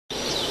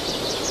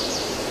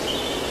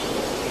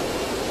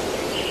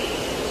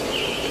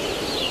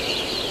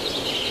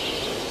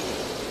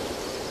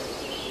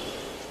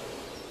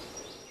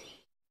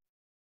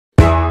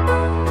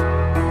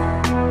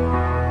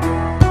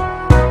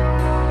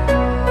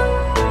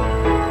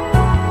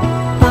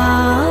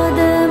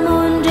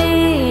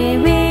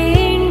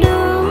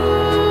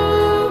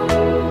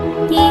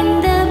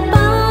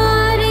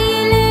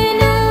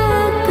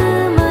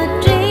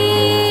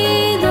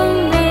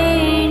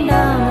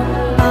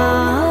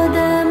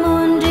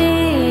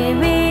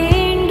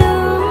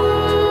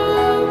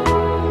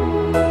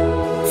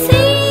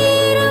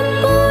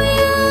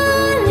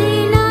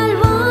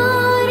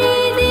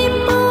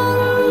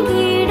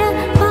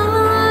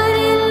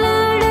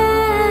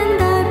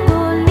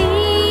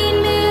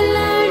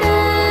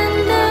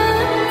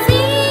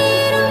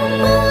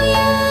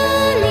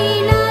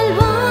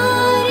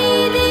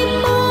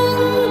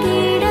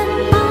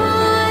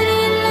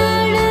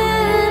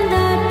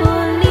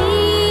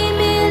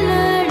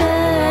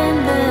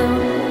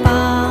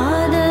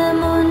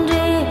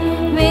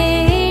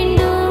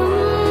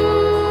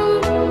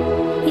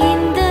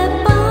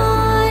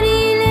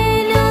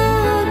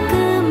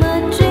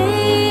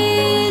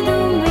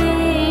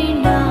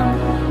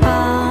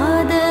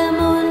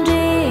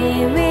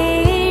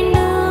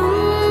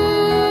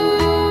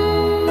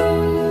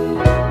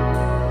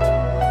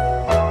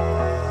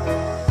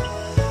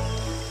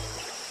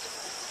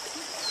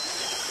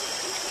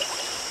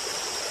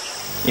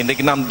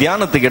இன்றைக்கு நாம்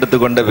தியானத்துக்கு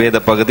எடுத்துக்கொண்ட வேத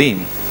பகுதி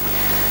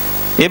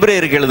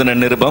எபிரேயருக்கு எழுதின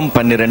நிருபம்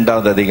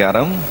 12வது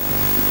அதிகாரம்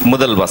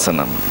முதல்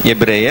வசனம்.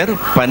 எபிரேயர்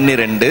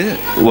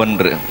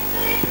 12:1.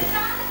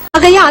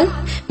 ஆகையால்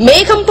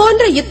மேகம்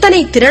போன்ற இத்தனை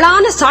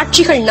திரளான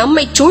சாட்சிகள்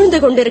நம்மை சூழ்ந்து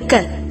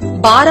கொண்டிருக்க,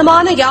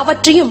 பாரமான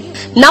யாவற்றையும்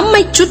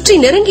நம்மை சுற்றி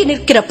நெருங்கி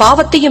நிற்கிற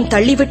பாவத்தையும்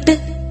தள்ளிவிட்டு,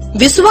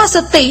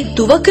 விசுவாசத்தை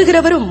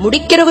துவக்குகிறவரும்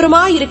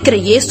முடிக்கிறவருமாயிருக்கிற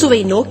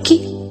இயேசுவை நோக்கி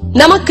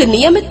நமக்கு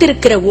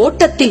நியமித்திருக்கிற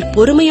ஓட்டத்தில்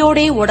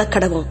பொறுமையோடே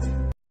ஓடக்கடவோம்.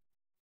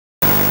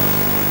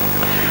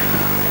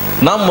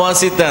 நாம்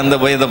வாசித்த அந்த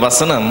வேத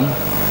வசனம்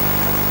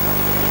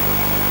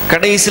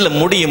கடைசியில்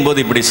முடியும் போது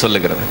இப்படி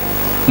சொல்லுகிறது: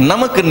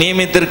 நமக்கு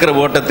நியமித்திருக்கிற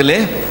ஓட்டத்திலே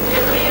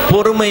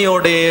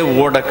பொறுமையோடே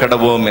ஓட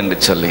கடவோம் என்று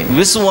சொல்லி.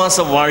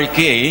 விசுவாச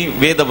வாழ்க்கையை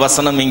வேத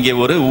வசனம் இங்கே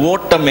ஒரு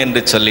ஓட்டம்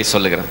என்று சொல்லி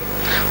சொல்லுகிறது.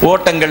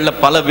 ஓட்டங்கள்ல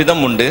பல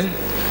விதம் உண்டு.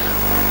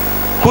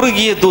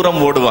 குறுகிய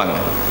தூரம் ஓடுவாங்க,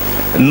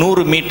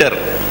 100 மீட்டர்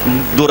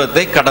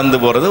தூரத்தை கடந்து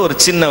போறது ஒரு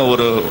சின்ன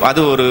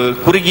அது ஒரு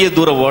குறுகிய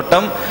தூர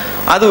ஓட்டம்.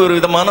 அது ஒரு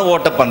விதமான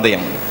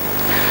ஓட்டப்பந்தயம்.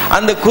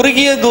 அந்த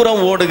குறுகிய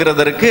தூரம்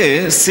ஓடுகிறதற்கு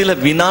சில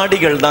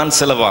வினாடிகள் தான்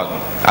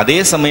செலவாகும். அதே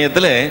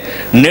சமயத்தில்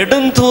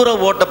நெடுந்தூர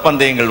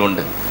ஓட்டப்பந்தயங்கள்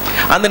உண்டு.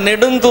 அந்த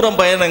நெடுந்தூரம்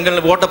பயணங்கள்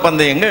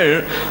ஓட்டப்பந்தயங்கள்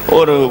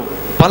ஒரு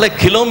பல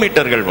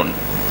கிலோமீட்டர்கள் உண்டு.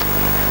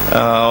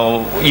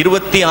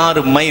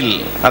 26 மைல்,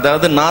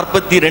 அதாவது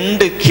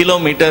 42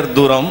 கிலோமீட்டர்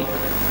தூரம்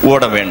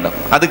ஓட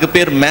வேண்டும். அதுக்கு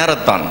பேர்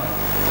மேரத்தான்.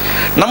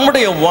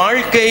 நம்முடைய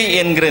வாழ்க்கை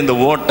என்கிற இந்த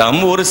ஓட்டம்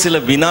ஒரு சில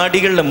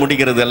வினாடிகள்ல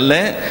முடிகிறது அல்ல,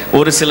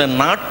 ஒரு சில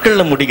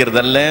நாட்கள்ல முடிகிறது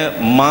அல்ல,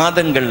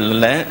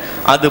 மாதங்கள்ல,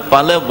 அது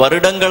பல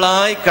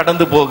வருடங்களாய்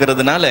கடந்து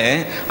போகிறதுனால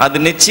அது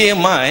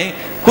நிச்சயமாய்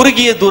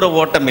குறுகிய தூர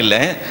ஓட்டம்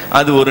இல்லை,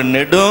 அது ஒரு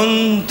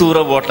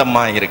நெடுந்தூர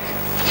ஓட்டமாக இருக்கு.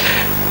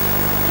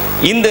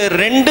 இந்த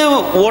 2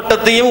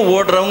 ஓட்டத்தையும்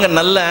ஓடுறவங்க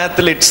நல்ல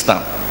ஆத்லீட்ஸ்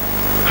தான்.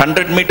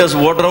 100 மீட்டர்ஸ்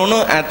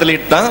ஓடுறவனும்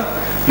ஆத்லீட் தான்,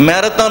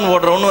 மேரத்தான்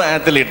ஓடுறவனும்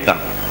ஆத்லீட்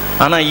தான்.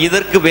 ஆனா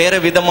இதற்கு வேற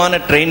விதமான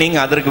ட்ரைனிங்,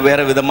 அதற்கு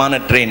வேற விதமான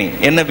ட்ரைனிங்.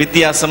 என்ன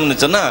வித்தியாசம்னு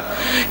சொன்னா,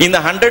 இந்த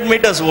 100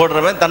 மீட்டர்ஸ்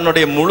ஓடுறவன்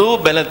தன்னுடைய முழு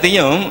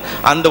பலத்தையும்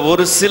அந்த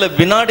ஒரு சில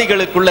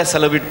வினாடிகளுக்குள்ள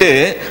செலவிட்டு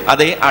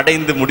அதை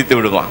அடைந்து முடித்து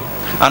விடுவான்.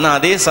 ஆனா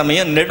அதே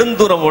சமயம்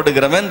நெடுந்தூரம்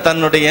ஓடுகிறவன்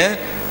தன்னுடைய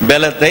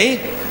பலத்தை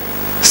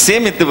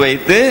சேமித்து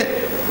வைத்து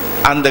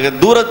அந்த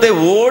தூரத்தை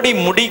ஓடி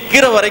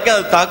முடிக்கிற வரைக்கும்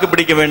அது தாக்கு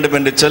பிடிக்க வேண்டும்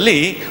என்று சொல்லி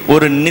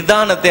ஒரு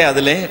நிதானத்தை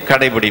அதில்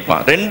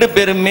கடைபிடிப்பான். 2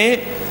 பேருமே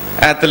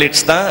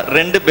ஆத்லீட்ஸ் தான்,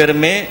 2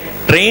 பேருமே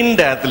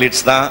ட்ரெயின்டு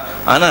ஆத்லீட்ஸ் தான்.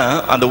 ஆனா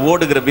அந்த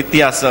ஓடுகிற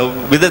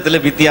விதத்துல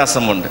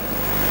வித்தியாசம் உண்டு.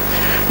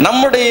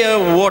 நம்முடைய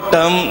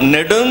ஓட்டம்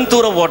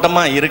நெடுந்தூர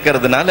ஓட்டமா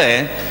இருக்கிறதுனால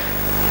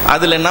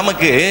அதுல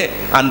நமக்கு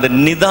அந்த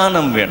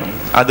நிதானம் வேணும்.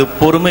 அது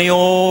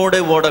பொறுமையோட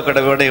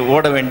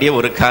ஓட வேண்டிய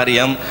ஒரு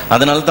காரியம்.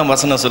 அதனால தான்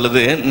வசனம்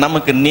சொல்லுது,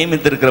 நமக்கு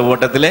நியமித்திருக்கிற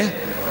ஓட்டத்திலே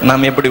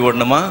நாம் எப்படி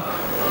ஓடணுமா?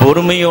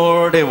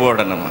 பொறுமையோட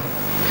ஓடணுமா.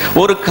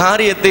 ஒரு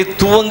காரியத்தை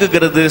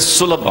துவங்குகிறது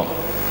சுலபம்.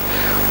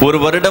 ஒரு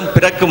வருடம்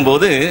பிறக்கும்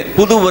போது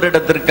புது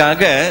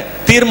வருடத்திற்காக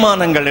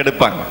தீர்மானங்கள்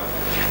எடுப்பாங்க.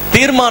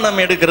 தீர்மானம்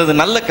எடுக்கிறது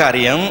நல்ல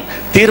காரியம்,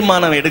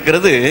 தீர்மானம்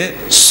எடுக்கிறது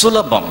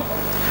சுலபம்.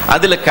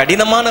 அதுல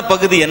கடினமான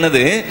பகுதி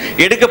என்னது?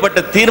 எடுக்கப்பட்ட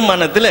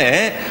தீர்மானத்துல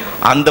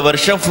அந்த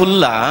வருஷம்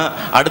ஃபுல்லா,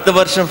 அடுத்த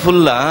வருஷம்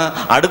ஃபுல்லா,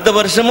 அடுத்த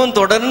வருஷமும்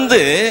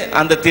தொடர்ந்து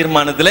அந்த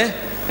தீர்மானத்துல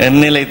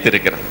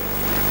நிலைத்திருக்கிறது.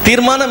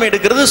 தீர்மானம்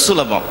எடுக்கிறது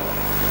சுலபம்.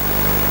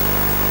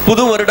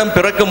 புது வருடம்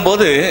பிறக்கும்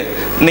போது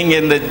நீங்க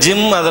இந்த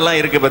ஜிம் அதெல்லாம்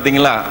இருக்கு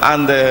பாத்தீங்களா,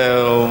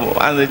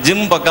 அந்த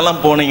ஜிம்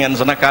பக்கம்லாம் போனீங்கன்னு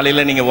சொன்னா,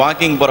 காலையில நீங்க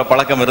வாக்கிங் போற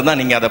பழக்கம் இருந்தா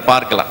நீங்க அதை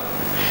பார்க்கலாம்.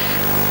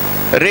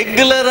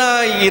 ரெகுலரா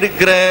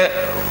இருக்கிற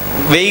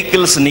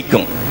வெஹிக்கிள்ஸ்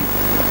நிற்கும்,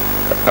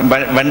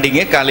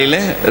 வண்டிங்க காலையில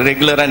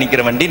ரெகுலரா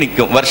நிக்கிற வண்டி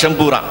நிற்கும் வருஷம்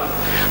பூரா.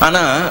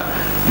 ஆனா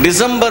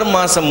டிசம்பர்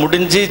மாசம்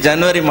முடிஞ்சு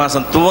ஜனவரி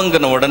மாசம்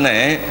துவங்கின உடனே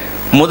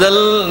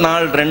முதல்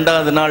நாள்,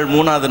 2வது நாள்,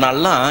 3வது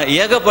நாள்லாம்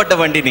ஏகப்பட்ட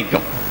வண்டி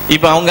நிற்கும்.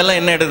 இப்ப அவங்க எல்லாம்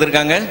என்ன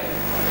எடுத்திருக்காங்க?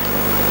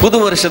 புது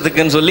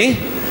வருஷத்துக்குன்னு சொல்லி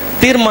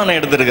தீர்மானம்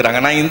எடுத்திருக்கிறாங்க.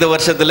 நான் இந்த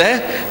வருஷத்துல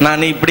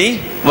நான் இப்படி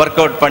ஒர்க்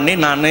அவுட் பண்ணி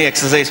நான்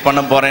எக்ஸசைஸ்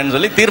பண்ண போறேன்னு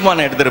சொல்லி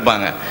தீர்மானம்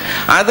எடுத்திருப்பாங்க.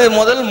 அது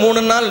முதல்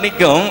 3 நாள்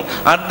நிற்கும்.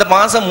 அடுத்த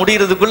மாசம்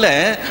முடிகிறதுக்குள்ள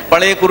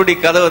பழைய குருடி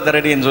கதவை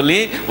திரடின்னு சொல்லி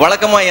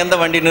வழக்கமா எந்த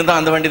வண்டி நின்றோ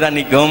அந்த வண்டி தான்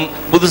நிற்கும்.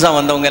 புதுசா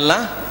வந்தவங்க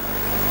எல்லாம்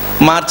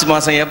மார்ச்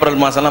மாசம்,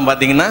 ஏப்ரல் மாசம் எல்லாம்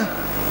பாத்தீங்கன்னா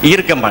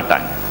இருக்க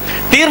மாட்டாங்க.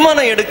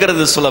 தீர்மானம்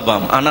எடுக்கிறது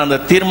சுலபம், ஆனா அந்த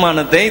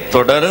தீர்மானத்தை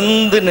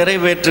தொடர்ந்து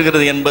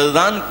நிறைவேற்றுகிறது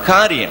என்பதுதான்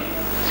காரியம்.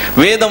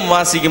 வேதம்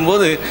வாசிக்கும்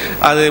போது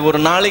அது ஒரு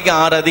நாளைக்கு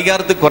 6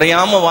 அதிகாரத்துக்கு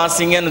குறையாம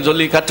வாசிங்கன்னு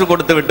சொல்லி கற்றுக்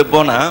கொடுத்து விட்டு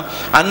போனா,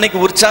 அன்னைக்கு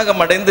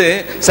உற்சாகம் அடைந்து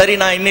சரி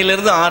நான்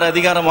இன்னிலிருந்து 6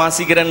 அதிகாரம்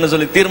வாசிக்கிறேன்னு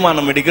சொல்லி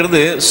தீர்மானம்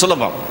எடுக்கிறது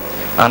சுலபம்.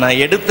 ஆனா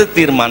எடுத்த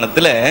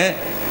தீர்மானத்துல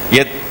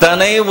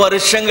எத்தனை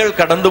வருஷங்கள்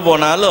கடந்து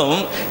போனாலும்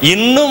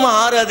இன்னும்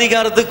 6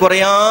 அதிகாரத்துக்கு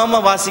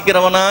குறையாம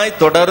வாசிக்கிறவனாய்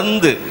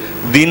தொடர்ந்து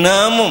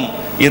தினமும்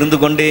இருந்து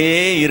கொண்டே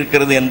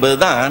இருக்கிறது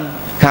என்பதுதான்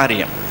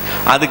காரியம்.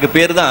 அதுக்கு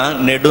பேர் தான்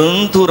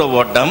நெடுந்தூர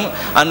ஓட்டம்.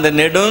 அந்த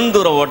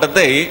நெடுந்தூர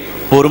ஓட்டத்தை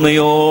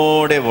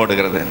பொறுமையோட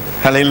ஓடுகிறது.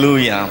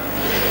 ஹல்லேலூயா.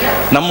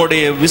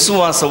 நம்முடைய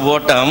விசுவாச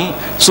ஓட்டம்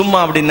சும்மா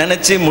அப்படி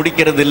நினைச்சு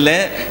முடிக்கிறது இல்லை,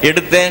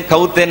 எடுத்தேன்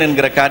கவுத்தேன்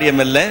என்கிற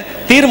காரியம் இல்லை.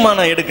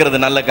 தீர்மானம் எடுக்கிறது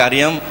நல்ல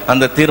காரியம்.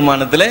 அந்த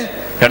தீர்மானத்தில்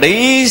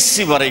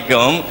கடைசி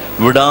வரைக்கும்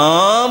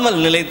விடாமல்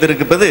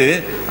நிலைத்திருப்பது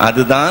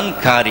அதுதான்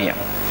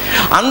காரியம்.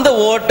 அந்த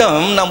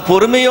ஓட்டம் நாம்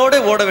பொறுமையோடு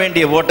ஓட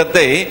வேண்டிய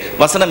ஓட்டத்தை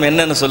வசனம்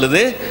என்னன்னு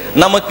சொல்லுது?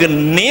 நமக்கு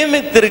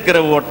நியமித்திருக்கிற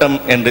ஓட்டம்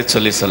என்று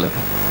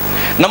சொல்லுது.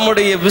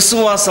 நம்முடைய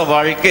விசுவாச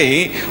வாழ்க்கை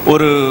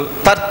ஒரு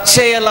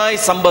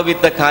தற்செயலாய்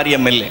சம்பவித்த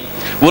காரியம் இல்லை.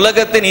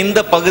 உலகத்தின் இந்த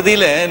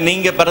பகுதியில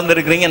நீங்க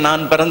பிறந்திருக்கிறீங்க,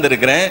 நான்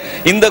பிறந்திருக்கிறேன்.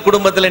 இந்த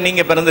குடும்பத்துல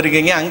நீங்க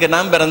பிறந்திருக்கீங்க, அங்க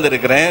நான்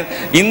பிறந்திருக்கிறேன்.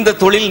 இந்த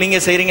தொழில் நீங்க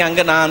செய்றீங்க,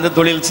 அங்க நான் அந்த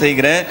தொழில்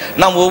செய்கிறேன்.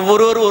 நாம்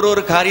ஒவ்வொருவரும்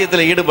ஒரு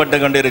காரியத்தில் ஈடுபட்டு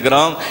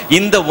கொண்டிருக்கிறோம்.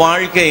 இந்த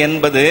வாழ்க்கை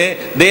என்பது,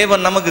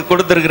 தேவன் நமக்கு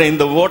கொடுத்திருக்கிற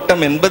இந்த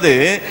ஓட்டம் என்பது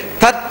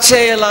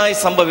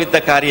தற்செயலாய்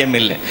சம்பவித்த காரியம்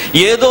இல்லை.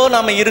 ஏதோ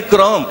நாம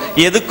இருக்கிறோம்,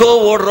 எதுக்கோ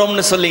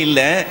ஓடுறோம்னு சொல்லி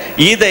இல்லை.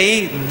 இதை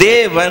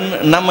தேவன்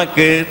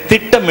நமக்கு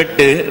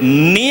திட்டமிட்டு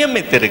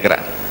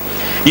நியமித்திருக்கிறார்.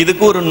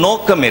 இதுக்கு ஒரு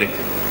நோக்கம் இருக்கு.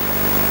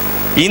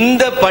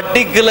 இந்த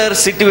பர்டிகுலர்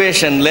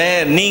சிச்சுவேஷன்ல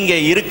நீங்க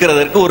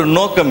இருக்கிறதற்கு ஒரு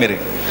நோக்கம்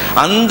இருக்கு.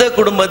 அந்த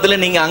குடும்பத்துல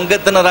நீங்க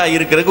அங்கத்தினரா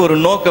இருக்கிறதுக்கு ஒரு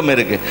நோக்கம்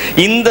இருக்கு.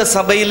 இந்த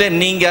சபையில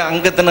நீங்க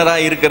அங்கத்தினரா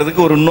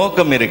இருக்கிறதுக்கு ஒரு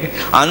நோக்கம் இருக்கு.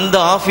 அந்த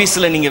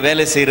ஆபீஸ்ல நீங்க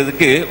வேலை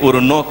செய்யறதுக்கு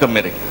ஒரு நோக்கம்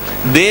இருக்கு.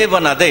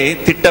 தேவன் அதை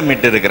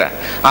திட்டமிட்டு இருக்கிறார்,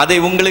 அதை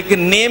உங்களுக்கு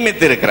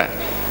நியமித்து இருக்கிறார்.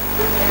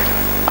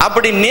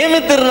 அப்படி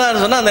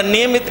நியமித்திருந்தான்னு சொன்னா அந்த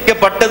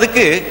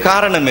நியமிக்கப்பட்டதுக்கு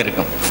காரணம்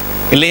இருக்கும்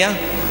இல்லையா?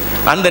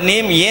 அந்த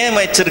நேம் ஏன்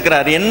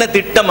வச்சிருக்கிறார், என்ன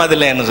திட்டம்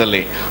அதுலன்னு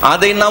சொல்லி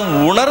அதை நாம்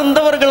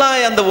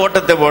உணர்ந்தவர்களாய் அந்த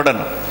ஓட்டத்தை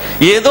ஓடணும்.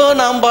 ஏதோ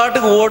நாம்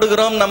பாட்டுக்கு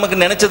ஓடுகிறோம், நமக்கு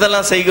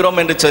நினைச்சதெல்லாம் செய்கிறோம்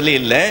என்று சொல்லி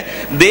இல்லை.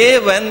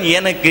 தேவன்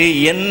எனக்கு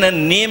என்ன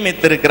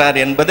நியமித்திருக்கிறார்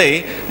என்பதை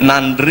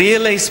நான்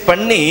ரியலைஸ்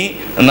பண்ணி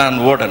நான்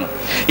ஓடணும்.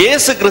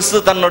 இயேசு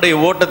கிறிஸ்து தன்னுடைய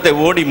ஓட்டத்தை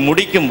ஓடி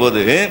முடிக்கும்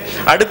போது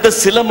அடுத்த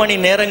சில மணி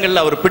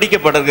நேரங்களில் அவர்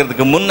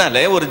பிடிக்கப்படுறதுக்கு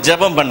முன்னாலே ஒரு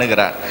ஜெபம்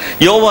பண்ணுகிறார்.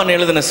 யோவான்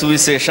எழுதின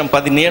சுவிசேஷம்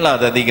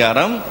 17வது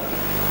அதிகாரம்,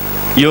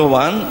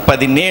 யோவான்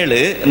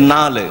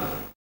 17:4.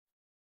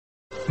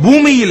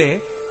 பூமியிலே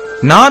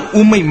நான்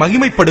உம்மை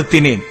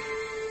மகிமைப்படுத்தினேன்.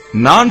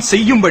 நான்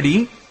செய்யும்படி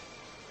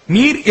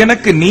நீர்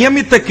எனக்கு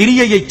நியமித்த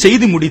கிரியையை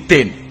செய்து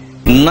முடித்தேன்.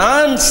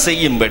 நான்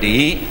செய்யும்படி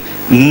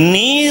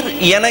நீர்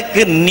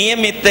எனக்கு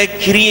நியமித்த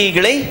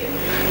கிரியைகளை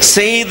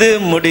செய்து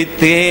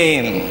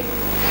முடித்தேன்.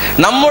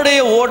 நம்முடைய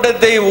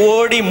ஓட்டத்தை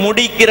ஓடி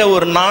முடிக்கிற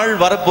ஒரு நாள்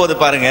வரப்போது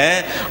பாருங்க.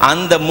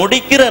 அந்த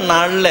முடிக்கிற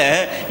நாள்ல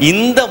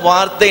இந்த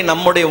வார்த்தை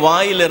நம்முடைய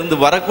வாயிலிருந்து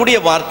வரக்கூடிய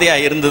வார்த்தையா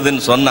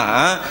இருந்ததுன்னு சொன்னா,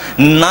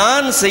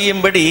 நான்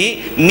செய்யும்படி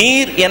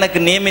நீர்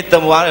எனக்கு நியமித்த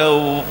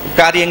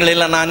காரியங்கள்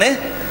எல்லாம் நான்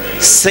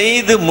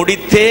செய்து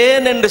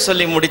முடித்தேன் என்று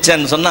சொல்லி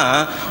முடிச்சேன்னு சொன்னா,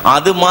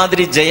 அது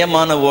மாதிரி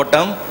ஜெயமான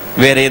ஓட்டம்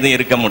வேற எதுவும்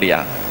இருக்க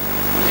முடியாது.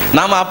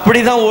 நாம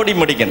அப்படிதான் ஓடி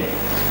முடிக்கணும்.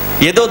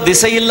 ஏதோ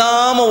திசை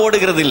இல்லாம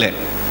ஓடுகிறது இல்லை,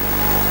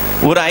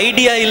 ஒரு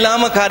ஐடியா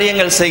இல்லாம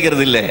காரியங்கள்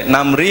செய்கிறது இல்லை.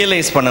 நாம்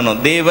ரியலைஸ் பண்ணணும்,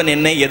 தேவன்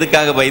என்னை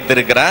எதுக்காக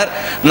வைத்திருக்கிறார்,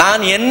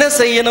 நான் என்ன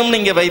செய்யணும்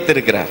நீங்க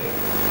வைத்திருக்கிறார்,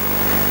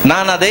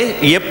 நான் அதை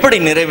எப்படி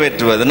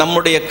நிறைவேற்றுவது.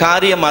 நம்முடைய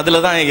காரியம் அதுல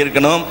தான்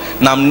இருக்கணும்.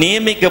 நாம்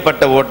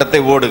நியமிக்கப்பட்ட ஓட்டத்தை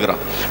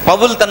ஓடுகிறோம்.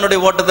 பவுல் தன்னுடைய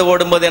ஓட்டத்தை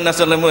ஓடும்போது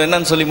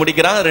என்னன்னு சொல்லி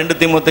முடிக்கிறான்? 2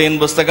 தீமோத்தேயுவின்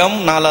புஸ்தகம்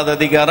 4வது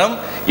அதிகாரம்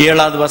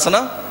 7வது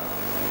வசனம்.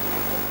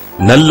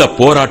 நல்ல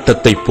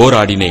போராட்டத்தை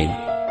போராடினேன்,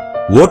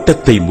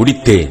 ஓட்டத்தை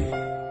முடித்தேன்,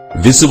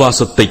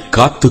 விசுவாசத்தை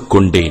காத்துக்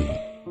கொண்டேன்.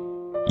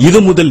 இது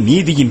முதல்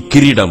நீதியின்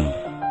கிரீடம்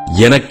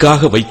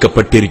எனக்காக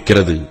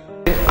வைக்கப்பட்டிருக்கிறது.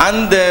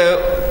 அந்த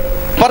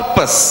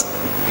பர்பஸ்,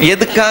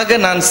 எதுக்காக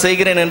நான்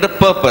செய்கிறேன் என்ற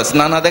பர்பஸ்,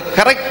 நான் அதை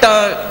கரெக்டா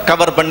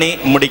கவர் பண்ணி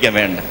முடிக்க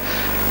வேண்டும்.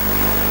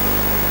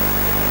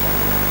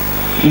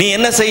 நீ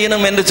என்ன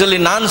செய்யணும் என்று சொல்லி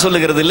நான்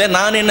சொல்லுகிறது இல்லை,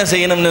 நான் என்ன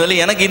செய்யணும்னு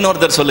சொல்லி எனக்கு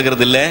இன்னொருத்தர்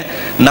சொல்லுகிறது இல்லை.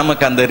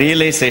 நமக்கு அந்த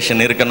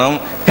ரியலைசேஷன் இருக்கணும்,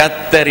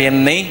 கர்த்தர்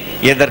என்னை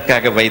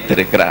எதற்காக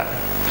வைத்திருக்கிறார்.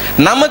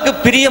 நமக்கு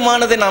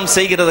பிரியமானதை நாம்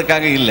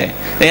செய்கிறதுக்காக இல்லை,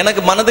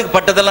 எனக்கு மனதுக்கு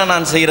பட்டதெல்லாம்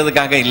நான்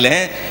செய்யறதுக்காக இல்லை.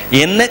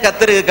 என்ன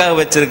கர்த்தருக்காக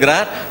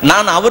வச்சிருக்கிறார்,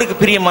 நான் அவருக்கு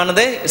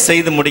பிரியமானதை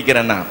செய்து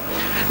முடிக்கிறேன்னா,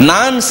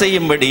 நான்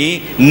செய்யும்படி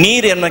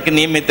நீர் எனக்கு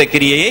நியமித்த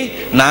கிரியையை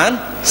நான்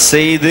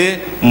செய்து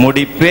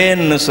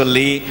முடிப்பேன்னு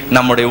சொல்லி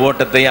நம்முடைய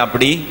ஓட்டத்தை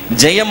அப்படி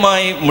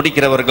ஜெயமாய்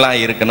முடிக்கிறவர்களா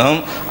இருக்கணும்.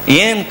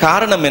 ஏன்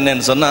காரணம்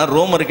என்னன்னு சொன்னா,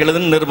 ரோமருக்கு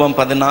எழுதின நிருபம்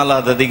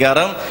 14வது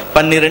அதிகாரம்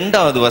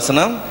 12வது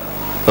வசனம்.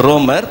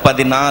 ரோமர்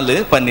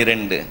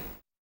 14:12.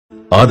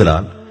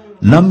 ஆதலால்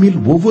நம்மில்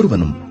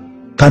ஒவ்வொருவனும்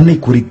தன்னை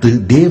குறித்து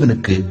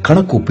தேவனுக்கு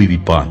கணக்கு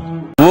ஒப்புவிப்பான்.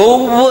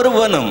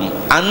 ஒவ்வொருவனும்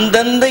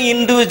அந்தந்த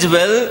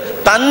இண்டிவிஜுவல்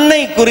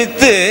தன்னை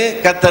குறித்து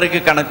கர்த்தருக்கு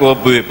கணக்கு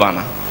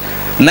ஒப்புவிப்பானா.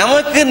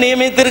 நமக்கு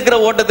நியமித்திருக்கிற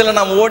ஓட்டத்தில்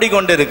நாம்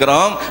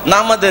ஓடிக்கொண்டிருக்கிறோம்.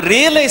 நாம் அதை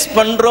ரியலைஸ்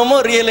பண்றோமோ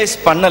ரியலைஸ்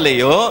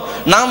பண்ணலையோ,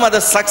 நாம்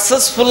அதை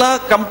சக்சஸ்ஃபுல்லா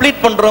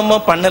கம்ப்ளீட் பண்றோமோ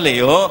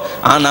பண்ணலையோ,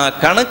 ஆனா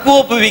கணக்கு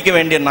ஒப்புவிக்க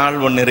வேண்டிய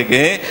நாள் ஒன்று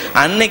இருக்கு.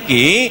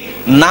 அன்னைக்கு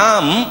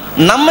நாம்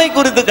நம்மை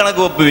குறித்து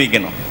கணக்கு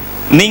ஒப்புவிக்கணும்.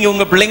 நீங்க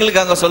உங்க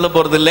பிள்ளைங்களுக்காக சொல்ல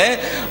போறது இல்லை,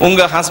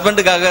 உங்க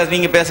ஹஸ்பண்டுக்காக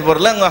நீங்க பேச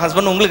போறதில்ல, உங்க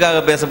ஹஸ்பண்ட்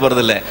உங்களுக்காக பேச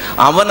போறது இல்லை.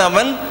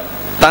 அவன்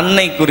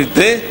தன்னை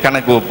குறித்து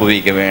கணக்கு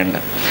ஒப்புவிக்க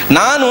வேண்டும்.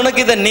 நான்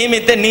உனக்கு இதை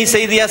நியமித்த, நீ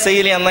செய்தியா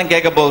செய்யலையான்னு தான்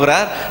கேட்க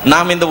போகிறார்.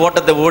 நாம் இந்த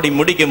ஓட்டத்தை ஓடி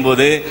முடிக்கும்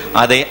போது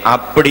அதை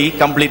அப்படி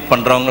கம்ப்ளீட்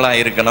பண்றவங்களா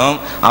இருக்கணும்.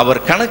 அவர்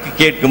கணக்கு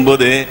கேட்கும்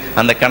போது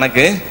அந்த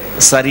கணக்கு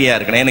சரியா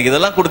இருக்கணும். எனக்கு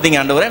இதெல்லாம்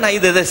கொடுத்தீங்க ஆண்டவரே, நான்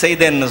இதை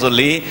செய்தேன்னு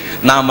சொல்லி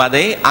நாம்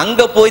அதை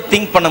அங்க போய்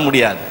திங்க் பண்ண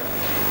முடியாது.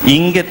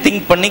 இங்க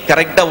திங்க் பண்ணி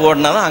கரெக்டா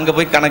ஓடினாதான் அங்க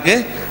போய் கணக்கு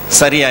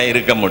சரியா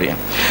இருக்க முடியும்.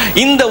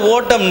 இந்த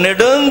ஓட்டம்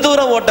நெடுந்தூர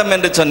ஓட்டம்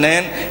என்று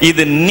சொன்னேன்,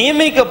 இது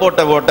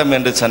நியமிக்கப்பட்ட ஓட்டம்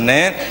என்று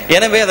சொன்னேன்.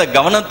 எனவே அதை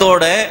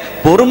கவனத்தோட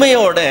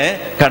பொறுமையோட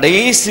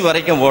கடைசி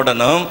வரைக்கும்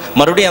ஓடணும்.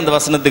 மறுபடியும் அந்த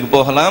வசனத்துக்கு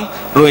போகலாம்.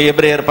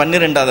 எபிரேயர்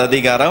 12வது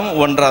அதிகாரம்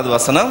 1வது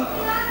வசனம்.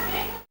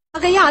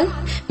 ஆகையால்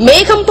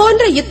மேகம்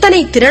போன்ற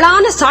இத்தனை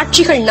திரளான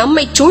சாட்சிகள்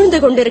நம்மை சூழ்ந்து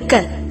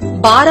கொண்டிருக்க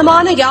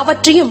பாரமான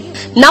யாவற்றையும்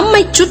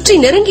நம்மை சுற்றி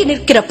நெருங்கி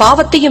நிற்கிற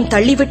பாவத்தையும்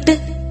தள்ளிவிட்டு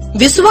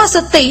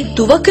விசுவாசத்தை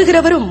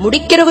துவக்குகிறவரும்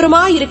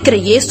முடிக்கிறவருமாயிருக்கிற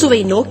இயேசுவை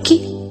நோக்கி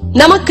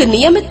நமக்கு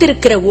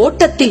நியமித்திருக்கிற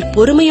ஓட்டத்தில்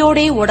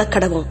பொறுமையோடே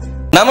ஓடக்கடவோம்.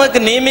 நமக்கு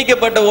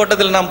நியமிக்கப்பட்ட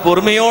ஓட்டத்தில் நாம்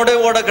பொறுமையோடு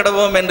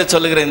ஓடக்கடவோம் என்று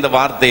சொல்லுகிற இந்த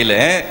வார்த்தையில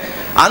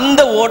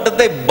அந்த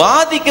ஓட்டத்தை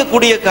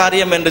பாதிக்கக்கூடிய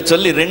காரியம் என்று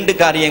சொல்லி 2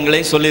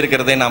 காரியங்களை சொல்லி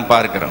இருக்கிறதை நாம்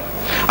பார்க்கிறோம்.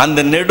 அந்த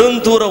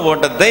நெடுந்தூர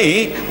ஓட்டத்தை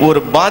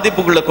ஒரு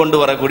பாதிப்புக்குள்ள கொண்டு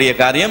வரக்கூடிய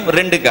காரியம்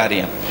 2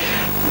 காரியம்.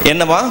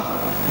 என்னவா?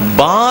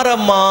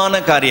 பாரமான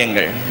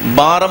காரியங்கள்,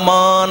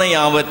 பாரமான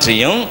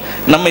யாவற்றையும்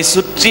நம்மை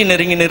சுற்றி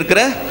நெருங்கி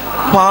நிற்கிற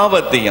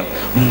பாவத்தையும்.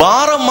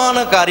 பாரமான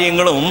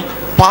காரியங்களும்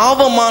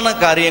பாவமான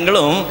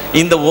காரியங்களும்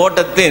இந்த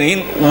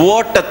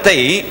ஓட்டத்தை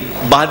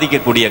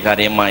பாதிக்கக்கூடிய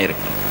காரியமா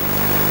இருக்கு.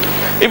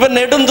 இப்ப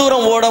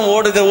நெடுந்தூரம்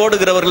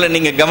ஓடுகிறவர்களை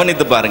நீங்க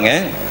கவனித்து பாருங்க.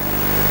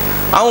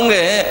 அவங்க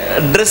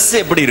ட்ரெஸ்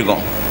எப்படி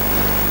இருக்கும்?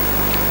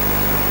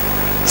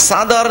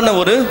 சாதாரண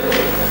ஒரு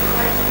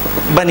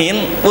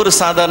பனியன், ஒரு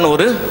சாதாரண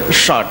ஒரு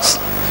ஷார்ட்ஸ்.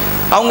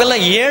 அவங்க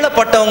எல்லாம்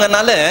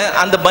ஏழப்பட்டவங்கனால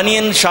அந்த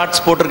பனியன்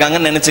ஷார்ட்ஸ்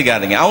போட்டிருக்காங்கன்னு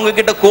நினைச்சுக்காதீங்க. அவங்க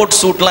கிட்ட கோட்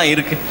சூட்லாம்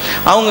இருக்கு,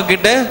 அவங்க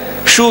கிட்ட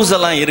ஷூஸ்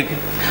எல்லாம் இருக்கு.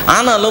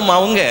 ஆனாலும்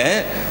அவங்க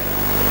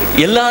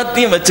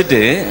எல்லாத்தையும்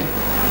வச்சுட்டு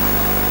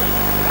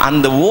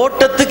அந்த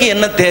ஓட்டத்துக்கு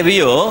என்ன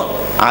தேவையோ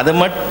அதை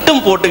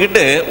மட்டும்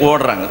போட்டுக்கிட்டு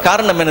ஓடுறாங்க.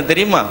 காரணம் என்ன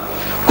தெரியுமா?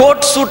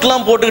 கோட்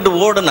சூட்லாம் போட்டுக்கிட்டு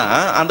ஓடுனா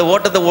அந்த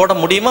ஓட்டத்தை ஓட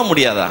முடியுமா?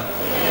 முடியாதா?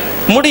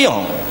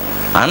 முடியும்.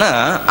 ஆனா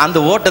அந்த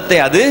ஓட்டத்தை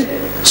அது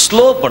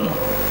ஸ்லோ பண்ணும்,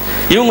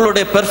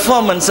 இவங்களுடைய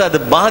பெர்ஃபார்மன்ஸ் அது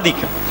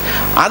பாதிக்கும்.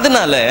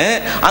 அதனால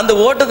அந்த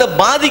ஓட்டத்தை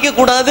பாதிக்க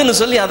கூடாதுன்னு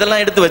சொல்லி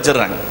அதெல்லாம் எடுத்து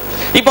வச்சிடறாங்க.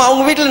 இப்ப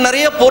அவங்க வீட்டில்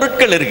நிறைய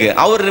பொருட்கள் இருக்கு,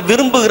 அவர்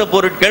விரும்புகிற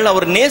பொருட்கள்,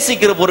 அவர்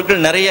நேசிக்கிற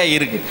பொருட்கள் நிறைய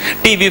இருக்கு.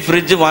 டிவி,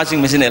 ஃப்ரிட்ஜ்,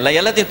 வாஷிங் மிஷின்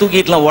எல்லாத்தையும்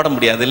தூக்கிட்டுலாம் ஓட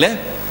முடியாது இல்ல?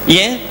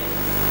 ஏன்?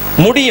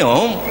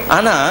 முடியும்.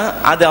 ஆனா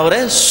அது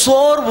அவரை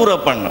சோர்வுற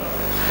பண்ணும்.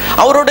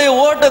 அவருடைய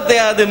ஓட்டத்தை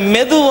அது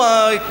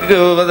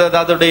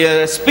அதோடைய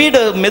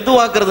ஸ்பீடு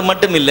மெதுவாக்குறது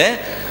மட்டும் இல்லை,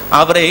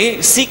 அவரை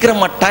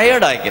சீக்கிரமா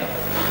டயர்ட் ஆகிடும்,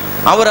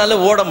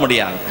 அவரால் ஓட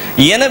முடியாது.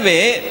 எனவே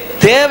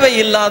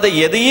தேவையில்லாத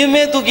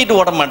எதையுமே தூக்கிட்டு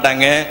ஓட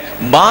மாட்டாங்க,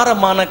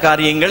 பாரமான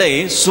காரியங்களை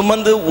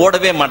சுமந்து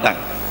ஓடவே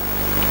மாட்டாங்க.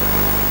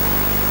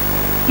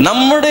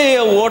 நம்முடைய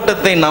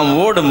ஓட்டத்தை நாம்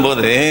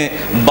ஓடும்போது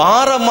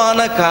பாரமான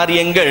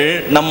காரியங்கள்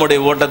நம்முடைய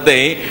ஓட்டத்தை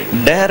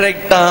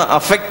டைரக்டா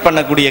அஃபெக்ட்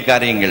பண்ணக்கூடிய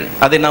காரியங்கள்,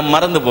 அதை நாம்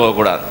மறந்து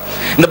போகக்கூடாது.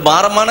 இந்த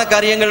பாரமான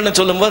காரியங்கள்னு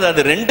சொல்லும்போது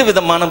அது 2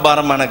 விதமான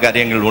பாரமான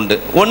காரியங்கள் உண்டு.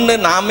 ஒன்னு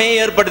நாமே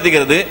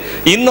ஏற்படுத்திக்கிறது,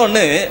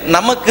 இன்னொன்னு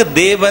நமக்கு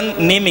தேவன்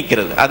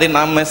நியமிக்கிறது. அதை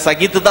நாம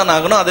சகித்து தான்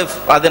ஆகணும்,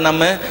 அதை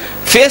நம்ம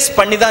ஃபேஸ்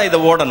பண்ணி தான் இதை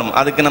ஓடணும்.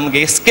 அதுக்கு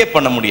நமக்கு எஸ்கேப்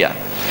பண்ண முடியாது.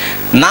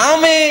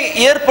 நாமே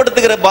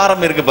ஏற்படுத்துகிற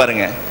பாரம் இருக்கு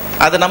பாருங்க,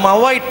 அதை நம்ம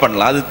அவாய்ட்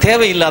பண்ணலாம், அது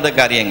தேவையில்லாத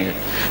காரியங்கள்.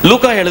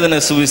 லூக்கா எழுதின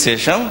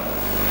சுவிசேஷம்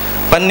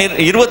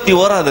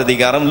 21வது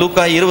அதிகாரம்,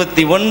 லூக்கா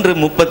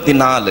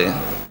 21:34.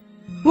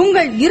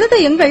 உங்கள்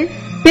இருதயங்கள்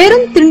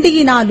பெரும்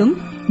திண்டியினாலும்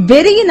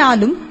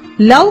வெறியினாலும்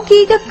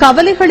லௌகீக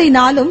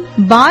கவலைகளினாலும்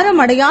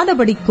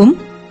பாரமடையாதபடிக்கும்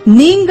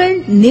நீங்கள்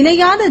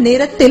நினையாத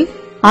நேரத்தில்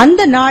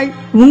அந்த நாள்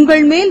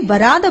உங்கள் மேல்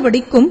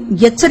வராதபடிக்கும்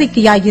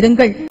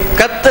எச்சரிக்கையாயிருங்கள்.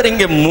 கர்த்தர்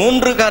இங்க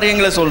 3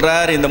 காரியங்களை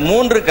சொல்றார். இந்த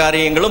 3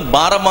 காரியங்களும்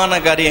பாரமான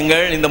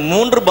காரியங்கள். இந்த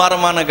 3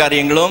 பாரமான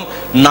காரியங்களும்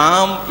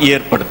நாம்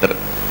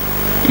ஏற்படுத்துறது.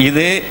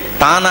 இது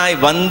தானாய்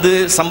வந்து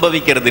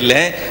சம்பவிக்கிறது இல்ல,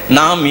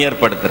 நாம்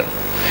ஏற்படுத்துறது.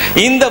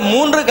 இந்த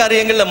 3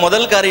 காரியங்கள்ல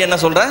முதல் காரியம் என்ன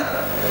சொல்ற?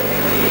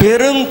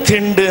 பெரும்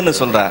திண்டுன்னு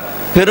சொல்ற.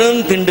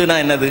 பெரும் திண்டுனா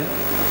என்னது?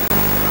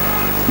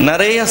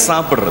 நிறைய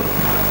சாப்பிடுறது,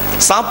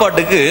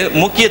 சாப்பாட்டுக்கு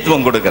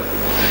முக்கியத்துவம் கொடுக்கிறது.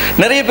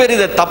 நிறைய பேர்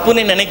இதை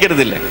தப்புன்னு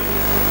நினைக்கிறது இல்லை.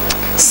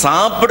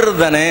 சாப்பிடுறது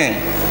தானே,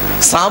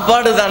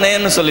 சாப்பாடு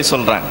தானேன்னு சொல்லி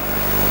சொல்றாங்க.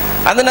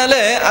 அதனால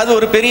அது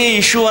ஒரு பெரிய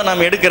இஷ்யூவா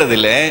நாம் எடுக்கிறது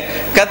இல்லை.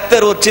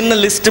 கர்த்தர் ஒரு சின்ன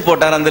லிஸ்ட்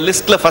போட்டார். அந்த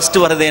லிஸ்ட்ல ஃபர்ஸ்ட்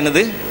வரது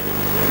என்னது?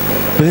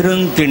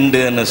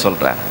 பெருந்திண்டுன்னு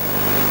சொல்றார்.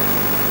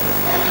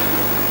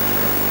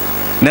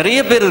 நிறைய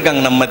பேர்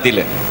இருக்காங்க நம்ம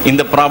மத்தியில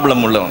இந்த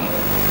ப்ராப்ளம் உள்ளவங்க.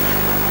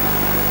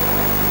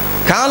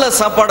 காலை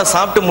சாப்பாடை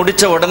சாப்பிட்டு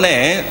முடிச்ச உடனே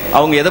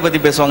அவங்க எதை பத்தி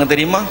பேசுவாங்க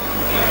தெரியுமா?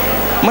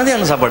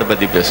 மதியான சாப்பாடு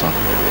பத்தி பேசுவாங்க.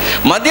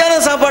 மத்தியான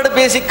சாப்பாடு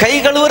பேசி கை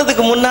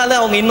கழுவுறதுக்கு முன்னால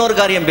அவங்க இன்னொரு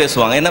காரியம்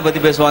பேசுவாங்க. என்ன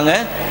பத்தி பேசுவாங்க?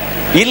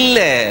 இல்ல,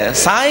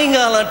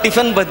 சாயங்காலம்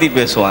டிஃபன் பத்தி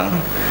பேசுவாங்க.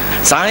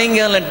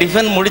 சாயங்காலம்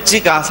டிஃபன் முடிச்சு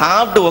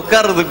சாப்பிட்டு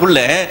உட்கார்றதுக்குள்ள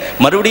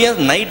மறுபடியும்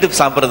நைட்டு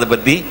சாப்பிட்றத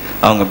பத்தி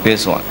அவங்க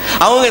பேசுவாங்க.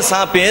 அவங்க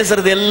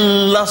பேசுறது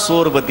எல்லாம்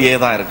சோறு பத்தியே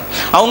தான் இருக்கும்.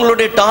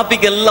 அவங்களுடைய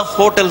டாபிக் எல்லாம்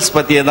ஹோட்டல்ஸ்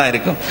பத்தியே தான்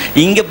இருக்கும்.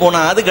 இங்க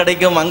போனா அது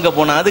கிடைக்கும், அங்க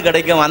போனா அது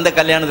கிடைக்கும், அந்த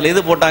கல்யாணத்துல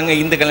இது போட்டாங்க,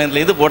 இந்த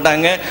கல்யாணத்துல இது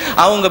போட்டாங்க.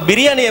 அவங்க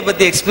பிரியாணியை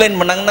பத்தி எக்ஸ்பிளைன்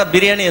பண்ணாங்கன்னா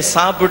பிரியாணியை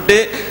சாப்பிட்டு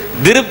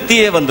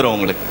திருப்தியே வந்துடும்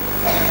உங்களுக்கு.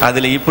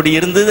 அதுல இப்படி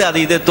இருந்தது, அது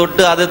இதை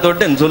தொட்டு அதை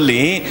தொட்டுன்னு சொல்லி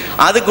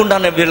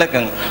அதுக்குண்டான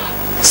விளக்கங்க.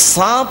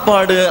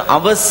 சாப்பாடு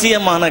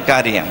அவசியமான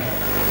காரியம்.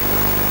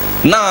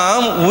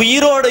 நாம்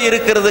உயிரோடு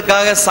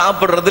இருக்கிறதுக்காக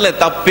சாப்பிடுறதுல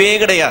தப்பே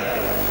கிடையாது.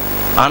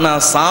 ஆனா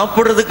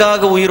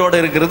சாப்பிடுறதுக்காக உயிரோடு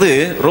இருக்கிறது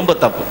ரொம்ப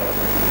தப்பு.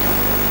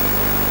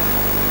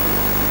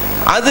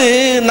 அது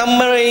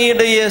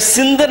நம்மளுடைய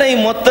சிந்தனை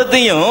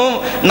மொத்தத்தையும்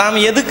நாம்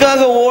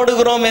எதுக்காக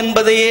ஓடுகிறோம்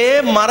என்பதையே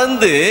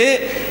மறந்து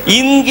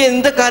இங்க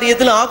இந்த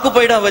காரியத்தில்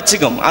ஆக்குப்பைடா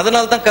வச்சுக்கும்.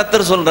 அதனால தான்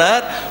கர்த்தர்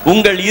சொல்றார்,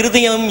 உங்கள்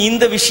இருதயம்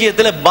இந்த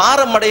விஷயத்துல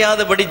பாரம்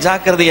அடையாதபடி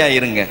ஜாக்கிரதையா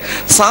இருங்க.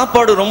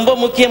 சாப்பாடு ரொம்ப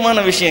முக்கியமான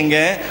விஷயங்க.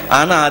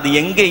 ஆனா அது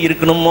எங்க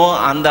இருக்கணுமோ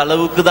அந்த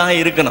அளவுக்கு தான்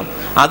இருக்கணும்.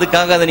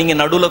 அதுக்காக அதை நீங்க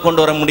நடுவுல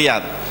கொண்டு வர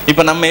முடியாது.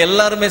 இப்ப நம்ம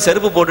எல்லாருமே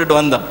செருப்பு போட்டுட்டு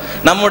வந்தோம்.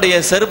 நம்முடைய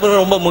செருப்பு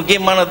ரொம்ப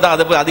முக்கியமானது தான்.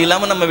 அது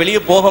இல்லாம நம்ம வெளியே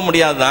போக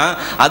முடியாதுதான்.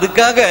 அதுக்காக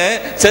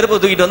செருப்பு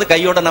தூக்கிட்டு வந்து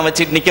கையோட நான்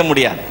வச்சுட்டு நிக்க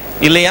முடியாது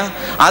இல்லையா?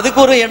 அதுக்கு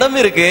ஒரு இடம்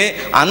இருக்கு.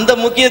 அந்த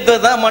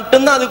முக்கியத்துவத்தை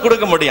மட்டும்தான் அது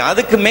கொடுக்க முடியும்.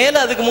 அதுக்கு மேல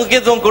அதுக்கு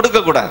முக்கியத்துவம் கொடுக்க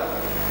கூடாது.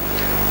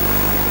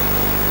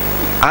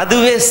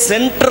 அதுவே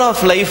சென்டர்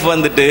ஆஃப் லைஃப்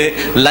வந்துட்டு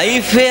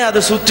லைஃபே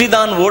அதை சுற்றி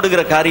தான்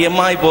ஓடுகிற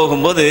காரியமாய்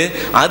போகும்போது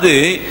அது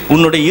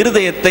உன்னுடைய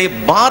இருதயத்தை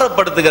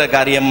பாரப்படுத்துகிற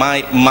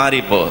காரியமாய்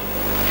மாறி போகுது.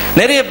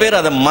 நிறைய பேர்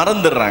அதை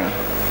மறந்துடுறாங்க.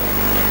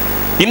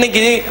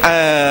 இன்னைக்கு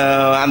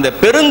அந்த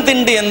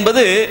பெருந்திண்டி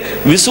என்பது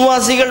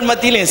விசுவாசிகள்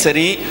மத்தியிலையும்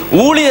சரி,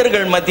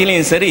 ஊழியர்கள்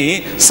மத்தியிலையும் சரி,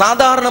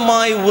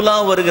 சாதாரணமாய் உலா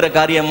வருகிற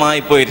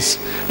காரியமாய் போயிடுச்சு.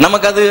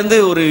 நமக்கு அது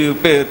ஒரு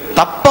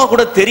தப்பா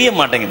கூட தெரிய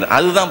மாட்டேங்குது.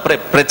 அதுதான்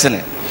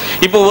பிரச்சனை.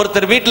 இப்போ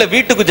ஒருத்தர்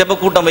வீட்டுக்கு ஜெப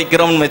கூட்டம்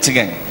வைக்கிறோம்னு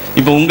வச்சுக்கோங்க.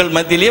 இப்போ உங்கள்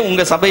மத்தியிலேயே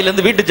உங்க சபையில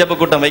இருந்து வீட்டு ஜெப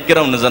கூட்டம்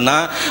வைக்கிறோம்னு சொன்னா,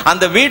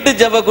 அந்த வீட்டு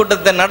ஜெப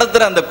கூட்டத்தை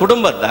நடத்துற அந்த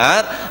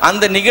குடும்பத்தார்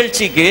அந்த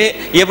நிகழ்ச்சிக்கு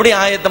எப்படி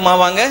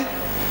ஆயத்தமாவாங்க?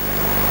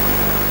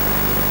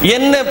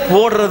 என்ன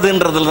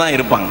போடுறதுன்றதுல தான்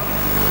இருப்பாங்க.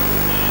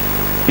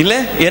 இல்ல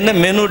என்ன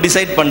மெனு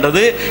டிசைட்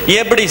பண்றது,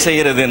 எப்படி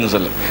செய்யறதுன்னு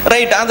சொல்லு.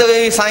 ரைட். அது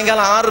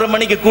சாயங்காலம் 6:30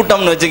 மணிக்கு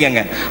கூட்டம்னு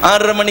வச்சுக்கோங்க.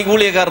 6:30 மணிக்கு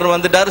ஊழியக்காரர்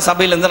வந்துட்டாரு,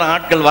 சபையில இருந்து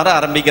ஆட்கள் வர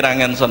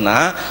ஆரம்பிக்கிறாங்கன்னு சொன்னா,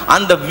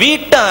 அந்த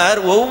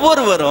வீட்டார்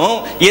ஒவ்வொருவரும்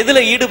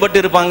எதுல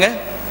ஈடுபட்டு இருப்பாங்க?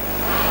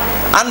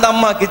 அந்த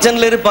அம்மா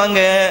கிச்சன்ல இருப்பாங்க,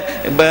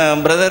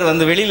 பிரதர்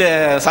வெளியில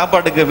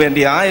சாப்பாட்டுக்கு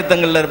வேண்டிய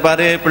ஆயத்தங்கள்ல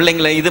இருப்பாரு,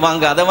 பிள்ளைங்களை இது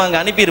வாங்க அதை வாங்க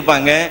அனுப்பி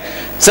இருப்பாங்க.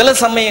 சில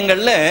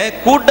சமயங்கள்ல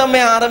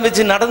கூட்டமே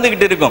ஆரம்பிச்சு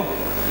நடந்துகிட்டு இருக்கும்.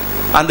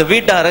 அந்த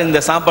வீட்டார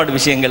இந்த சாப்பாடு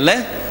விஷயங்கள்ல,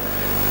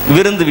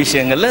 விருந்து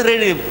விஷயங்கள்ல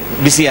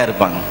பிஸியா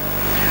இருப்பாங்க.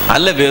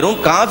 அல்ல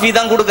வெறும் காஃபி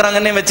தான்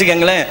கொடுக்குறாங்கன்னே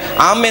வச்சுக்கோங்களேன்.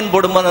 ஆமேன்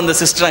போடும்போது அந்த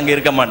சிஸ்டர் அங்க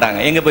இருக்க மாட்டாங்க.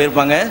 எங்க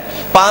போயிருப்பாங்க?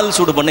 பால்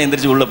சூடு பண்ண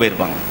எந்திரிச்சு உள்ள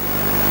போயிருப்பாங்க.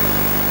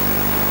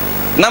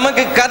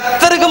 நமக்கு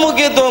கர்த்தருக்கு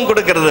முக்கியத்துவம்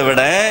கொடுக்கிறத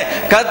விட,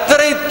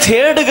 கர்த்தரை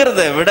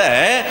தேடுகிறத விட,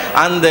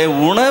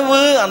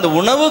 அந்த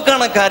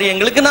உணவுக்கான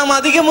காரியங்களுக்கு நாம்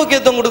அதிக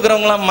முக்கியத்துவம்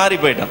கொடுக்கிறவங்களா மாறி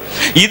போயிட்டோம்.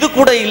 இது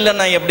கூட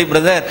இல்லைன்னா எப்படி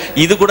பிரதர்?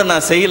 இது கூட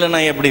நான்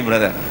செய்யலைன்னா எப்படி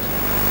பிரதர்?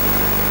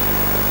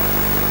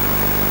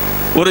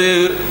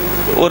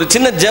 ஒரு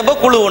சின்ன ஜெப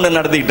குழு ஒன்று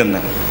நடத்திக்கிட்டு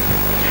இருந்தேன்.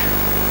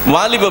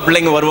 வாலிப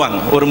பிள்ளைங்க வருவாங்க,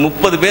 ஒரு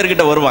 30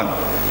 பேர்கிட்ட வருவாங்க.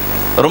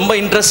 ரொம்ப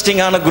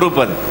இன்ட்ரெஸ்டிங்கான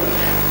குரூப். அது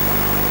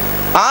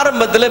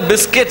ஆரம்பத்தில்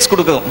பிஸ்கெட்ஸ்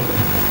கொடுக்கும்.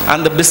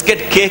 அந்த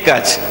பிஸ்கெட் கேக்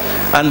ஆச்சு,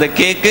 அந்த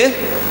கேக்கு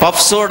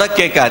பஃப்ஸோட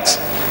கேக் ஆச்சு,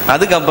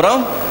 அதுக்கப்புறம்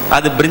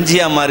அது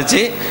பிரிஞ்சியா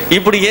மாறிச்சு.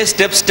 இப்படியே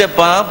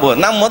ஸ்டெப்பா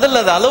நான்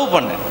முதல்ல அதை அலோவ்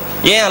பண்ணேன்.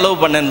 ஏன்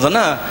அலோவ் பண்ணேன்னு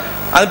சொன்னா,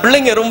 அது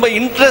பிள்ளைங்க ரொம்ப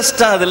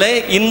இன்ட்ரெஸ்டா அதுல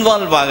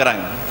இன்வால்வ்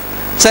ஆகுறாங்க.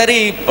 சரி,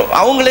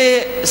 அவங்களே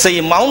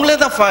செய்யும், அவங்களே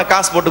தான்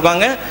காசு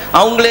போட்டுக்குவாங்க,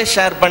 அவங்களே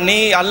ஷேர் பண்ணி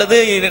அல்லது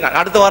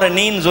அடுத்த வாரம்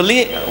நீன்னு சொல்லி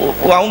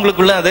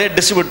அவங்களுக்குள்ள அதை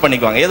டிஸ்ட்ரிபியூட்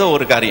பண்ணிக்குவாங்க, ஏதோ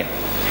ஒரு காரியம்.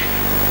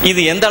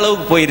 இது எந்த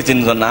அளவுக்கு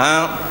போயிருச்சுன்னு சொன்னா,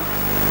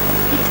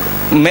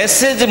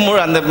 மெசேஜ்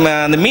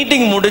அந்த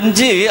மீட்டிங்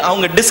முடிஞ்சு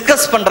அவங்க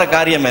டிஸ்கஸ் பண்ற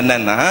காரியம்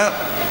என்னன்னா,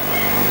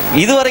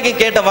 இதுவரைக்கும்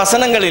கேட்ட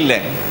வசனங்கள் இல்லை,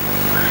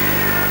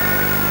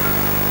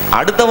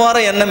 அடுத்த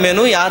வாரம் என்ன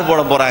மெனு யார்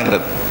போட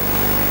போறாங்கிறது.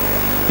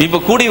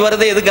 இப்ப கூடி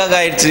வரதே எதுக்காக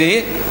ஆயிடுச்சு?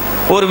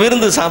 ஒரு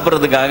விருந்து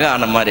சாப்பிட்றதுக்காக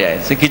ஆன மாதிரி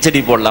ஆயிடுச்சு. கிச்சடி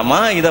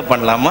போடலாமா, இதை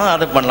பண்ணலாமா,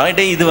 அதை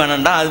பண்ணலாமா, இது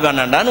வேணாண்டா அது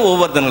வேணாண்டான்னு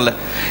ஒவ்வொருத்தனும்.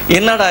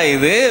 என்னடா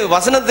இது,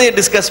 வசனத்தை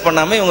டிஸ்கஸ்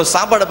பண்ணாம இவங்க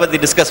சாப்பாடை பத்தி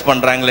டிஸ்கஸ்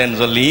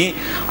பண்றாங்களேன்னு சொல்லி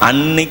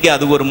அன்னைக்கு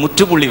அது ஒரு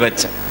முற்றுப்புள்ளி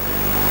வச்சேன்.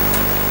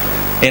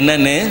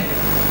 என்னன்னு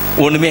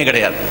ஒண்ணுமே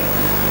கிடையாது,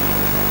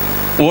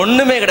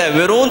 ஒண்ணுமே கிடையாது,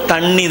 வெறும்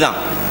தண்ணி தான்.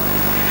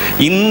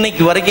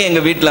 இன்னைக்கு வரைக்கும்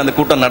எங்க வீட்டில் அந்த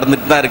கூட்டம்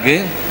நடந்துட்டு தான் இருக்கு.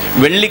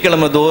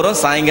 வெள்ளிக்கிழமை தோறும்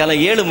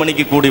சாயங்காலம் 7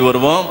 மணிக்கு கூடி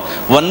வருவோம்,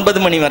 9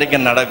 மணி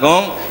வரைக்கும்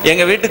நடக்கும்.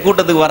 எங்க வீட்டு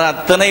கூட்டத்துக்கு வர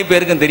அத்தனை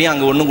பேருக்கும் தெரியும்,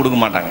 அங்க ஒண்ணும் கொடுக்க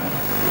மாட்டாங்க.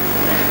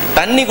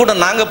 தண்ணி கூட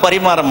நாங்க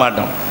பரிமாற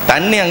மாட்டோம்,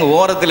 தண்ணி அங்க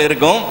ஓரத்தில்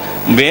இருக்கும்.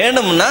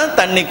 வேணும்னா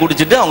தண்ணி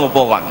குடிச்சிட்டு அவங்க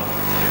போவாங்க.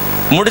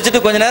 முடிச்சுட்டு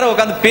கொஞ்ச நேரம்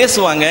உட்காந்து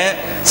பேசுவாங்க,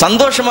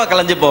 சந்தோஷமா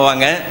கலைஞ்சு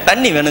போவாங்க.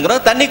 தண்ணி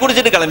வேணுங்கிறோம், தண்ணி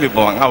குடிச்சிட்டு கிளம்பி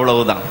போவாங்க,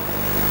 அவ்வளவுதான்.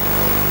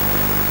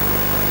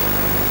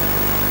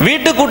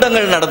 வீட்டு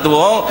கூட்டங்கள்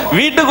நடத்துவோம்.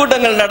 வீட்டு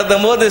கூட்டங்கள்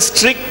நடத்தும் போது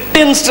ஸ்ட்ரிக்ட்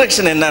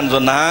இன்ஸ்ட்ரக்ஷன் என்னன்னு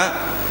சொன்னா,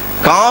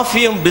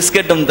 காஃபியும்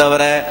பிஸ்கெட்டும்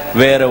தவிர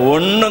வேற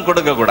ஒன்னும்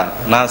கொடுக்க கூடாது.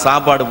 நான்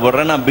சாப்பாடு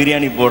போடுறேன், நான்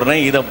பிரியாணி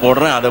போடுறேன், இதை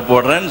போடுறேன், அதை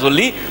போடுறேன்னு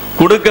சொல்லி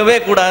கொடுக்கவே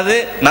கூடாது.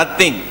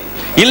 நத்திங்.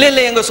 இல்ல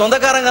இல்ல, எங்க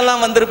சொந்தக்காரங்க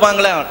எல்லாம்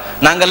வந்திருப்பாங்களே,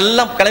 நாங்க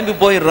எல்லாம் கிளம்பி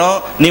போயிடுறோம்,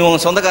 நீ உங்க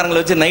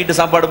சொந்தக்காரங்களை வச்சு நைட்டு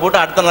சாப்பாடு போட்டு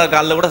அடுத்த நாள்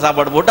காலைல கூட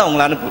சாப்பாடு போட்டு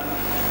அவங்களை அனுப்பு,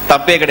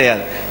 தப்பே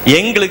கிடையாது.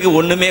 எங்களுக்கு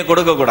ஒண்ணுமே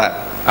கொடுக்க கூடாது.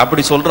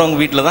 அப்படி சொல்றவங்க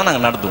வீட்டுல தான்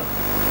நாங்க நடத்துவோம்.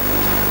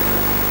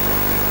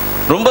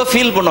 ரொம்ப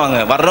ஃபீல் பண்ணுவாங்க.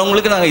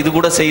 வர்றவங்களுக்கு நாங்க இது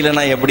கூட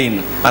செய்யலைன்னா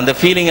எப்படின்னு அந்த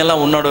ஃபீலிங்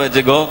எல்லாம் உன்னோட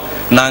வச்சுக்கோ.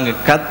 நாங்க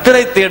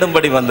கர்த்தரை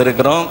தேடும்படி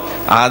வந்திருக்கிறோம்,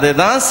 அதை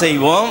தான்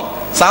செய்வோம்.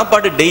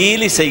 சாப்பாடு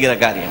டெய்லி செய்கிற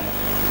காரியம்,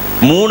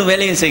 3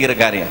 வேளையும் செய்கிற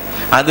காரியம்.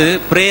 அது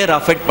பிரேயர்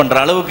அஃபெக்ட் பண்ற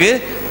அளவுக்கு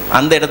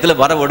அந்த இடத்துல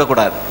வர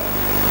விடக்கூடாது.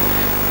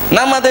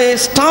 நாம் அதை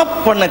ஸ்டாப்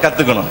பண்ண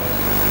கத்துக்கணும்.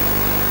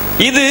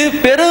 இது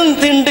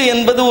பெருந்திண்டு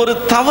என்பது ஒரு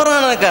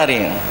தவறான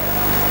காரியம்.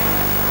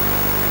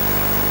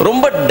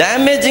 ரொம்ப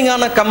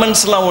டேமேஜிங்கான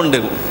கமெண்ட்ஸ் எல்லாம்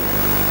உண்டு.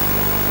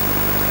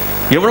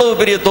 எவ்வளவு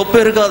பெரிய தொப்பை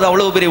இருக்காது,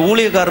 அவ்வளவு பெரிய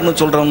ஊழியக்காரன்னு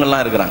சொல்றவங்க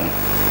எல்லாம் இருக்கிறாங்க.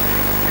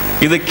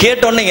 இது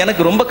கேட்டோன்னே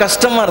எனக்கு ரொம்ப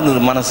கஷ்டமா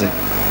இருந்தது மனசு.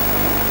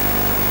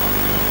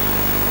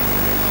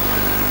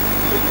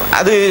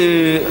 அது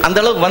அந்த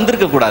அளவுக்கு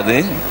வந்திருக்க கூடாது.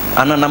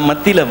 ஆனா நம்ம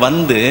மத்தியில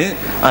வந்து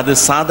அது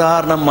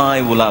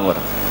சாதாரணமாய்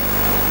உலாவர்.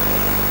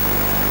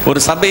 ஒரு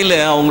சபையில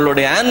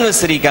அவங்களுடைய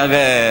ஆனிவர்சரிக்காக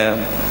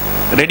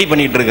ரெடி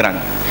பண்ணிட்டு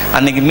இருக்கிறாங்க.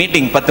 அன்னைக்கு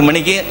மீட்டிங் 10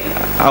 மணிக்கு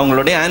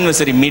அவங்களுடைய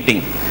ஆனிவர்சரி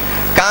மீட்டிங்.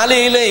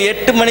 காலையில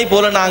 8 மணி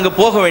போல நான் அங்க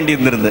போக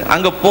வேண்டியிருந்திருந்து.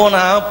 அங்க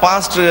போனா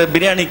பாஸ்டர்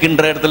பிரியாணி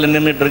கிண்டுற இடத்துல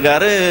நின்றுட்டு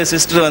இருக்காரு.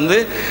 சிஸ்டர் வந்து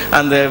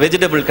அந்த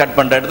வெஜிடபிள் கட்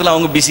பண்ற இடத்துல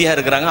அவங்க பிஸியா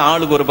இருக்கிறாங்க.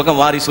 ஆளுக்கு ஒரு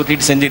பக்கம் வாரி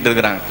சுட்டிட்டு செஞ்சுட்டு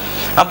இருக்கிறாங்க.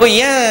 அப்போ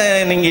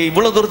ஏன் நீங்க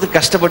இவ்வளவு தூரத்துக்கு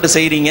கஷ்டப்பட்டு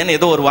செய்றீங்கன்னு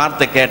ஏதோ ஒரு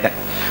வார்த்தை கேட்டேன்.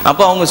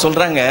 அப்போ அவங்க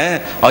சொல்றாங்க,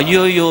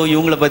 ஐயோயோ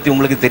இவங்களை பத்தி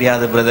உங்களுக்கு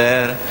தெரியாது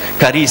பிரதர்,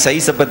 கறி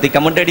சைஸை பத்தி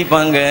கமெண்ட்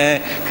அடிப்பாங்க,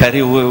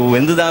 கறி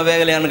வெந்துதான்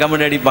வேகலையான்னு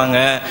கமெண்ட் அடிப்பாங்க,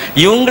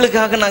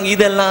 இவங்களுக்காக நாங்க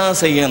இதெல்லாம்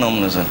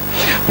செய்யணும்னு சொல்.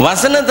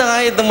 வசனத்தை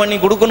ஆயத்தம் பண்ணி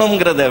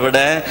கொடுக்கணுங்கிறத விட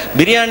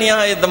பிரியாணியா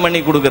ஆயத்தம் பண்ணி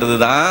கொடுக்கறது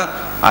தான்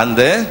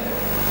அந்த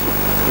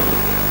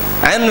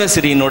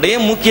ஆனிவர்சரியினுடைய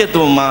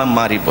முக்கியத்துவமா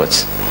மாறி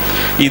போச்சு.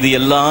 இது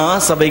எல்லா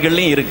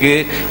சபைகள்லயும் இருக்கு,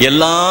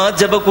 எல்லா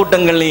ஜெப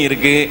கூட்டங்கள்லயும்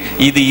இருக்கு.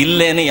 இது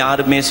இல்லைன்னு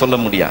யாருமே சொல்ல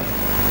முடியாது.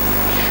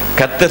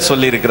 கர்த்தர்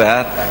சொல்லி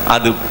இருக்கிறார்,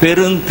 அது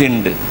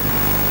பெருந்திண்டு,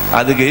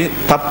 அதுக்கு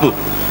தப்பு,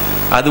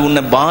 அது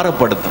உன்னை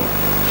பாரப்படுத்தும்.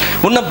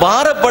 உன்னை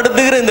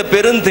பாரப்படுத்துகிற இந்த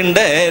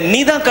பெருந்திண்டை நீ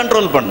தான்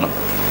கண்ட்ரோல் பண்ணணும்.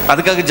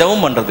 அதுக்காக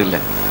ஜெபம் பண்றது இல்லை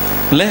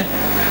இல்ல,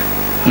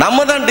 நம்ம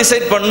தான்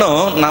டிசைட்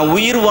பண்ணோம். நான்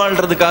உயிர்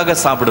வாழ்றதுக்காக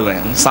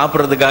சாப்பிடுவேன்,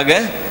 சாப்பிட்றதுக்காக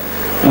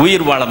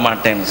உயிர் வாழ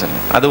மாட்டேன்னு சொல்லி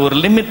அது ஒரு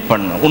லிமிட்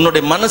பண்ணும்.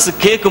 உன்னுடைய மனசு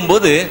கேட்கும்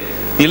போது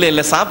இல்ல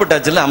இல்ல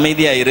சாப்பிட்டாச்சுல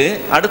அமைதியாயிரு,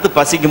 அடுத்து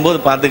பசிக்கும் போது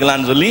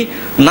பார்த்துக்கலான்னு சொல்லி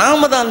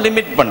நாம தான்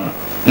லிமிட் பண்ணணும்.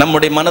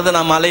 நம்முடைய மனதை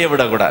நாம் அலைய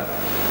விடக்கூடாது.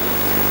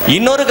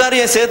 இன்னொரு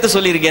காரியம் சேர்த்து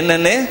சொல்லியிருக்கேன்,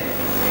 என்னன்னு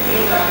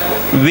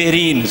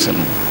வெறின்னு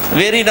சொல்லணும்.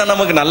 வெறினா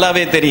நமக்கு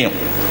நல்லாவே தெரியும்.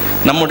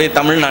 நம்முடைய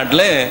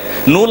தமிழ்நாட்டில்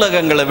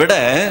நூலகங்களை விட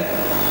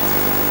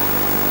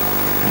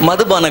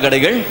மதுபான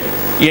கடைகள்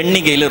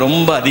எண்ணிக்கையில்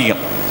ரொம்ப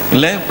அதிகம்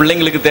இல்லை.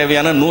 பிள்ளைங்களுக்கு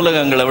தேவையான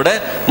நூலகங்களை விட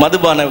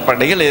மதுபான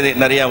கடைகள்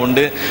நிறையா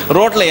உண்டு.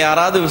 ரோட்டில்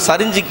யாராவது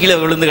சரிஞ்சு கீழே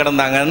விழுந்து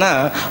கிடந்தாங்கன்னா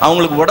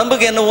அவங்களுக்கு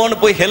உடம்புக்கு என்னவோன்னு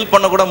போய் ஹெல்ப்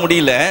பண்ண கூட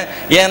முடியல.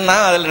 ஏன்னா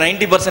அதில்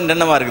 90%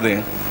 என்னவா இருக்குது,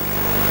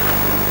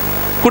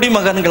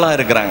 குடிமகன்களாக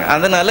இருக்கிறாங்க.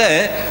 அதனால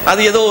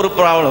அது ஏதோ ஒரு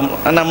ப்ராப்ளம்.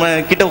 நம்ம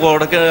கிட்ட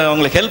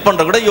அவங்களுக்கு ஹெல்ப்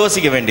பண்ணுற கூட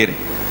யோசிக்க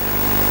வேண்டியிருக்கு.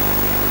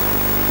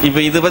 இப்போ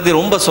இதை பற்றி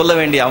ரொம்ப சொல்ல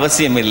வேண்டிய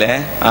அவசியம் இல்லை.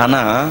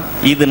 ஆனால்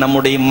இது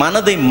நம்முடைய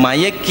மனதை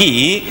மயக்கி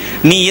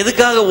நீ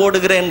எதுக்காக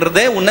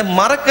ஓடுகிறன்றதை உன்னை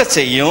மறக்க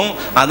செய்யும்.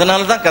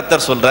 அதனால தான்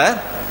கர்த்தர் சொல்றார்,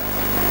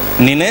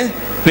 நீனு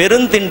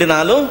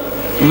பெருந்திண்டினாலும்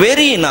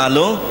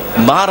வெறியினாலும்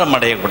பாரம்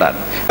அடையக்கூடாது.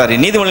 சரி,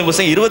 நீதிமொழி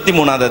புத்தகம்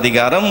 23ஆவது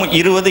அதிகாரம்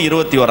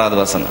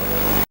 20-21 வசனம்.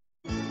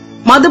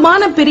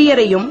 மதுபான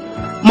பிரியரையும்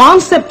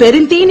மாம்ச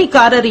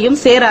பெருந்தீனிக்காரரையும்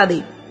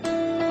சேராதே,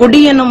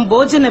 குடியனும்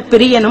போஜன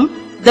பிரியனும்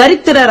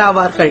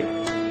தரித்திரராவார்கள்.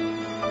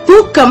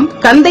 தூக்கம்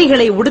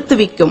கந்தைகளை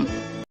உடுத்துவிக்கும்.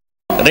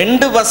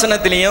 2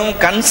 வசனத்திலையும்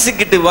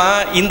கன்சிக்யூட்டிவா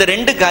இந்த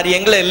 2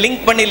 காரியங்களை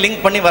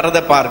லிங்க் பண்ணி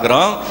வரதை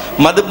பார்க்கிறோம்.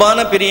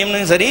 மதுபான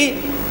பிரியனும் சரி,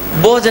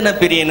 போஜன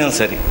பிரியனும்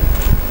சரி.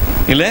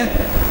 இல்ல,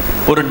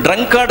 ஒரு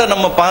ட்ரங்கார்டை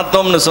நம்ம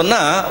பார்த்தோம்னு சொன்னா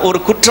ஒரு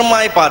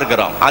குற்றமாய்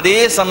பார்க்கிறோம். அதே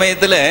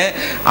சமயத்துல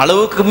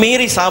அளவுக்கு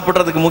மீறி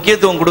சாப்பிட்றதுக்கு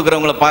முக்கியத்துவம்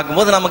கொடுக்கறவங்களை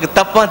பார்க்கும்போது நமக்கு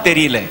தப்பா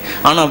தெரியல.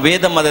 ஆனா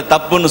வேதம் அதை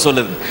தப்புன்னு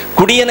சொல்லுது.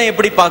 குடியனை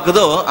எப்படி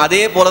பார்க்குதோ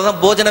அதே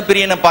போலதான் போஜன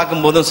பிரியனை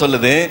பார்க்கும் போதும்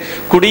சொல்லுது.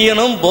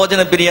 குடியனும்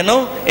போஜன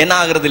பிரியனும் என்ன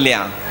ஆகுறது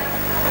இல்லையா,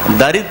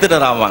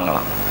 தரித்திரர்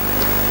ஆவாங்களாம்.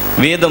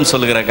 வேதம்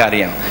சொல்லுகிற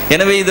காரியம்.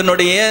 எனவே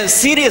இதனுடைய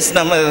சீரியஸ்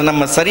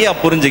நம்ம சரியா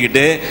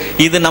புரிஞ்சுக்கிட்டு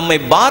இது நம்மை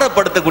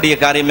பாரப்படுத்தக்கூடிய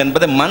காரியம்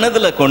என்பதை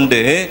மனதில் கொண்டு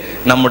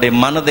நம்முடைய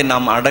மனதை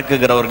நாம்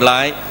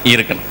அடக்குகிறவர்களாய்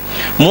இருக்கணும்.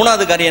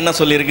 3வது காரியம் என்ன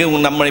சொல்லியிருக்கு,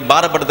 நம்மை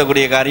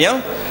பாரப்படுத்தக்கூடிய காரியம்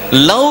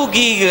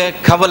லௌகீக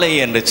கவலை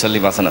என்று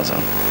சொல்லி வசனம்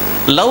சொன்ன.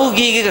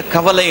 லௌகீக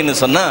கவலைன்னு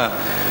சொன்னா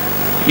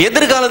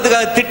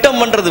எதிர்காலத்துக்காக திட்டம்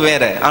பண்றது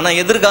வேற, ஆனா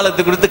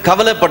எதிர்காலத்துக்கு குறித்து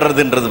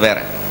கவலைப்படுறதுன்றது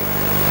வேற.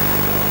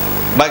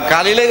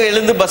 காலையில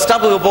எழுந்து பஸ்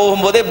ஸ்டாப்புக்கு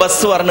போகும்போதே பஸ்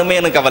வரணுமே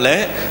எனக்கு கவலை,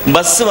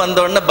 பஸ் வந்த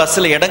உடனே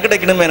பஸ்ல இடம்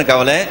கிடைக்கணுமே எனக்கு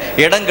கவலை,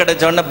 இடம்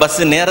கிடைச்ச உடனே பஸ்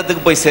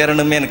நேரத்துக்கு போய்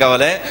சேரணுமே எனக்கு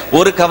கவலை,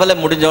 ஒரு கவலை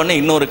முடிஞ்ச உடனே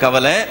இன்னொரு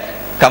கவலை,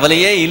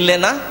 கவலையே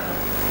இல்லைன்னா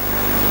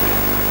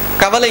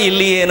கவலை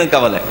இல்லையேன்னு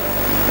கவலை.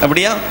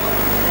 அப்படியா,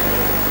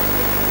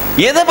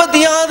 எதை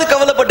பத்தியாவது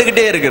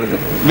கவலைப்பட்டுக்கிட்டே இருக்கிறது.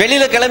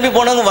 வெளியில கிளம்பி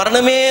போனவங்க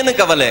வரணுமேன்னு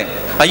கவலை,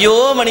 ஐயோ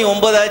மணி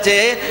 9 ஆச்சே,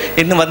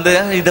 இன்னும் வந்து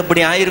இது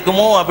அப்படி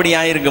ஆயிருக்குமோ அப்படி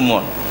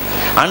ஆயிருக்குமோ.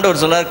 ஆண்டவர்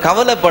சொல்றார்,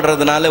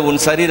 கவலைப்படுறதுனால உன்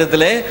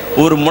சரீரத்துல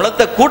ஒரு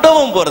முளத்தை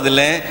கூட்டவும்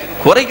போறதில்லை,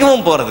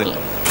 குறைக்கவும் போறதில்லை.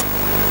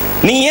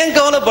 நீ ஏன்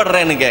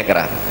கவலைப்படுறன்னு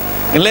கேட்கிறார்.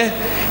 இல்ல?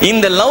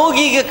 இந்த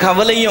லௌகீக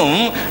கவலையும்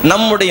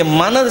நம்முடைய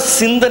மன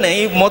சிந்தனை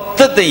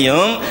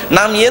மொத்தத்தையும்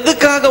நாம்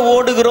எதுக்காக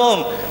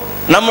ஓடுகிறோம்,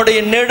 நம்முடைய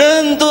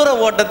நெடுந்தூர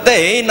ஓட்டத்தை,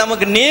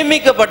 நமக்கு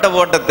நியமிக்கப்பட்ட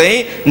ஓட்டத்தை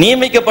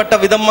நியமிக்கப்பட்ட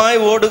விதமாய்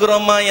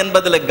ஓடுகிறோமா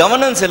என்பதில்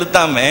கவனம்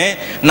செலுத்தாம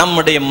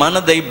நம்முடைய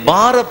மனதை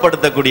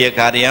பாரப்படுத்தக்கூடிய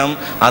காரியம்.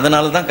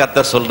 அதனாலதான்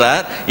கர்த்தர்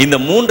சொல்றார், இந்த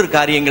 3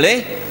 காரியங்களே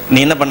நீ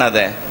என்ன பண்ணாத,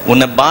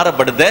 உன்னை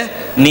பாரப்படுத்த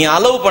நீ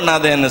அலோவ்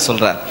பண்ணாதன்னு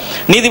சொல்றார்.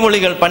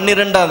 நீதிமொழிகள்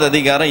 12வது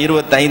அதிகாரம்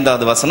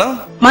 25வது வசனம்.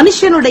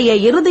 மனுஷனுடைய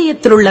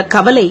இருதயத்தில் உள்ள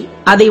கவலை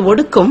அதை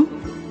ஒடுக்கும்,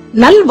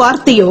 நல்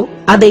வார்த்தையோ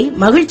அதை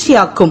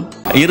மகிழ்ச்சியாக்கும்.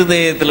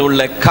 இருதயத்தில்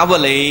உள்ள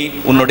கவலை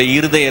உன்னுடைய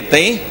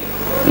இருதயத்தை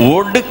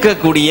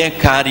ஒடுக்கக்கூடிய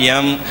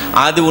காரியம்,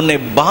 அது உன்னை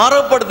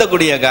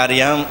பாரப்படுத்தக்கூடிய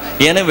காரியம்.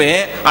 எனவே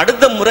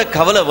அடுத்த முறை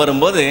கவலை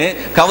வரும்போது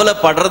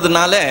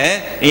கவலைப்படுறதுனால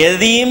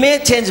எதையுமே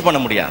சேஞ்ச் பண்ண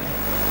முடியாது.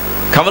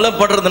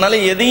 கவலைப்படுறதுனால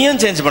எதையும்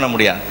சேஞ்ச் பண்ண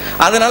முடியாது.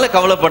 அதனால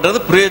கவலைப்படுறது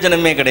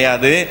பிரயோஜனமே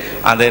கிடையாது.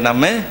 அதை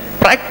நம்ம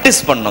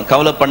பிராக்டிஸ் பண்ணணும்.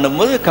 கவலை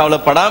பண்ணும்போது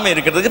கவலைப்படாம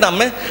இருக்கிறதுக்கு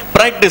நம்ம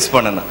பிராக்டிஸ்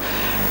பண்ணணும்.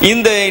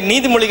 இந்த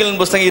நீதிமொழிகளின்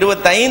புத்தகம்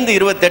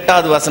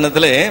 25-28வது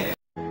வசனத்துல,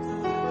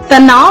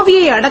 தன்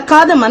ஆவியை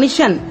அடக்காத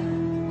மனுஷன்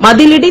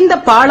மதிலிடிந்த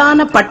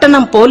பாழான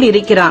பட்டணம் போல்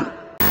இருக்கிறான்.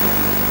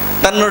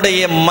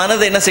 தன்னுடைய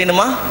மனதை என்ன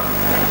செய்யணுமா?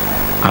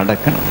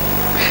 அடக்கணும்.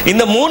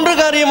 இந்த 3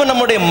 காரியமும்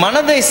நம்முடைய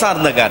மனதை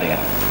சார்ந்த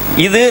காரியம்.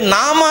 இது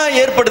நாம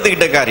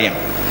ஏற்படுத்திக்கிட்ட காரியம்.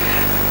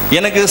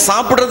 எனக்கு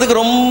சாப்பிட்றதுக்கு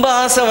ரொம்ப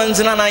ஆசை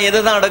வந்துச்சுன்னா நான் எதை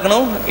தான்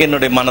அடக்கணும்?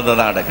 என்னுடைய மனதை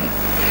தான் அடக்கணும்.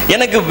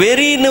 எனக்கு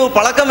வெறின்னு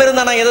பழக்கம்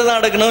இருந்தா நான் எதை தான்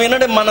அடக்கணும்?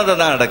 என்னுடைய மனதை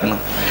தான்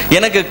அடக்கணும்.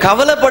 எனக்கு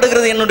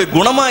கவலைப்படுகிறது என்னுடைய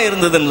குணமா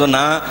இருந்ததுன்னு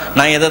சொன்னா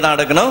நான் எதை தான்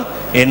அடக்கணும்?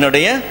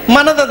 என்னுடைய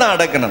மனதை தான்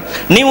அடக்கணும்.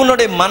 நீ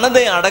உன்னுடைய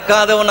மனதை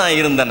அடக்காதவனா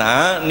இருந்தனா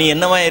நீ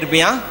என்னவா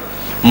இருப்பியா?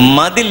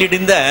 மதில்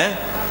இடிந்த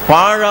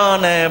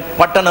பாழான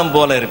பட்டணம்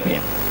போல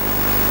இருப்பியா.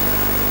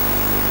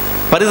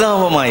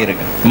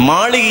 பரிதாபமாயிருக்கு.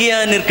 மாளிகையா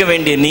நிற்க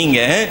வேண்டிய நீங்க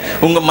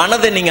உங்க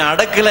மனதை நீங்க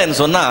அடக்கலன்னு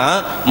சொன்னா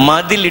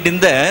மதில்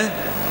இடிந்த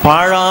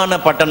பாழான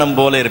பட்டணம்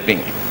போல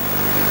இருப்பீங்க.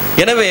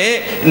 எனவே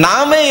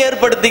நாமே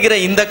ஏற்படுத்துகிற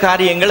இந்த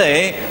காரியங்களை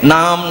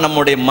நாம்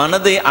நம்முடைய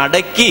மனதை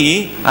அடக்கி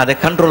அதை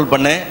கண்ட்ரோல்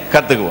பண்ண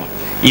கத்துக்குவோம்.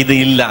 இது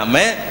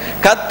இல்லாம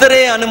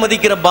கர்த்தரே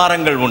அனுமதிக்கிற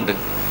பாரங்கள் உண்டு.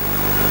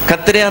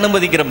 கர்த்தரே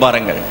அனுமதிக்கிற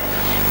பாரங்கள்,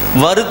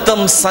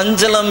 வருத்தம்,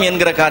 சஞ்சலம்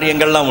என்கிற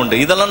காரியங்கள்லாம் உண்டு.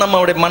 இதெல்லாம்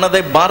நம்மளுடைய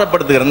மனதை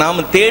பாரப்படுத்துகிற,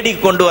 நாம் தேடி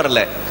கொண்டு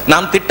வரல,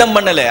 நாம் திட்டம்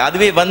பண்ணல,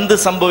 அதுவே வந்து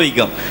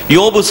சம்பவிக்கும்.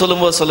 யோபு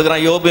சொல்லும்போது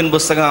சொல்லுகிறான், யோபின்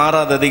புஸ்தகம்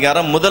 6வது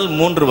அதிகாரம் முதல்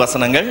 3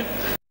 வசனங்கள்.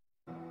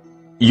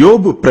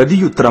 யோபு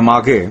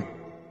பிரதியுத்தரமாக,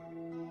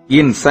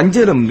 என்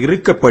சஞ்சலம்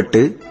நிறுக்கப்பட்டு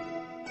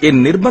என்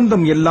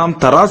நிர்பந்தம் எல்லாம்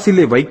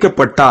தராசிலே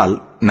வைக்கப்பட்டால்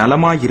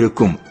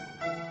நலமாயிருக்கும்.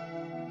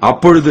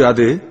 அப்பொழுது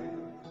அது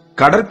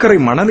கடற்கரை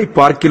மணலை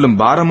பார்க்கிலும்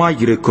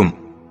பாரமாயிருக்கும்.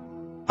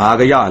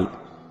 ஆகையால்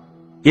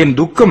என்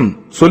துக்கம்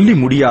சொல்லி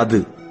முடியாது.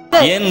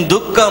 என்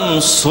துக்கம்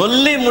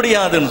சொல்லி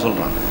முடியாதுன்னு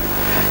சொல்றான்.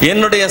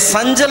 என்னுடைய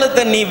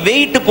சஞ்சலத்தை நீ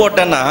வெயிட்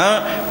போட்டனா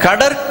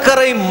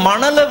கடற்கரை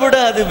மணலை விட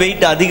அது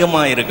வெயிட்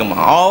அதிகமா இருக்குமா,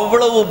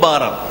 அவ்வளவு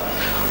பாரம்.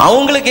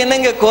 அவங்களுக்கு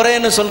என்னங்க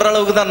குறைன்னு சொல்ற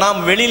அளவுக்கு தான் நாம்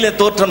வெளியில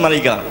தோற்றம்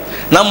அளிக்கலாம்.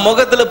 நம்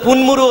முகத்துல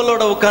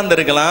புன்முறுவலோட உட்கார்ந்து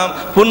இருக்கலாம்,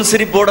 புன்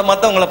சிரிப்போட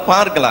மத்தவங்களை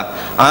பார்க்கலாம்.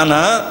 ஆனா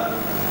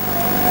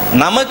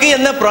நமக்கு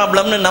என்ன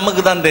ப்ராப்ளம்னு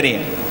நமக்கு தான்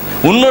தெரியும்.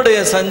 உன்னுடைய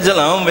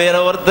சஞ்சலம் வேற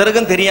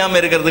ஒருத்தருக்கும் தெரியாம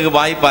இருக்கிறதுக்கு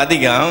வாய்ப்பு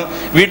அதிகம்.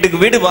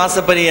 வீட்டுக்கு வீடு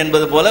வாசப்படி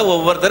என்பது போல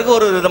ஒவ்வொருத்தருக்கும்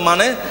ஒரு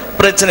விதமான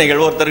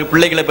பிரச்சனைகள். ஒருத்தருக்கு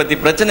பிள்ளைகளை பத்தி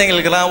பிரச்சனைகள்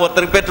இருக்கலாம்,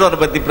 ஒருத்தருக்கு பெற்றோரை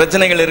பத்தி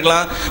பிரச்சனைகள்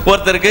இருக்கலாம்,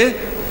 ஒருத்தருக்கு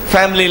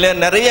ஃபேமிலியில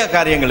நிறைய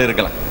காரியங்கள்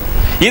இருக்கலாம்.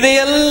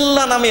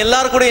 இதையெல்லாம் நம்ம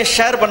எல்லாருக்கூடையும்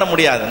ஷேர் பண்ண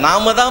முடியாது.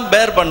 நாம தான்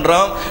பேர்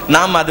பண்றோம்,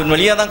 நாம் அதன்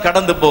வழியா தான்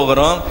கடந்து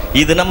போகிறோம்.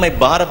 இது நம்மை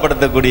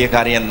பாரப்படுத்தக்கூடிய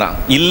காரியம்தான்,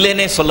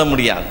 இல்லைன்னே சொல்ல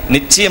முடியாது.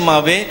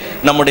 நிச்சயமாவே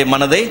நம்முடைய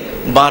மனதை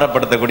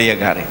பாரப்படுத்தக்கூடிய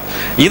காரியம்.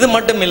 இது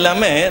மட்டும்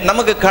இல்லாம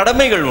நமக்கு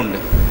கடமைகள் உண்டு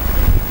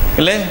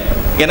இல்லை?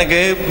 எனக்கு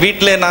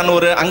வீட்டில் நான்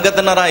ஒரு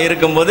அங்கத்தினராக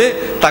இருக்கும்போது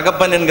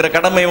தகப்பன் என்கிற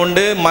கடமை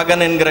உண்டு,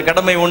 மகன் என்கிற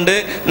கடமை உண்டு.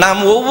 நாம்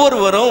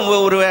ஒவ்வொருவரும்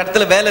ஒரு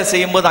இடத்துல வேலை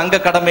செய்யும் போது அங்க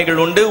கடமைகள்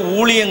உண்டு,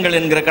 ஊழியங்கள்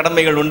என்கிற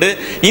கடமைகள் உண்டு.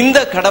 இந்த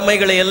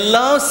கடமைகளை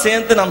எல்லாம்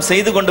சேர்த்து நாம்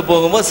செய்து கொண்டு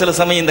போகும்போது சில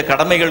சமயம் இந்த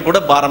கடமைகள்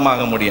கூட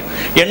பாரமாக முடியும்.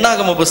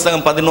 எண்ணாகம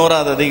புஸ்தகம்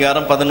 11வது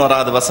அதிகாரம்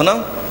 11வது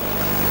வசனம்.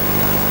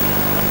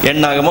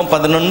 எண்ணாகமம்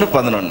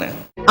 11:11.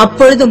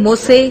 அப்பொழுது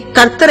மோசே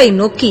கர்த்தரை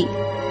நோக்கி,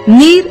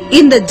 நீர்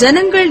இந்த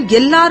ஜனங்கள்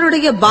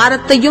எல்லாருடைய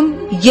பாரத்தையும்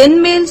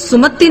என்மேல்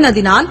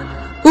சுமத்தினதினால்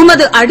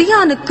உமது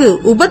அடியானுக்கு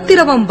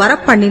உபத்திரவம் வர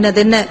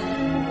பண்ணினதென்ன?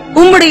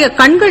 உம்முடைய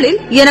கண்களில்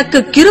எனக்கு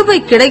கிருபை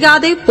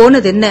கிடையாதே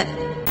போனதென்ன?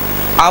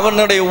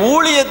 அவனுடைய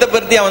ஊழியத்தை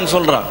பற்றி அவன்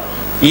சொல்றான்.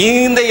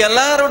 இந்த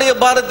எல்லாருடைய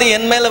பாரத்தை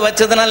என் மேல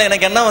வச்சதுனால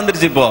எனக்கு என்ன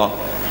வந்துருச்சு? இப்போ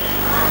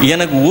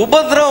எனக்கு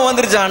உபத்திரவம்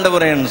வந்துருச்சு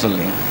ஆண்டவரேன்னு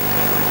சொல்லி.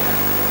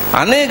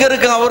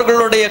 அநேகருக்கு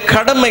அவர்களுடைய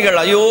கடமைகள்,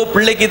 ஐயோ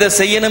பிள்ளைக்கு இதை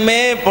செய்யணுமே,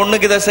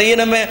 பொண்ணுக்கு இதை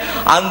செய்யணுமே,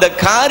 அந்த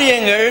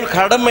காரியங்கள்,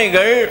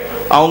 கடமைகள்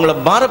அவங்கள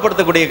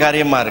பாரப்படுத்தக்கூடிய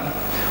காரியமா இருக்கு.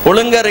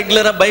 ஒழுங்கா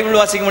ரெகுலரா பைபிள்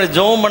வாசிக்க முடியாது,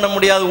 ஜெபம் பண்ண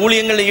முடியாது,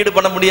 ஊழியங்களில்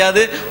ஈடுபட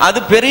முடியாது. அது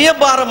பெரிய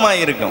பாரமா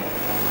இருக்கும்.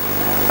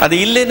 அது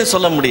இல்லைன்னு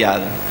சொல்ல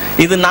முடியாது.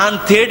 இது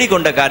நான்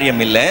தேடிக்கொண்ட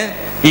காரியம் இல்லை,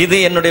 இது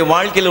என்னுடைய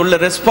வாழ்க்கையில் உள்ள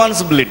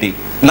ரெஸ்பான்சிபிலிட்டி.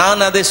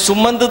 நான் அதை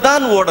சுமந்து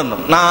தான்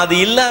ஓடணும். நான் அது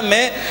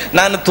இல்லாம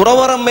நான்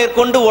துறவரம்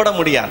மேற்கொண்டு ஓட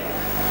முடியாது.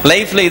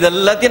 லைஃப்ல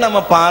இதெல்லாத்தையும் நம்ம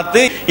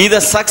பார்த்து இதை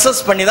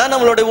சக்சஸ் பண்ணி தான்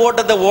நம்மளுடைய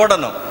ஓட்டத்தை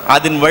ஓடணும்.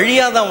 அதன்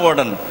வழியா தான்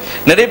ஓடணும்.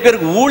 நிறைய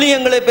பேருக்கு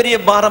ஊழியங்களே பெரிய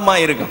பாரமா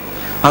இருக்கும்.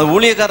 அந்த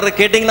ஊழியக்காரரை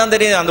கேட்டீங்கன்னா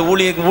தெரியும் அந்த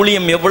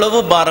ஊழியம் எவ்வளவு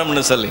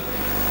பாரம்னு சொல்லி.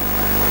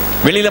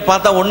 வெளியில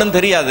பார்த்தா ஒன்றும்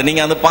தெரியாது.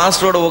 நீங்க அந்த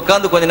பாஸ்டரோட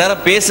உட்காந்து கொஞ்ச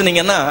நேரம்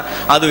பேசுனீங்கன்னா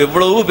அது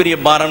எவ்வளவு பெரிய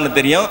பாரம்னு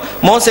தெரியும்.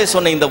 மோசே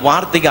சொன்ன இந்த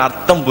வார்த்தைக்கு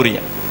அர்த்தம்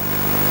புரியும்.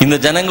 இந்த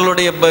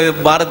ஜனங்களுடைய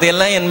பாரத்தை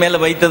எல்லாம் என்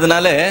மேல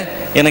வைத்ததுனால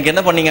எனக்கு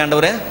என்ன பண்ணீங்க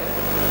ஆண்டவரே?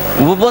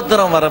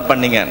 உபத்திரம் வர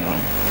பண்ணீங்க.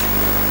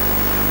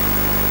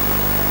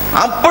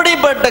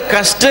 அப்படிப்பட்ட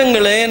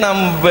கஷ்டங்களே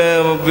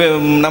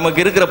நமக்கு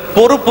இருக்கிற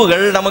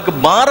பொறுப்புகள் நமக்கு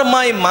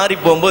பாரமாய் மாறி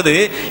போகும்போது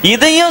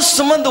இதையும்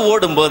சுமந்து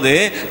ஓடும் போது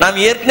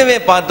நாம் ஏற்கனவே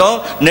பார்த்தோம்,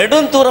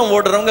 நெடுந்தூரம்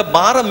ஓடுறவங்க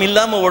பாரம்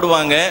இல்லாம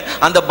ஓடுவாங்க.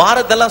 அந்த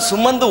பாரத்தெல்லாம்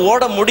சுமந்து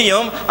ஓட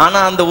முடியும். ஆனா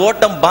அந்த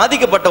ஓட்டம்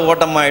பாதிக்கப்பட்ட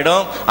ஓட்டம்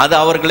ஆயிடும். அது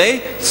அவர்களை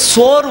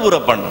சோர்வுற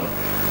பண்ணும்.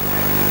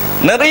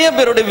 நிறைய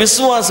பேருடைய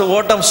விசுவாச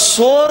ஓட்டம்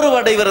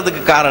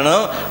சோர்வடைவதற்கு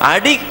காரணம்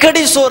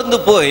அடிக்கடி சோர்ந்து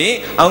போய்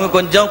அவங்க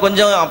கொஞ்சம்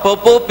கொஞ்சம்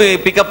அப்பப்போ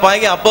பிக்கப்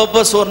ஆகி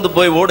அப்பப்போ சோர்ந்து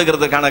போய்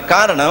ஓடுகிறதுக்கான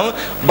காரணம்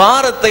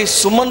பாரத்தை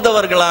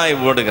சுமந்தவர்களாய்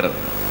ஓடுகிறது.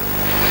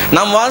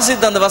 நாம்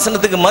வாசித்த அந்த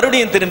வசனத்துக்கு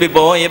மறுபடியும் திரும்பி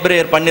போவோம்.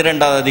 எபிரேயர்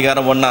 12வது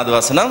அதிகாரம் 1வது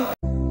வசனம்.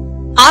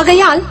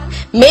 ஆகையால்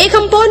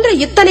மேகம் போன்ற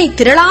இத்தனை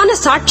திரளான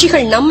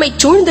சாட்சிகள் நம்மை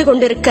சூழ்ந்து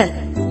கொண்டிருக்க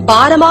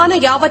பாரமான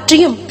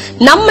யாவற்றையும்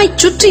நம்மை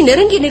சுற்றி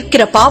நெருங்கி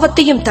நிற்கிற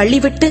பாவத்தையும்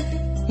தள்ளிவிட்டு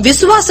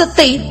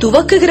விசுவாசத்தை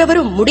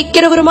துவக்குகிறவரும்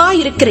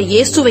முடிக்கிறவருமாயிருக்கிற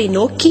இயேசுவை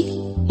நோக்கி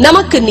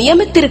நமக்கு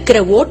நியமித்திருக்கிற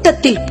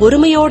ஓட்டத்தில்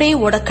பொறுமையோடே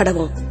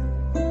ஓடக்கடவும்.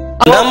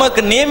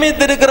 நமக்கு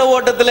நியமித்திருக்கிற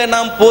ஓட்டத்துல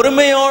நாம்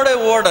பொறுமையோட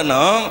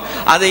ஓடணும்.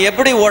 அதை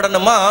எப்படி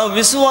ஓடணுமா?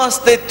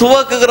 விசுவாசத்தை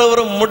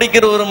துவக்குகிறவரும்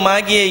முடிக்கிறவரும்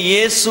ஆகிய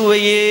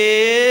இயேசுவையே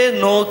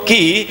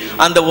நோக்கி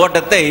அந்த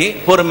ஓட்டத்தை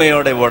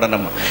பொறுமையோட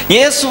ஓடணும்.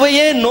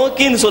 இயேசுவையே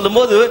நோக்கின்னு சொல்லும்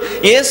போது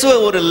இயேசுவை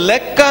ஒரு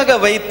லக்காக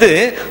வைத்து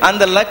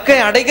அந்த லக்கை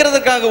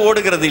அடைகிறதுக்காக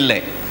ஓடுகிறது இல்லை.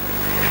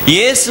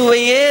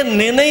 இயேசுவையே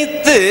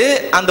நினைத்து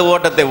அந்த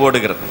ஓட்டத்தை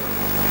ஓடுகிறது.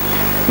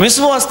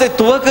 விசுவாசத்தை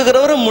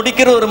துவக்குகிறவரும்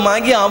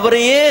முடிக்கிறவருமாகி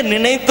அவரையே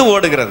நினைத்து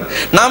ஓடுகிறது.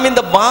 நாம்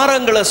இந்த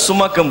பாரங்களை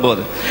சுமக்கும்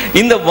போது,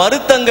 இந்த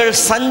வருத்தங்கள்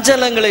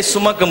சஞ்சலங்களை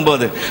சுமக்கும்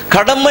போது,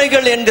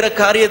 கடமைகள் என்கிற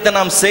காரியத்தை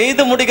நாம்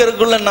செய்து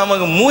முடிக்கிறதுக்குள்ள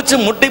நமக்கு மூச்சு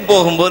முட்டி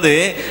போகும்போது,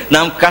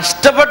 நாம்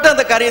கஷ்டப்பட்டு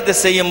அந்த காரியத்தை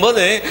செய்யும்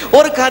போது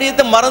ஒரு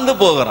காரியத்தை மறந்து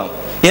போகிறோம்.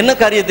 என்ன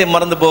காரியத்தை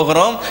மறந்து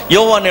போகிறோம்?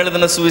 யோவான்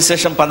எழுதின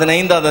சுவிசேஷம்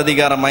 15வது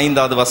அதிகாரம்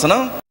 5வது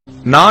வசனம்.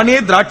 நானே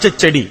திராட்சை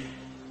செடி,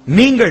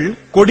 நீங்கள்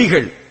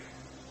கொடிகள்.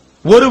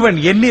 ஒருவன்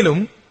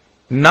என்னிலும்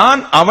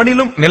நான்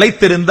அவனிலும்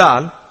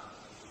நிலைத்திருந்தால்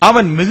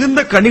அவன் மிகுந்த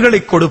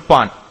கனிகளை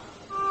கொடுப்பான்.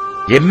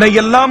 என்னை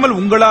அல்லாமல்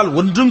உங்களால்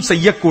ஒன்றும்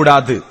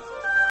செய்யக்கூடாது.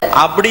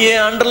 அப்படியே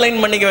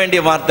அண்டர்லைன் பண்ணிக்க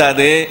வேண்டிய வார்த்தை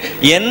அது.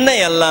 என்னை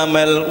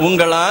அல்லாமல்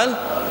உங்களால்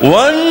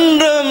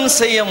ஒன்றும்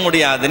செய்ய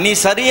முடியாது. நீ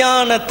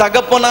சரியான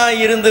தகப்பனாய்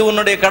இருந்து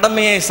உன்னுடைய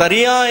கடமையை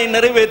சரியாய்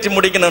நிறைவேற்றி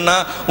முடிக்கணும்னா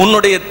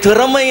உன்னுடைய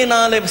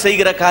திறமையினால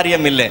செய்கிற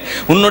காரியம் இல்லை,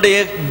 உன்னுடைய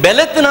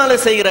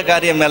பலத்தினால செய்கிற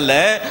காரியம் அல்ல.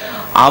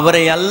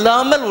 அவரை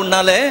அல்லாமல்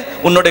உன்னால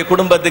உன்னுடைய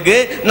குடும்பத்துக்கு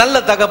நல்ல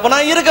தகப்பனா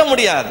இருக்க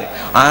முடியாது.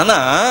 ஆனா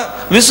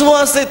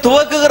விசுவாசத்தை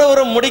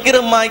துவக்குகிறவரும்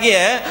முடிக்கிறமாகிய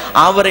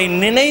அவரை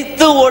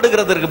நினைத்து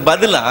ஓடுகிறதற்கு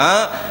பதிலா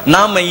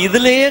நாம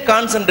இதுலயே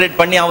கான்சென்ட்ரேட்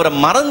பண்ணி அவரை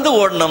மறந்து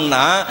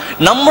ஓடணும்னா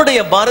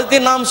நம்முடைய பாரத்தை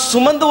நாம்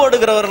சுமந்து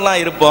ஓடுகிறவர்களா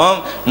இருப்போம்.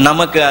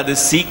 நமக்கு அது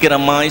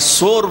சீக்கிரமாய்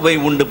சோர்வை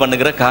உண்டு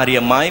பண்ணுகிற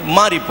காரியமாய்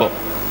மாறிப்போம்.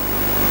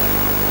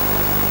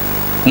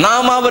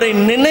 நாம் அவரை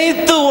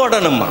நினைத்து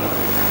ஓடணுமா?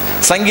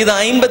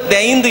 சங்கீதம்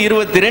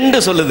 55:22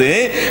 சொல்லுது,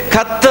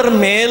 கர்த்தர்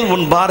மேல்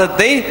உன்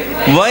பாரத்தை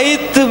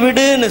வைத்து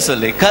விடுன்னு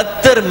சொல்லி.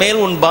 கர்த்தர் மேல்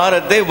உன்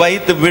பாரத்தை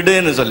வைத்து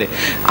விடுன்னு சொல்லி.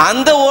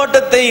 அந்த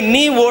ஓட்டத்தை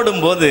நீ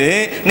ஓடும் போது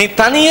நீ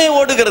தனியே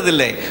ஓடுகிறது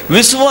இல்லை,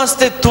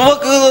 விசுவாசத்தை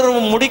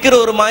துவக்குகிறவரும்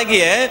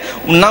முடிக்கிறவருமாகிய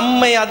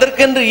நம்மை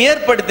அதற்கென்று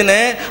ஏற்படுத்தின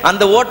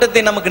அந்த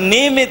ஓட்டத்தை நமக்கு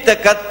நியமித்த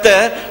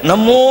கர்த்தர்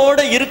நம்மோட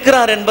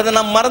இருக்கிறார் என்பதை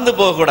நாம் மறந்து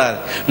போக கூடாது.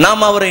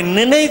 நாம் அவரை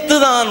நினைத்து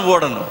தான்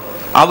ஓடணும்.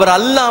 அவர்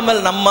அல்லாமல்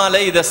நம்மால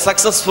இதை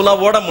சக்சஸ்ஃபுல்லா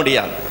ஓட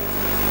முடியாது.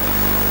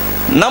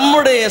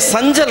 நம்முடைய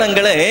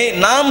சஞ்சலங்களை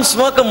நாம்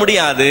சுமக்க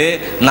முடியாது.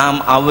 நாம்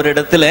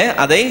அவரிடத்துல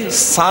அதை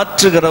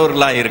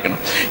சாற்றுகிறவர்களா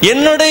இருக்கணும்.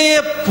 என்னுடைய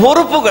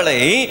பொறுப்புகளை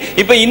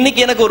இப்ப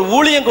இன்னைக்கு எனக்கு ஒரு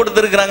ஊழியம்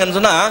கொடுத்திருக்கிறாங்கன்னு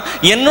சொன்னா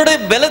என்னுடைய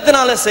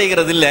பலத்தினால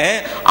செய்கிறது இல்லை,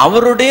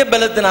 அவருடைய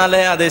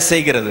பலத்தினால அதை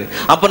செய்கிறது.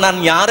 அப்ப நான்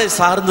யாரை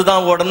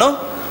சார்ந்துதான் ஓடணும்?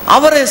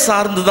 அவரை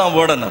சார்ந்துதான்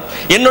ஓடணும்.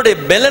 என்னுடைய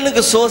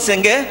பலனுக்கு சோர்ஸ்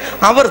எங்க?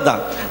 அவர்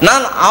தான்.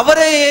 நான்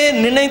அவரையே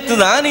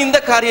நினைத்துதான் இந்த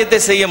காரியத்தை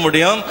செய்ய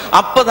முடியும்.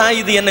 அப்பதான்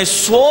இது என்னை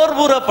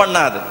சோர்வுற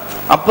பண்ணாது,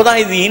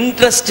 அப்பதான் இது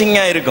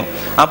இன்ட்ரெஸ்டிங்கா இருக்கும்,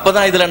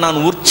 அப்பதான் இதுல நான்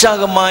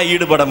உற்சாகமா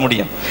ஈடுபட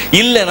முடியும்.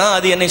 இல்லைன்னா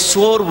அது என்னை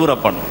சோர்வுற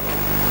பண்ணும்.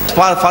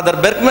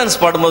 ஃபாதர்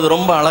பெர்க்மன்ஸ் பாடும்போது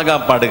ரொம்ப அழகா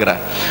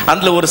பாடுகிறார்.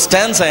 அதுல ஒரு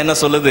ஸ்டான்ஸா என்ன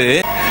சொல்லுது?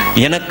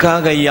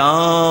 எனக்காக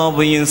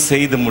யாவையும்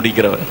செய்து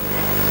முடிக்கிறவர்,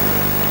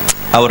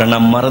 அவரை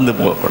நான் மறந்து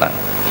போக கூடாது.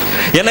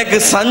 எனக்கு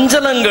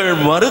சஞ்சலங்கள்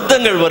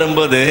வருத்தங்கள்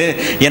வரும்போது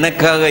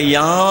எனக்காக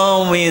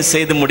யாவையும்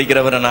செய்து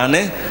முடிக்கிறவரை நான்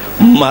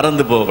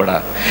மறந்து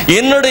போகக்கூடாது.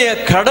 என்னுடைய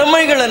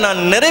கடமைகளை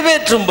நான்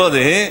நிறைவேற்றும்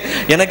போது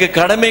எனக்கு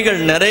கடமைகள்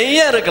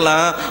நிறைய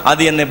இருக்கலாம்,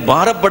 அது என்னை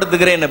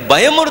பாரப்படுத்துகிற என்னை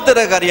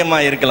பயமுறுத்துகிற காரியமா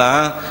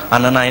இருக்கலாம்.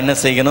 ஆனா நான் என்ன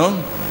செய்யணும்?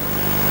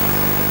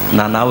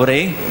 நான்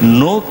அவரை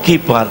நோக்கி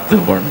பார்த்து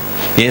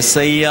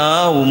ஏசையா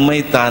உம்மை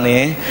தானே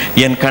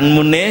என் கண்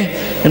முன்னே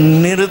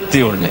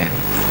நிறுத்தியுள்ளேன்.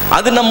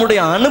 அது நம்முடைய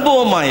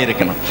அனுபவமா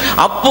இருக்கணும்.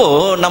 அப்போ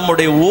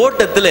நம்முடைய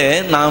ஓட்டத்துல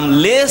நாம்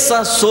லேசா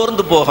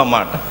சோர்ந்து போக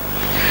மாட்டோம்.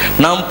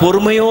 நாம்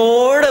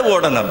பொறுமையோட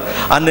ஓடணும்.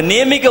 அந்த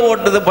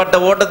நியமிக்கப்பட்ட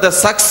ஓட்டத்தை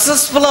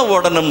சக்சஸ்ஃபுல்லா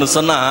ஓடணும்னு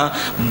சொன்னா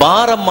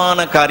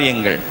பாரமான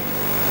காரியங்கள்,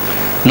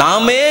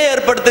 நாமே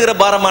ஏற்படுத்துகிற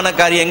பாரமான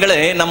காரியங்களை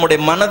நம்முடைய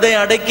மனதை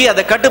அடக்கி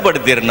அதை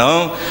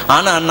கட்டுப்படுத்திடணும்.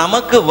 ஆனா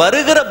நமக்கு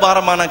வருகிற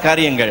பாரமான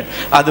காரியங்கள்,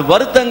 அது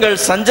வருத்தங்கள்,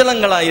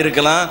 சஞ்சலங்களா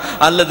இருக்கலாம்,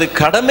 அல்லது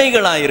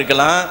கடமைகளா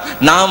இருக்கலாம்.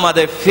 நாம்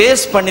அதை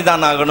ஃபேஸ் பண்ணி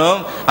தான்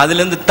ஆகணும்.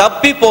 அதுல இருந்து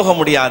தப்பி போக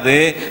முடியாது.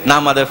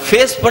 நாம் அதை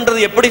ஃபேஸ்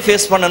பண்றது எப்படி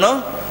ஃபேஸ்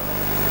பண்ணணும்?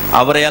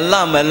 அவரை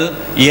அல்லாமல்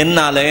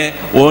என்னாலே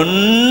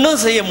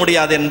ஒன்னும் செய்ய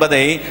முடியாது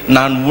என்பதை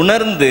நான்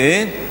உணர்ந்து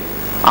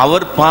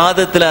அவர்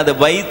பாதத்தில் அதை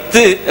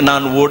வைத்து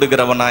நான்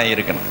ஓடுகிறவனாய்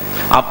இருக்கணும்.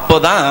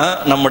 அப்போதான்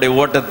நம்முடைய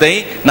ஓட்டத்தை,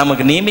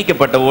 நமக்கு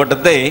நியமிக்கப்பட்ட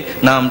ஓட்டத்தை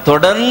நாம்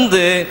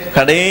தொடர்ந்து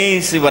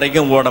கடைசி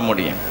வரைக்கும் ஓட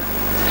முடியும்.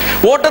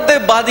 ஓட்டத்தை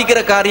பாதிக்கிற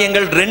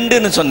காரியங்கள்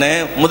ரெண்டுன்னு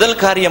சொன்னேன். முதல்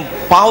காரியம்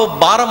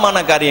பாரமான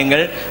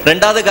காரியங்கள்,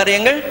 இரண்டாவது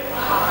காரியங்கள்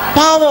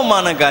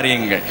பாவமான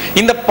காரியங்கள்.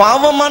 இந்த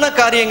பாவமான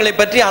காரியங்களை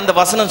பற்றி அந்த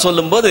வசனம்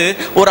சொல்லும் போது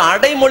ஒரு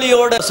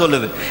அடைமொழியோட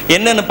சொல்லுது.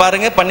 என்னன்னு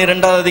பாருங்க,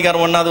 12வது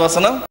அதிகாரம் 1வது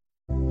வசனம்.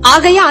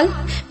 ஆகையால்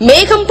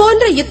மேகம்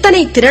போன்ற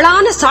இத்தனை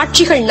திரளான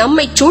சாட்சிகள்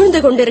நம்மை சூழ்ந்து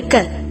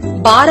கொண்டிருக்க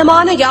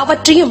பாரமான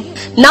யாவற்றையும்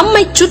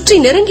நம்மை சுற்றி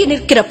நெருங்கி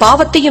நிற்கிற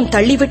பாவத்தையும்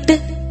தள்ளிவிட்டு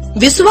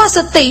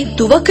விசுவாசத்தை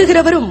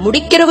துவக்குகிறவரும்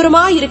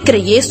முடிக்கிறவருமாயிருக்கிற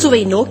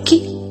இயேசுவை நோக்கி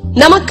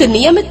நமக்கு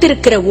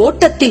நியமித்திருக்கிற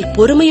ஓட்டத்தில்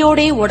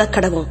பொறுமையோடே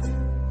ஓடக்கடவோம்.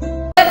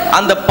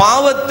 அந்த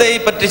பாவத்தை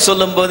பற்றி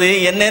சொல்லும் போது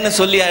என்னன்னு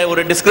சொல்லி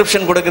ஒரு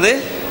டிஸ்கிரிப்ஷன் கொடுக்குது.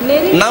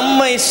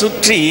 நம்மை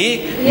சுற்றி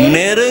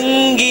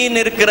நெருங்கி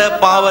நிற்கிற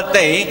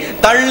பாவத்தை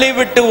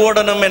தள்ளிவிட்டு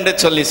ஓடணும் என்று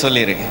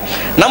சொல்லியிருக்கு.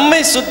 நம்மை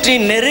சுற்றி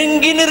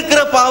நெருங்கி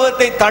நிற்கிற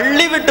பாவத்தை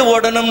தள்ளிவிட்டு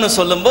ஓடணும்னு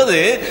சொல்லும் போது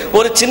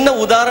ஒரு சின்ன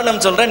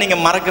உதாரணம் சொல்றேன், நீங்க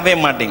மறக்கவே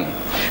மாட்டீங்க.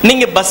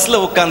 நீங்க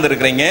பஸ்ல உட்கார்ந்து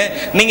இருக்கிறீங்க,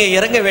 நீங்க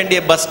இறங்க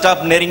வேண்டிய பஸ்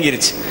ஸ்டாப்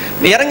நெருங்கிருச்சு.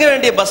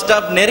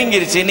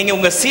 நீங்க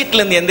உங்க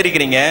சீட்ல இருந்து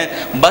எந்திரிக்கிறீங்க.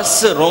 பஸ்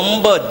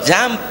ரொம்ப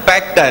ஜாம்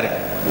பேக்டா இருக்கு,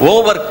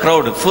 ஓவர்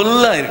கிரவுட்,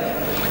 ஃபுல்லா இருக்கு.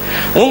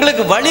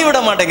 உங்களுக்கு வழி விட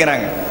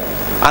மாட்டேங்கிறாங்க.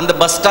 அந்த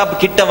பஸ் ஸ்டாப்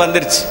கிட்ட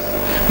வந்துருச்சு,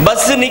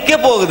 பஸ் நிக்க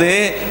போகுது,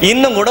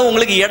 இன்னும் கூட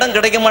உங்களுக்கு இடம்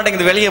கிடைக்க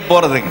மாட்டேங்குது வெளியே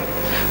போறதுக்கு.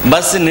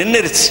 பஸ்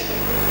நின்னுருச்சு.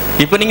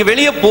 இப்ப நீங்க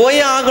வெளியே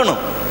போயே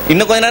ஆகணும்.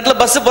 இன்னும் கொஞ்ச நேரத்துல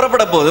பஸ்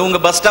புறப்பட போகுது,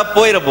 உங்க பஸ் ஸ்டாப்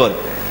போயிட போகுது.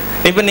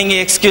 இப்ப நீங்க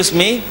எக்ஸ்கியூஸ்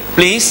மீ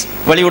ப்ளீஸ்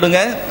வழி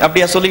விடுங்க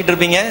அப்படியா சொல்லிட்டு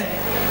இருப்பீங்க?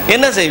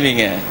 என்ன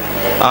செய்வீங்க?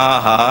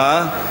 ஆஹா,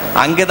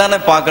 அங்கதானே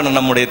பார்க்கணும்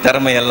நம்முடைய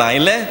திறமையெல்லாம்,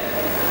 இல்ல?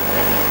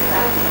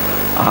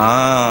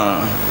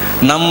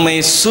 நம்மை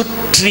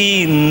சுற்றி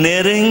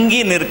நெருங்கி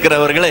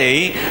நிற்கிறவர்களை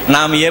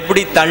நாம்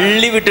எப்படி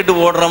தள்ளி விட்டுட்டு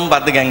ஓடுறோம்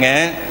பார்த்துக்கங்க.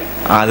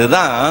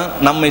 அதுதான்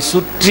நம்மை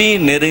சுற்றி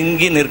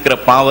நெருங்கி நிற்கிற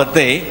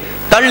பாவத்தை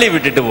தள்ளி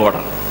விட்டுட்டு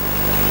ஓடுறோம்.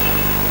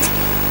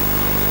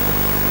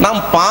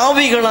 நாம்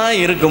பாவிகளா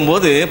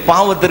இருக்கும்போது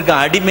பாவத்திற்கு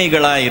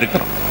அடிமைகளா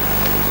இருக்கிறோம்.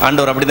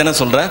 ஆண்டவர் அப்படித்தானே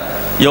சொல்ற.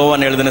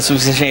 யோவான் எழுதின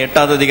சுவிசேஷம்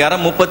 8வது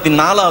அதிகாரம்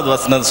 34வது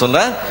வசனத்தை சொல்ற,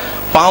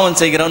 பாவம்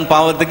செய்கிறவன்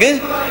பாவத்துக்கு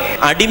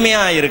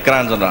அடிமையா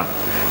இருக்கிறான்னு சொல்றான்.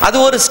 அது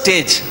ஒரு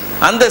ஸ்டேஜ்.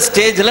 அந்த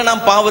ஸ்டேஜ்ல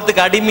நாம்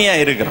பாவத்துக்கு அடிமையா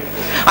இருக்கிறோம்.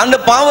 அந்த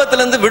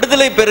பாவத்திலிருந்து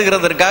விடுதலை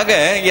பெறுகிறதற்காக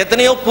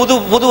எத்தனையோ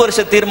புது வருஷ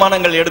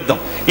தீர்மானங்கள்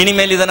எடுத்தோம்.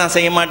 இனிமேல் இதை நான்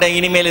செய்ய மாட்டேன்,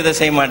 இனிமேல் இதை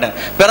செய்ய மாட்டேன்,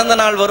 பிறந்த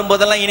நாள்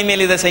வரும்போதெல்லாம்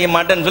இனிமேல் இதை செய்ய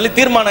மாட்டேன்னு சொல்லி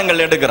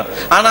தீர்மானங்கள் எடுக்கிறோம்.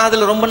 ஆனா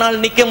அதுல ரொம்ப நாள்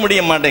நிக்க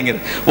முடிய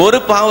மாட்டேங்குது. ஒரு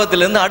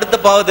பாவத்திலிருந்து அடுத்த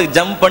பாவத்துக்கு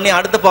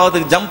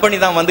ஜம்ப் பண்ணி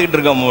தான் வந்துகிட்டு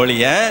இருக்கோம்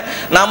ஒழிய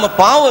நாம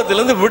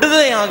பாவத்திலிருந்து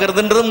விடுதலை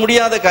ஆகிறதுன்றது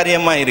முடியாத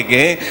காரியமா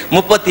இருக்கு.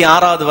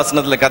 36வது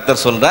வசனத்துல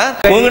கர்த்தர் சொல்றார்,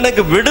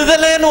 உங்களுக்கு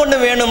விடுதலைன்னு ஒண்ணு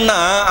வேணும்னா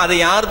அதை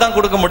யார் தான்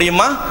கொடுக்க முடியுமா?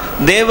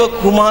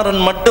 தேவகுமாரன்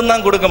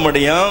மட்டும்தான் கொடுக்க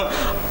முடியும்.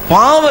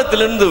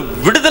 பாவத்திலிருந்து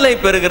விடுதலை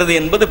பெறுகிறது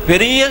என்பது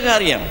பெரிய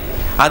காரியம்.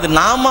 அது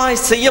நாம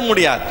செய்ய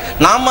முடியாது.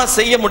 நாம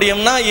செய்ய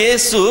முடியும்னா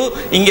இயேசு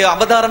இங்க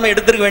அவதாரமே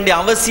எடுத்துக்க வேண்டிய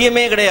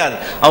அவசியமே கிடையாது.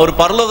 அவர்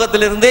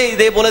பரலோகத்திலிருந்தே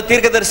இதே போல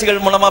தீர்க்கதரிசிகள்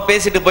மூலமா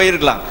பேசிட்டு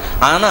போயிருக்கலாம்.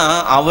 ஆனா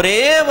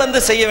அவரே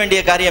வந்து செய்ய வேண்டிய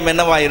காரியம்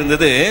என்னவா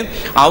இருந்தது?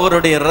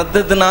 அவருடைய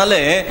ரத்தத்தினால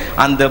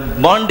அந்த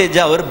பாண்டேஜ்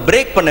அவர்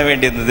பிரேக் பண்ண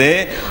வேண்டியது.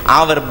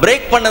 அவர்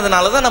பிரேக்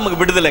பண்ணதுனாலதான்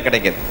நமக்கு விடுதலை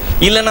கிடைக்குது.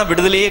 இல்லைன்னா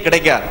விடுதலையே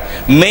கிடைக்காது.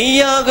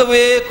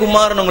 மெய்யாகவே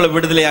குமாரன் உங்களை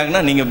விடுதலை ஆகுனா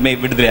நீங்க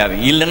விடுதலை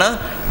ஆகும், இல்லைன்னா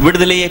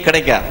விடுதலையே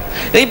கிடைக்காது.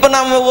 இப்ப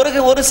நாம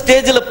ஒரு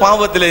ஸ்டேஜ்ல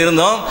பாவத்தில்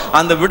இருந்தோம்,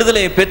 அந்த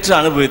விடுதலையை பெற்று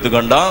அனுபவித்துக்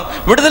கொண்டோம்.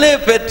 விடுதலையை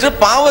பெற்று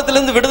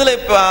பாவத்திலிருந்து விடுதலை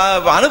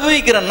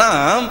அனுபவிக்கிறேன்னா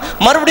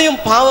மறுபடியும்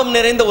பாவம்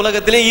நிறைந்த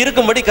உலகத்திலே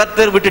இருக்கும்படி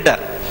கர்த்தர்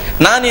விட்டுட்டார்.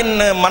 நான்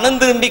என்ன மனம்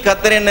திரும்பி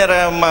கர்த்தர் என்ன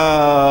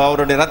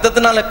அவருடைய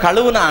ரத்தத்தினால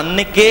கழுவுன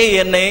அன்னைக்கே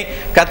என்னை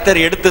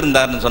கர்த்தர்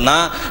எடுத்திருந்தார்னு சொன்னா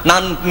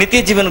நான்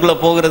நித்திய ஜீவனுக்குள்ள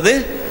போகிறது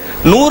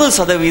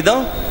 100%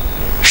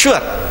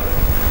 ஷுவர்.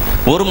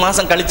 ஒரு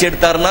மாசம் கழிச்சு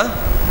எடுத்தாருன்னா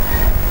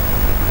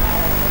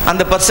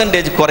அந்த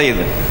பர்சன்டேஜ்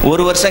குறையுது.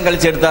 ஒரு வருஷம்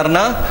கழிச்சு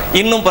எடுத்தாருன்னா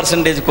இன்னும்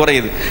பர்சன்டேஜ்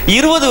குறையுது.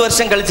 20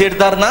 வருஷம் கழிச்சு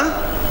எடுத்தாருன்னா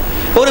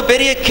ஒரு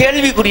பெரிய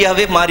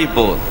கேள்விக்குறியாவே மாறி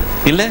போகுது.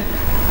 இல்ல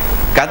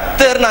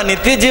கர்த்தர் நான்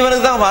நித்திய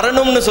ஜீவனுக்கு தான்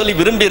வரணும்னு சொல்லி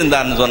விரும்பி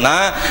இருந்தான்னு சொன்னா,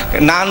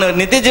 நான்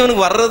நித்திய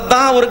ஜீவனுக்கு வர்றது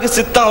தான் அவருக்கு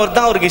சித்தம், அவர்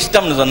தான் அவருக்கு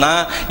இஷ்டம்னு சொன்னா,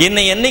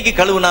 என்னை என்னைக்கு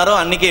கழுவுனாரோ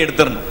அன்னைக்கே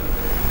எடுத்துடணும்.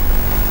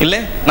 இல்ல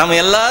நம்ம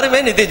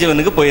எல்லாருமே நித்திய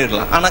ஜீவனுக்கு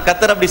போயிருக்கலாம். ஆனா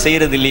கர்த்தர் அப்படி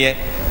செய்யறது இல்லையே.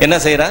 என்ன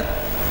செய்யறார்?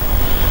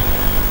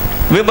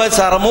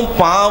 விபச்சாரமும்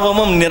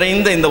பாவமும்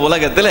நிறைந்த இந்த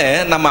உலகத்துல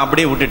நம்ம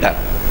அப்படியே விட்டுட்டார்.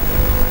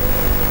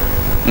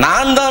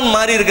 நான் தான்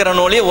மாறி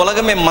இருக்கிறனோலியே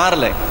உலகமே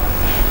மாறல.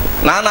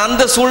 நான்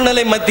அந்த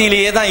சூழ்நிலை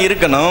மத்தியிலேயே தான்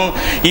இருக்கணும்.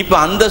 இப்ப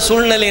அந்த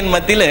சூழ்நிலையின்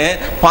மத்தியில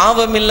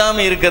பாவம்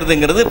இல்லாம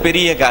இருக்கிறதுங்கிறது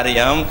பெரிய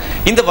காரியம்.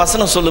 இந்த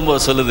வசனம்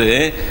சொல்லும்போது சொல்லுது,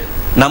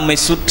 நம்மை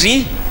சுற்றி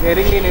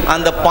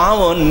அந்த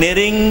பாவம்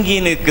நெருங்கி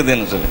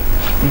நிற்குதுன்னு சொல்லு.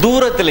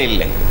 தூரத்துல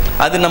இல்லை,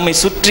 அது நம்மை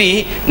சுற்றி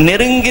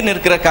நெருங்கி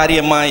நிற்கிற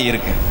காரியமா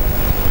இருக்கு.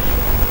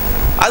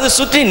 அது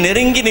சுற்றி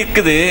நெருங்கி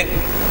நிற்குது.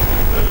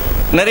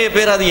 நிறைய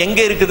பேர் அது எங்க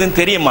இருக்குதுன்னு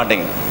தெரிய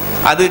மாட்டேங்குது.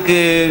 அதுக்கு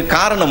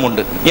காரணம்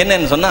உண்டு.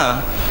 என்னன்னு சொன்னா,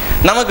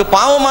 நமக்கு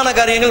பாவமான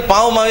காரியங்கள்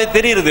பாவமாவே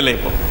தெரியறது இல்லை.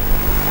 இப்போ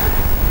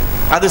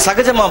அது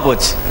சகஜமா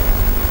போச்சு.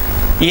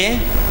 ஏன்?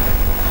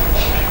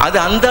 அது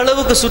அந்த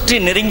அளவுக்கு சுற்றி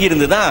நெருங்கி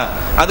இருந்துதான்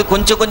அது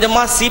கொஞ்சம்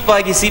கொஞ்சமா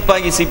சீப்பாகி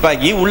சீப்பாகி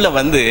சீப்பாகி உள்ள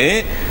வந்து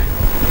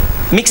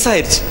மிக்ஸ்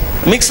ஆயிடுச்சு.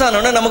 மிக்ஸ்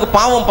ஆனோன்னா நமக்கு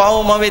பாவம்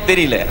பாவமாவே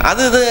தெரியல.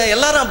 அது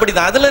எல்லாரும்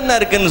அப்படிதான். அதுல என்ன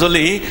இருக்குன்னு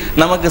சொல்லி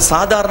நமக்கு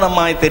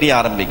சாதாரணமாய் தெரிய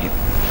ஆரம்பிக்குது.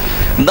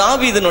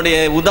 தாவீதினுடைய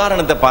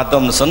உதாரணத்தை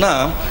பார்த்தோம்னு சொன்னா,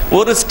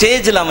 ஒரு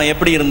ஸ்டேஜில் அவன்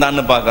எப்படி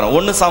இருந்தான்னு பார்க்கிறோம்.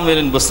 1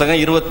 சாமுவேலின்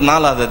புஸ்தகம்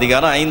 24வது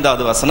அதிகாரம்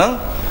 5வது வசனம்.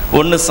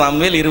 1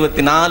 சாமுவேல்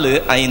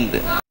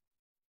 24:5.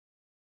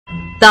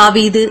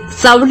 தாவீது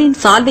சவுலின்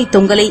சால்வை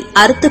தொங்கலை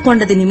அறுத்து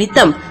கொண்டது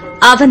நிமித்தம்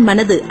அவன்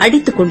மனது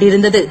அடித்துக்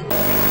கொண்டிருந்தது.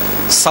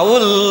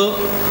 சவுல்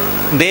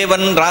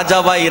தேவன்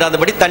ராஜாவா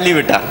இராதபடி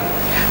தள்ளிவிட்டார்.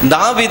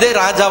 தாவீதை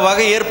ராஜாவாக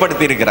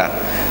ஏற்படுத்தி இருக்கிறார்.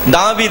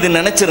 தாவீது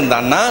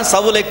நினைச்சிருந்தான்னா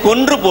சவுலை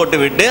கொன்று போட்டு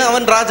விட்டு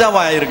அவன்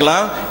ராஜாவா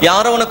இருக்கலாம்.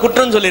 யாரும் அவனை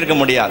குற்றம் சொல்லி இருக்க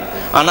முடியாது.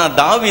 ஆனா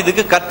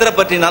தாவீதுக்கு கர்த்தரை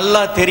பற்றி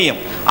நல்லா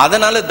தெரியும்.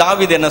 அதனால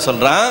தாவீது என்ன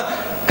சொல்றான்?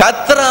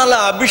 கர்த்தரால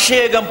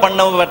அபிஷேகம்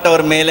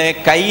பண்ணப்பட்டவர் மேலே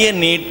கையை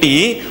நீட்டி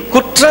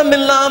குற்றம்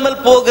இல்லாமல்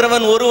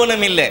போகிறவன்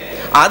ஒருவனும் இல்லை,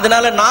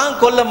 அதனால நான்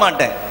கொல்ல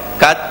மாட்டேன்,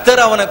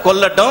 கர்த்தர் அவனை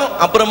கொல்லட்டும்,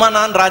 அப்புறமா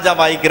நான் ராஜா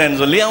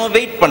வாய்க்கிறேன்னு சொல்லி அவன்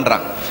வெயிட்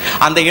பண்றான்.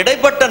 அந்த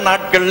இடைப்பட்ட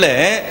நாட்கள்ல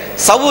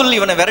சவுல்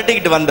இவனை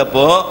விரட்டிக்கிட்டு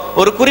வந்தப்போ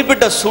ஒரு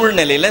குறிப்பிட்ட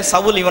சூழ்நிலையில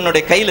சவுல்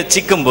இவனுடைய கையில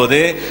சிக்கும் போது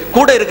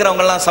கூட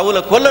இருக்கிறவங்க எல்லாம்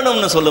சவுலை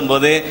கொல்லணும்னு சொல்லும்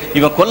போது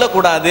இவன்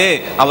கொல்லக்கூடாது,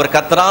 அவர்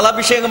கர்த்தரால்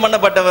அபிஷேகம்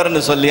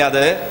பண்ணப்பட்டவர்னு சொல்லி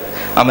அதை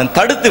அவன்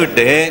தடுத்து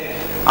விட்டு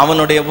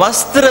அவனுடைய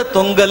வஸ்திர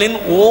தொங்கலின்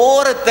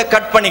ஓரத்தை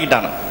கட்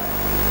பண்ணிக்கிட்டான்.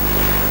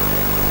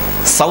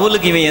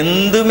 சவுலுக்கு இவன்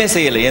எதுவுமே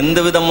செய்யல, எந்த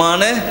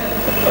விதமான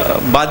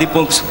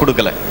பாதிப்பும்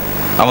கொடுக்கல,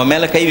 அவன்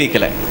மேல கை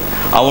வைக்கல.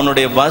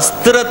 அவனுடைய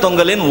வஸ்திர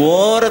தொங்கலின்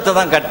ஓரத்தை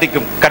தான்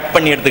கட்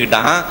பண்ணி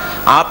எடுத்துக்கிட்டான்.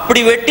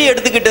 அப்படி வெட்டி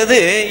எடுத்துக்கிட்டது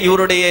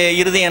இவருடைய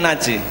இருதயம்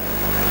என்னாச்சு?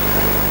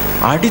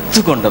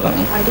 அடித்து கொண்டதான்.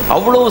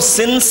 அவ்வளவு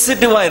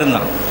சென்சிட்டிவா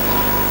இருந்தான்.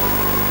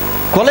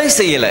 கொலை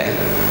செய்யல,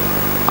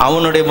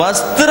 அவனுடைய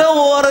வஸ்திர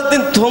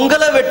ஓரத்தின்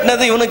தொங்கலை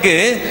வெட்டினது இவனுக்கு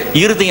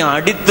இருதயம்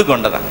அடித்து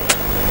கொண்டதான்.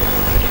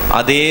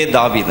 அதே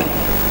தாவீது,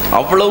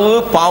 அவ்வளவு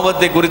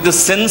பாவத்தை குறித்து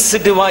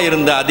சென்சிட்டிவா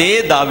இருந்த அதே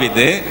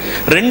தாவீது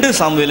 2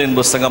 சாமுவேலின்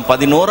புஸ்தகம்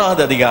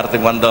 11வது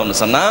அதிகாரத்துக்கு வந்தவன்னு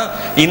சொன்னா,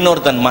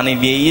 இன்னொருத்தன்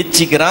மனைவியை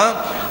இச்சிக்கிறான்,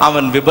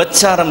 அவன்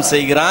விபச்சாரம்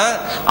செய்கிறான்,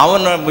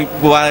 அவன்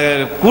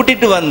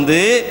கூட்டிட்டு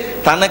வந்து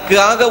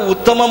தனக்காக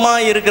உத்தமமா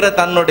இருக்கிற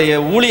தன்னுடைய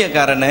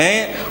ஊழியக்காரனை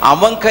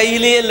அவன்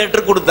கையிலேயே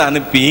லெட்டர் கொடுத்து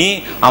அனுப்பி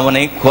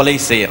அவனை கொலை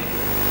செய்யறான்.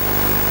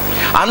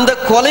 அந்த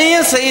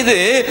கொலையை செய்து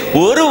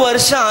 1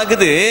 வருஷம்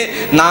ஆகுது.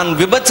 நான்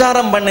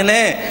விபச்சாரம்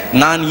பண்ணினேன்,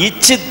 நான்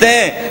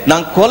இச்சித்தேன்,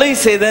 நான் கொலை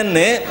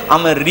செய்தேன்னு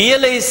அவன்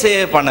ரியலைஸே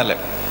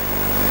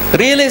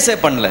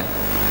பண்ணல.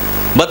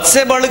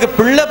 பத்சேபாளுக்கு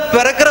பிள்ளை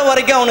பிறக்கிற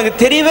வரைக்கும் அவனுக்கு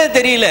தெரியவே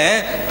தெரியல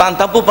தான்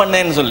தப்பு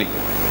பண்ணேன்னு சொல்லி.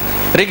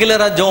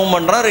 ரெகுலரா ஜெபம்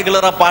பண்றான்,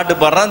 ரெகுலரா பாட்டு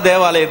பாடுறான்,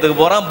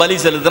 தேவாலயத்துக்கு போறான், பலி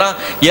செலுத்துறான்,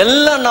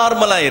 எல்லாம்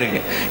நார்மலா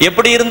இருக்கு.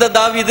 எப்படி இருந்த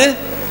தாவீது?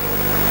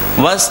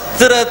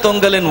 வஸ்திர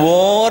தொங்கலின்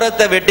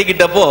ஓரத்தை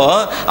வெட்டிக்கிட்டப்போ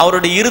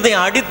அவருடைய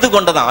இருதயம் அடித்து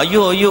கொண்டதான்.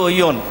 ஐயோ ஐயோ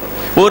ஐயோன்னு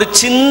ஒரு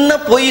சின்ன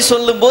பொய்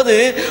சொல்லும் போது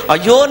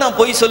ஐயோ நான்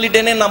பொய்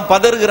சொல்லிட்டேனே நாம்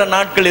பதறுகிற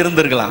நாட்கள்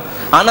இருந்திருக்கலாம்.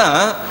 ஆனா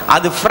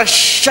அது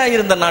ஃப்ரெஷ்ஷா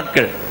இருந்த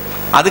நாட்கள்.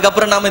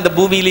 அதுக்கப்புறம் நாம இந்த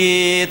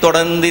பூமியிலேயே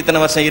தொடர்ந்து இத்தனை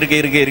வருஷம்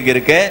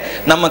இருக்க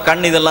நம்ம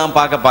கண் இதெல்லாம்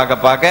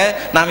பார்க்க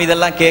நாம்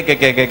இதெல்லாம்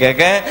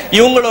கேட்க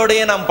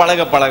இவங்களோடய நாம்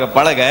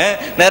பழக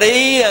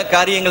நிறைய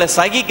காரியங்களை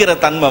சகிக்கிற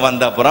தன்மை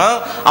வந்த அப்புறம்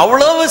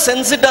அவ்வளவு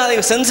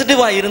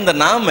சென்சிட்டிவா இருந்த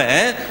நாம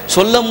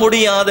சொல்ல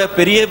முடியாத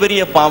பெரிய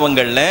பெரிய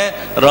பாவங்கள்ல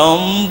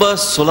ரொம்ப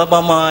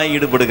சுலபமா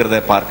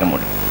ஈடுபடுகிறத பார்க்க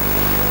முடியும்.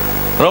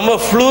 ரொம்ப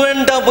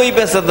ஃப்ளூயண்டா போய்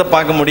பேசுறத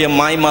பார்க்க முடியும்,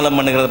 மாய்மாலம்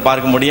பண்ணுகிறத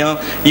பார்க்க முடியும்.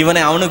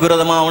 இவனை அவனுக்கு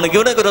விரோதமா அவனுக்கு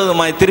இவனுக்கு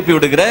விரோதமாய் திருப்பி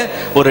விடுகிற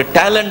ஒரு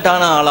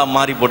டேலண்டான ஆளா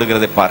மாறி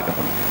போடுகிறதை பார்க்க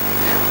முடியும்.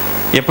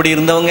 எப்படி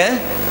இருந்தவங்க?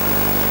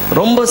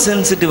 ரொம்ப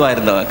சென்சிட்டிவா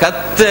இருந்தவன்.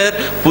 கர்த்தர்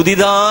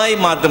புதிதாய்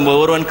மாற்றும்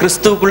போது ஒருவன்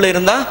கிறிஸ்துவுக்குள்ள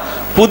இருந்தா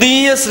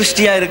புதிய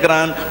சிருஷ்டியா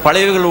இருக்கிறான்,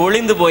 பழையவர்கள்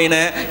ஒளிந்து போயின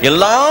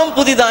எல்லாம்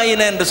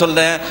புதிதாயின என்று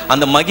சொல்ற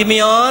அந்த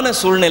மகிமையான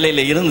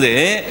சூழ்நிலையில இருந்து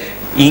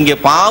இங்க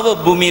பாவ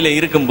பூமியில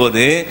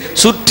இருக்கும்போது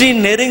சுற்றி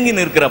நெருங்கி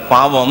நிற்கிற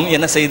பாவம்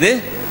என்ன செய்து?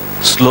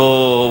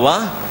 ஸ்லோவா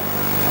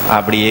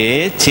அப்படியே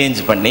சேஞ்ச்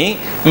பண்ணி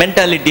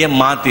மென்டாலிட்டியை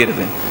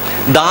மாத்திருது.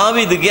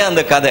 தாவீதுக்கே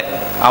அந்த கதை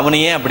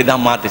அவனையே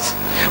அப்படிதான் மாத்துச்சு.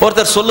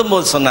 ஒருத்தர் சொல்லும்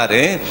போது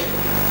சொன்னாரு,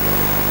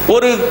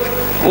 ஒரு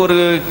ஒரு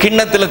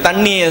கிண்ணத்துல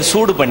தண்ணியை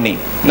சூடு பண்ணி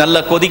நல்லா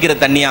கொதிக்கிற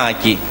தண்ணியா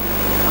ஆக்கி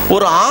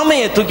ஒரு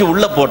ஆமையை தூக்கி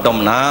உள்ள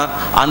போட்டோம்னா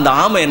அந்த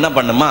ஆமை என்ன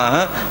பண்ணுமா,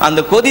 அந்த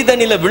கொதி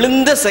தண்ணியில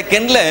விழுந்த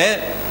செகண்ட்ல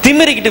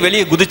திமிரிக்கிட்டு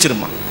வெளியே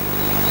குதிச்சிருமா.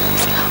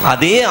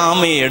 அதே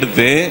ஆமையை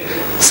எடுத்து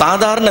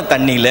சாதாரண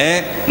தண்ணியில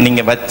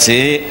நீங்க வச்சு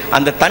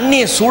அந்த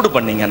தண்ணியை சூடு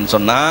பண்ணீங்கன்னு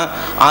சொன்னா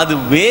அது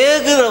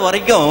வேகுற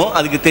வரைக்கும்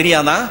அதுக்கு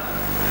தெரியாதான்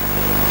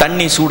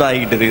தண்ணி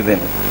சூடாகிட்டு இருக்குது.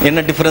 என்ன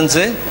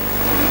டிஃபரன்ஸ்?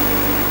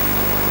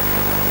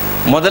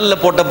 முதல்ல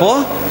போட்டப்போ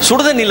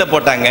சுடுதண்ணில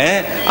போட்டாங்க,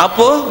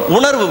 அப்போ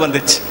உணர்வு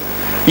வந்துச்சு.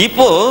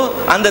 இப்போ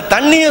அந்த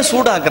தண்ணியை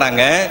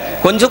சூடாக்குறாங்க,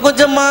 கொஞ்சம்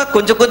கொஞ்சமா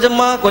கொஞ்சம்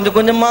கொஞ்சமா கொஞ்சம்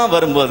கொஞ்சமா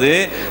வரும்போது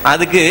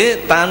அதுக்கு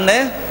தன்னை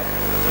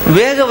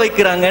வேக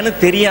வைக்கிறாங்கன்னு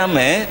தெரியாம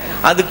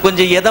அது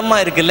கொஞ்சம் எதமா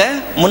இருக்குல்ல,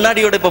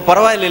 முன்னாடியோட இப்ப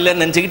பரவாயில்ல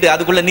இல்லைன்னு நினைச்சுக்கிட்டு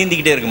அதுக்குள்ள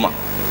நீந்திக்கிட்டே இருக்குமா.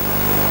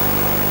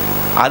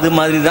 அது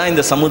மாதிரிதான்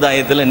இந்த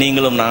சமுதாயத்துல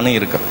நீங்களும் நானும்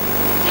இருக்கோம்.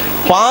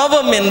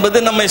 பாவம் என்பது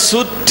நம்மை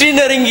சுற்றி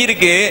நெருங்கி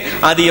இருக்கு.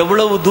 அது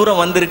எவ்வளவு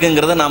தூரம்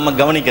வந்திருக்குங்கிறத நாம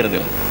கவனிக்கிறது.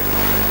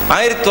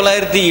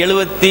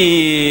 1975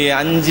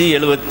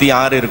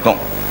 76 இருக்கும்.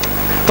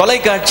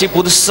 தொலைக்காட்சி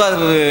புதுசா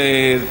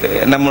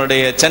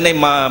நம்மளுடைய சென்னை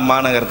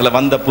மாநகரத்தில்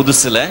வந்த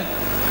புதுசுல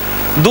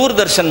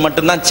தூர்தர்ஷன்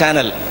மட்டும்தான்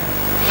சேனல்.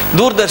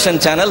 தூர்தர்ஷன்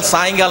சேனல்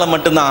சாயங்காலம்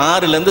மட்டும்தான்,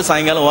 6ல இருந்து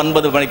சாயங்காலம்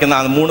 9 மணிக்கு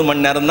தான், 3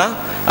 மணி நேரம் தான்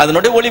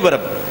அதனுடைய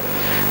ஒளிபரப்பு.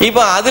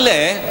 இப்போ அதுல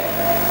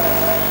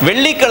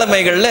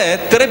வெள்ளிக்கிழமைகள்ல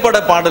திரைப்பட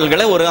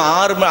பாடல்களை ஒரு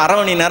 6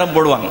 மணி நேரம்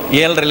போடுவாங்க,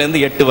 7:30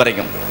 இருந்து 8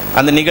 வரைக்கும்.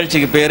 அந்த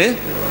நிகழ்ச்சிக்கு பேரு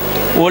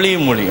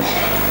ஒளியும் மொழியும்,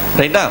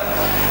 ரைட்டா?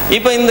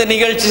 இப்ப இந்த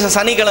நிகழ்ச்சி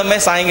சனிக்கிழமை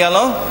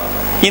சாயங்காலம்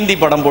ஹிந்தி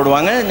படம்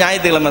போடுவாங்க,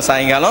 ஞாயிற்றுக்கிழமை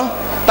சாயங்காலம்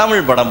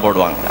தமிழ் படம்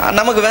போடுவாங்க.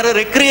 நமக்கு வேற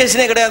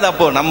ரெக்ரியேஷனே கிடையாது.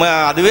 அப்போ நம்ம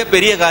அதுவே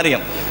பெரிய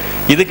காரியம்.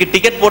 இதுக்கு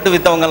டிக்கெட் போட்டு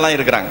வித்தவங்க எல்லாம்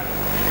இருக்கிறாங்க.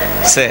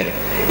 சரி,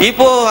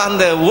 இப்போ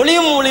அந்த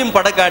ஒளியும் மொழியும்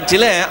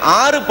படக்காட்சியில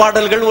 6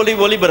 பாடல்கள்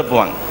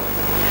ஒளிபரப்புவாங்க.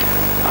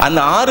 அந்த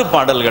 6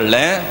 பாடல்கள்ல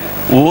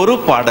ஒரு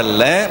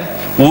பாடல்ல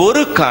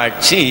ஒரு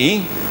காட்சி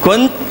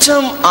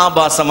கொஞ்சம்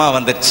ஆபாசமா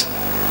வந்துச்சு.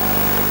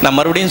 நான்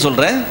மறுபடியும்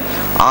சொல்றேன்,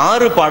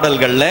 6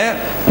 பாடல்கள்ல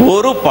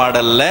ஒரு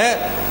பாடல்ல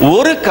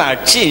ஒரு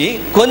காட்சி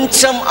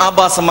கொஞ்சம்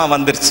ஆபாசமா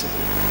வந்துருச்சு.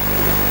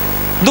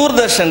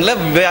 தூர்தர்ஷன்ல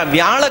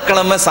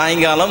வியாழக்கிழமை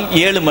சாயங்காலம்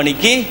 7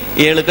 மணிக்கு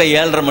 7க்கோ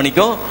 7:30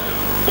 மணிக்கோ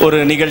ஒரு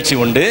நிகழ்ச்சி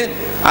உண்டு.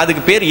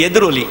 அதுக்கு பேர்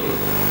எதிரொலி.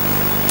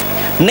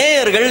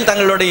 நேயர்கள்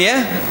தங்களுடைய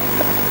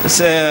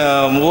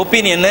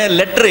ஒப்பீனியனை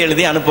லெட்டர்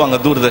எழுதி அனுப்புவாங்க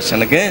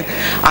தூர்தர்ஷனுக்கு.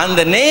 அந்த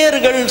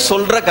நேயர்கள்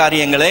சொல்ற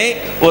காரியங்களை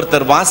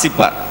ஒருத்தர்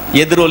வாசிப்பார்,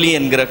 எதிரொலி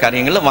என்கிற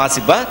காரியங்களை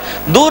வாசிப்பார்.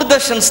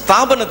 தூர்தர்ஷன்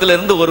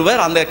ஸ்தாபனத்திலிருந்து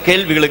ஒருவர் அந்த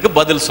கேள்விகளுக்கு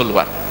பதில்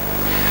சொல்லுவார்.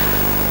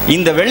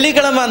 இந்த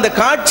வெள்ளிக்கிழமை அந்த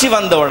காட்சி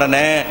வந்த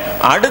உடனே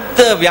அடுத்த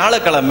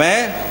வியாழக்கிழமை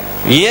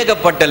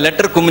ஏகப்பட்ட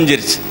லெட்டர்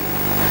குமிஞ்சிருச்சு.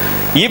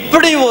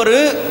 இப்படி ஒரு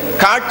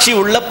காட்சி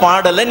உள்ள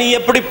பாடலை நீ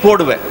எப்படி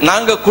போடுவ?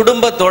 நாங்க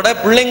குடும்பத்தோட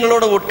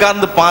பிள்ளைங்களோட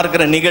உட்கார்ந்து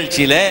பார்க்கிற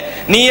நிகழ்ச்சியில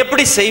நீ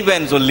எப்படி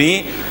செய்வேன்னு சொல்லி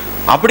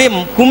அப்படியே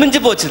குமிஞ்சு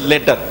போச்சு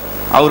லெட்டர்.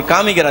 அவர்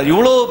காமிக்கிறார்,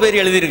 இவ்வளவு பேர்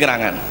எழுதி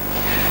இருக்கிறாங்க.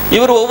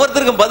 இவர்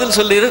ஒவ்வொருத்தருக்கும் பதில்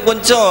சொல்லி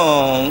கொஞ்சம்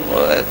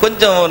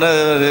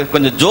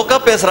ஜோக்கா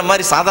பேசுற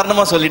மாதிரி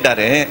சாதாரணமா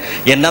சொல்லிட்டாரு.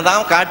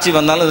 என்னதான் காட்சி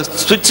வந்தாலும்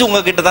சுவிட்ச்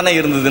உங்ககிட்ட தானே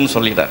இருந்ததுன்னு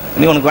சொல்லிட்டார்.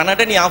 நீ உனக்கு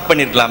வேணாட்டே நீ ஆஃப்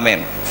பண்ணிருக்கலாமே.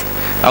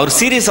 அவர்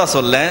சீரியஸா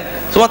சொல்ல,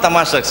 சும்மா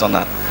தமாஷாக்கு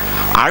சொன்னார்.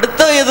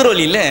 அடுத்த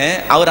எதிரொலியில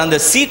அவர் அந்த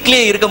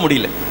சீட்லயே இருக்க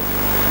முடியல.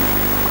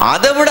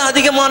 அதை விட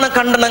அதிகமான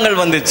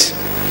கண்டனங்கள் வந்துச்சு.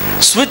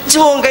 சுவிட்ச்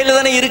உன் கையில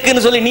தானே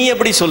இருக்குன்னு சொல்லி நீ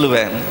எப்படி சொல்லுவ?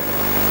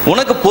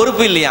 உனக்கு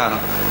பொறுப்பு இல்லையா?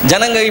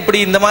 ஜனங்க இப்படி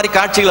இந்த மாதிரி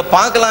காட்சிகளை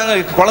பார்க்கலாங்க,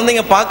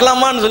 குழந்தைங்க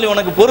பார்க்கலாமான்னு சொல்லி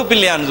உனக்கு பொறுப்பு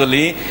இல்லையான்னு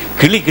சொல்லி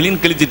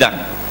கிளின்னு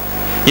கிழிச்சிட்டாங்க.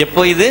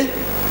 எப்போ இது?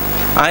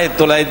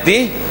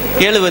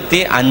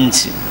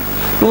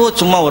 1975.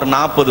 சும்மா ஒரு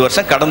 40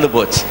 வருஷம் கடந்து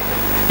போச்சு.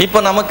 இப்ப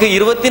நமக்கு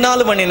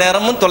 24 மணி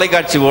நேரமும்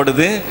தொலைக்காட்சி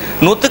ஓடுது,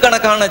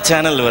 நூத்துக்கணக்கான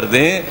சேனல்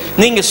வருது.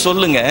 நீங்க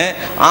சொல்லுங்க,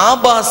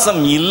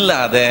 ஆபாசம்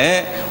இல்லாத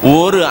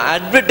ஒரு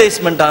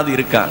அட்வர்டைஸ்மெண்டாவது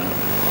இருக்காங்க?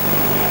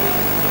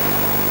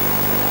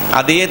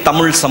 அதே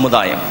தமிழ்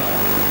சமுதாயம்,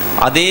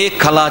 அதே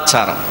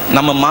கலாச்சாரம்,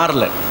 நம்ம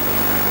மாறல.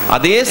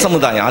 அதே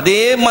சமுதாயம்,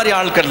 அதே மாதிரி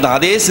ஆட்கள் தான்,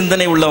 அதே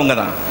சிந்தனை உள்ளவங்க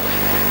தான்.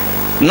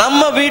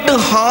 நம்ம வீட்டு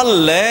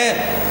ஹால்ல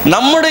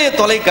நம்முடைய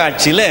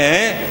தொலைக்காட்சியில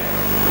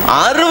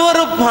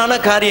அருவருப்பான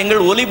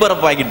காரியங்கள்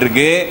ஒளிபரப்பாகிட்டு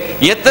இருக்கு.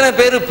 எத்தனை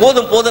பேர்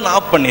போதும் போதும்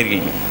ஆஃப்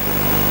பண்ணிருக்கீங்க?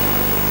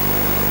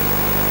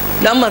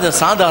 நம்ம அதை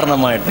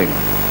சாதாரணமா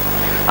எடுத்துக்கணும்.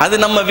 அது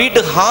நம்ம வீட்டு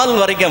ஹால்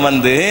வரைக்கும்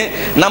வந்து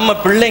நம்ம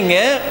பிள்ளைங்க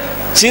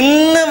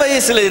சின்ன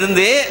வயசுல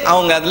இருந்தே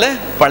அவங்க அதுல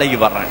பழகி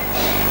வர்றாங்க.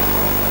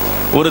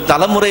 ஒரு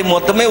தலைமுறை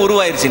மொத்தமே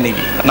உருவாயிருச்சு.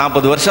 இன்னைக்கு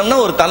 40 வருஷம்னா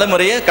ஒரு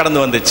தலைமுறையே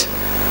கடந்து வந்துச்சு.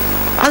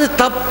 அது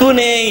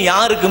தப்புனே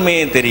யாருக்குமே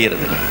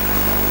தெரியறது.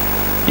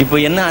 இப்போ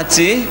என்ன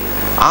ஆச்சு?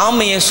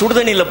 ஆமையை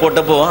சுடுதண்ணில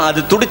போட்டப்போ அது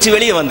துடிச்சு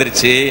வெளியே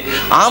வந்துருச்சு.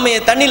 ஆமையை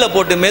தண்ணியில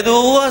போட்டு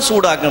மெதுவா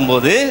சூடாக்கும்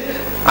போது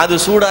அது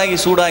சூடாகி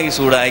சூடாகி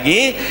சூடாகி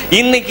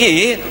இன்னைக்கு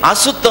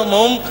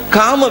அசுத்தமும்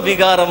காம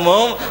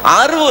விகாரமும்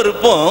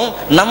அருவருப்பும்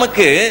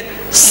நமக்கு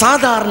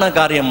சாதாரண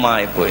காரியமா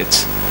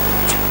போயிடுச்சு.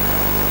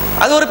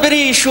 அது ஒரு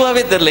பெரிய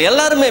இஷ்யூவாவே தெரியல.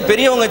 எல்லாருமே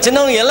பெரியவங்க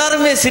சின்னவங்க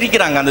எல்லாருமே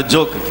சிரிக்கிறாங்க அந்த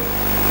ஜோக்கு.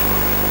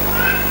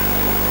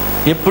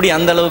 எப்படி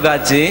அந்த அளவுக்கு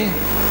ஆச்சு?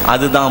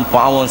 அதுதான்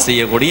பாவம்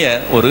செய்யக்கூடிய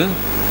ஒரு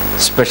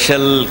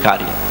ஸ்பெஷல்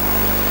காரியம்.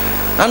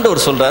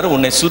 ஆண்டவர் சொல்றாரு,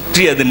 உன்னை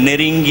சுற்றி அது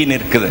நெருங்கி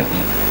நிற்குது.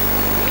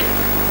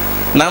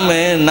 நம்ம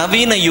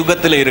நவீன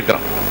யுகத்துல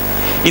இருக்கிறோம்.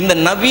 இந்த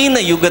நவீன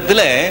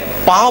யுகத்துல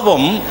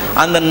பாவம்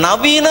அந்த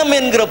நவீனம்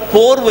என்கிற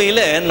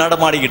போர்வையில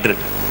நடமாடிக்கிட்டு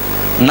இருக்கு.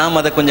 நாம்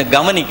அதை கொஞ்சம்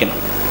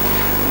கவனிக்கணும்.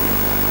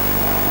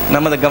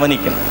 நம்ம அதை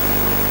கவனிக்கணும்.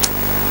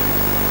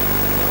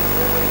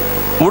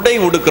 உடை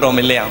உடுக்கிறோம்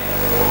இல்லையா?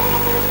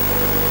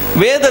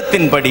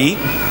 வேதத்தின்படி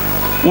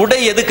உடை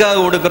எதுக்காக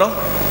உடுக்கிறோம்?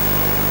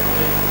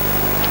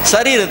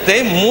 சரீரத்தை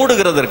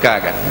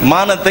மூடுகிறதற்காக,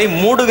 மானத்தை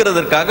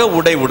மூடுகிறதற்காக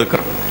உடை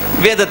உடுக்கிறோம்.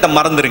 வேதத்தை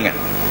மறந்துருங்க.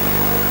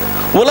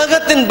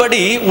 உலகத்தின்படி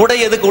உடை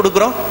எதுக்கு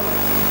உடுக்கிறோம்?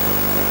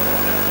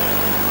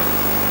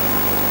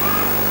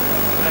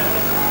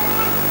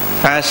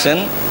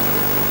 ஃபேஷன்,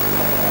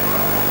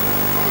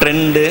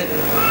 ட்ரெண்டு,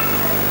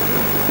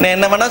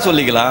 என்ன வேணா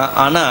சொல்லிக்கலாம்.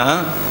 ஆனா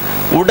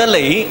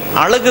உடலை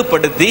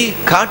அழகுபடுத்தி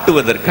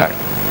காட்டுவதற்காக.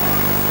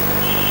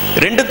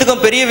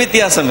 ரெண்டுத்துக்கும் பெரிய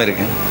வித்தியாசம்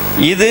இருக்கு.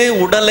 இது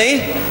உடலை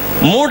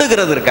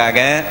மூடுகிறதற்காக,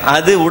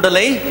 அது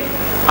உடலை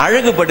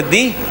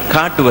அழகுபடுத்தி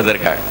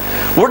காட்டுவதற்காக.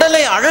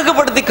 உடலை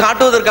அழகுபடுத்தி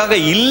காட்டுவதற்காக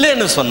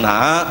இல்லைன்னு சொன்னா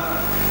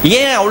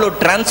ஏன் அவ்வளவு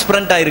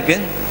டிரான்ஸ்பரண்டா இருக்கு?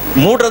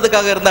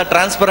 மூடுறதுக்காக இருந்தா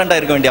டிரான்ஸ்பரண்டா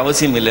இருக்க வேண்டிய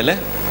அவசியம் இல்லைல்ல?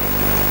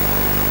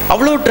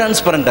 அவ்வளவு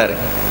டிரான்ஸ்பரண்டா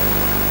இருக்கு.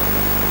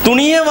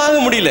 துணியே வாங்க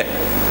முடியல.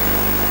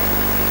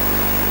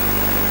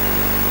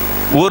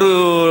 ஒரு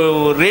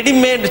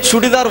ரெடிமேட்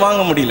சுடிதார்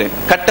வாங்க முடியல.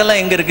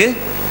 கட்டெல்லாம் எங்க இருக்கு?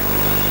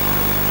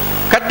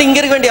 கட்டு இங்க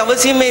இருக்க வேண்டிய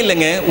அவசியமே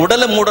இல்லைங்க.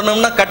 உடலை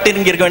மூடணும்னா கட்டு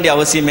இங்க இருக்க வேண்டிய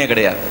அவசியமே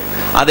கிடையாது.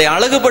 அதை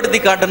அழகுபடுத்தி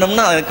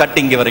காட்டணும்னா அதை கட்டு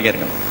இங்க வரைக்கும்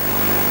இருக்கணும்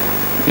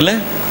இல்ல?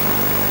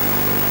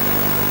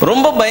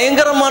 ரொம்ப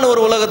பயங்கரமான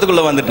ஒரு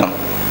உலகத்துக்குள்ள வந்துட்டோம்.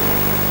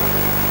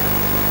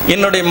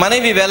 என்னுடைய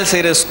மனைவி வேலை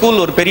செய்யற ஸ்கூல்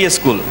ஒரு பெரிய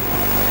ஸ்கூல்.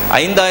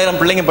 5000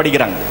 பிள்ளைங்க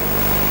படிக்கிறாங்க.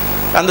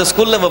 அந்த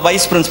ஸ்கூல்ல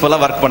வைஸ்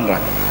பிரின்சிபலா ஒர்க்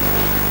பண்றாங்க.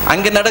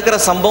 அங்க நடக்கிற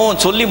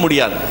சம்பவம் சொல்லி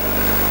முடியாது.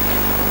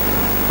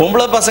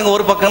 பொம்பளை பசங்க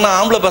ஒரு பக்கம்னா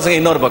ஆம்பளை பசங்க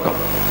இன்னொரு பக்கம்.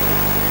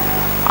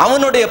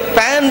 அவனுடைய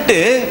பேண்ட்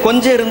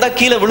கொஞ்சம் இருந்தா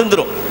கீழே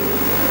விழுந்துரும்.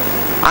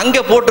 அங்க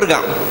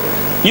போட்டிருக்கான்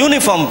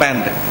யூனிஃபார்ம்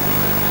பேண்ட்.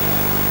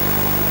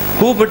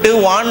 கூப்பிட்டு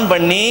வார்ன்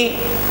பண்ணி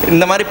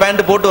இந்த மாதிரி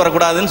பேண்ட் போட்டு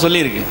வரக்கூடாதுன்னு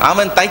சொல்லியிருக்கு.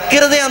 அவன்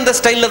தைக்கிறதே அந்த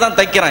ஸ்டைல்ல தான்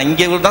தைக்கிறான்.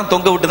 இங்கே தான்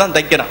தொங்க விட்டு தான்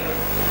தைக்கிறான்.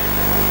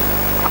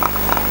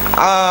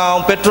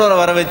 பெற்றோரை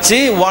வர வச்சு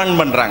வார்ன்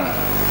பண்றாங்க.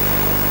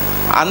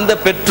 அந்த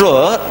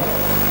பெற்றோர்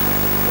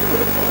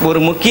ஒரு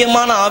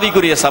முக்கியமான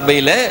ஆவிக்குரிய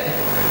சபையில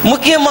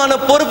முக்கியமான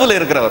பொறுப்புல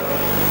இருக்கிறவர்,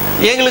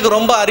 எங்களுக்கு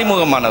ரொம்ப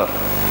அறிமுகமானவர்.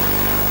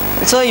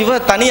 ஸோ இவ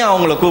தனியா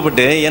அவங்கள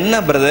கூப்பிட்டு, என்ன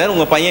பிரதர்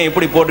உங்க பையன்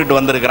எப்படி போட்டுட்டு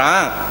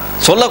வந்திருக்கிறான்,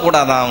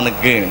 சொல்லக்கூடாதான்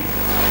அவனுக்கு?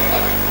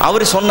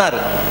 அவரு சொன்னார்.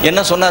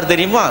 என்ன சொன்னார்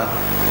தெரியுமா?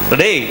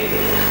 டேய்,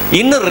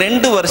 இன்னும்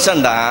 2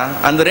 வருஷம்டா,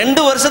 அந்த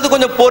 2 வருஷத்துக்கு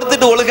கொஞ்சம்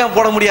பொறுத்துட்டு ஒழுங்கா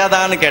போட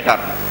முடியாதான்னு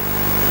கேட்டார்.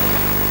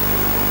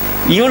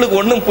 இவளுக்கு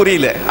ஒன்றும்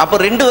புரியல.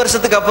 அப்ப 2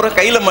 வருஷத்துக்கு அப்புறம்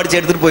கையில மடிச்சு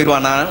எடுத்துட்டு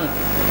போயிடுவானா?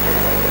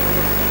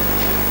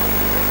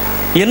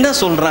 என்ன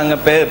சொல்றாங்க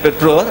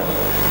பெற்றோர்?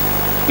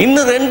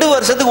 இன்னும் 2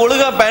 வருஷத்துக்கு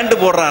ஒழுங்கா பேண்ட்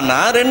போடுறான்னா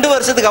 2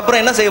 வருஷத்துக்கு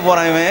அப்புறம் என்ன செய்ய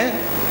போறான் இவன்?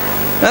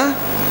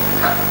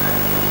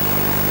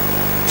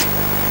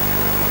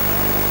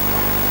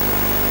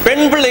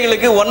 பெண்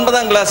பிள்ளைகளுக்கு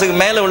 9ஆம் கிளாஸுக்கு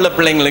மேல உள்ள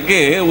பிள்ளைங்களுக்கு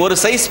ஒரு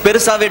சைஸ்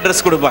பெருசாவே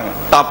ட்ரெஸ் கொடுப்பாங்க,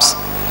 டாப்ஸ்.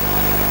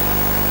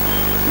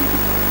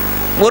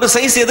 ஒரு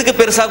சைஸ் எதுக்கு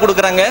பெருசா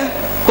கொடுக்கறாங்க?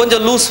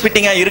 கொஞ்சம் லூஸ்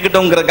ஃபிட்டிங்கா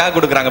இருக்கட்டும்ங்கறதுக்காக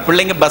கொடுக்கறாங்க.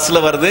 பிள்ளைங்க பஸ்ல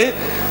வருது,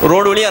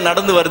 ரோடு வழியா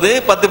நடந்து வருது,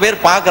 10 பேர்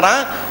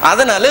பார்க்கறான்,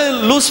 அதனால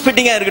லூஸ்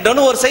ஃபிட்டிங்கா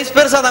இருக்கட்டும்னு ஒரு சைஸ்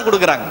பெருசா தான்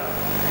கொடுக்கறாங்க.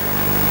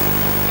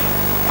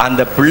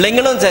 அந்த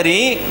பிள்ளைங்களும் சரி,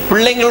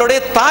 பிள்ளைங்களுடைய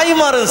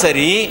தாய்மாரும்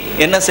சரி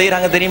என்ன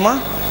செய்யறாங்க தெரியுமா?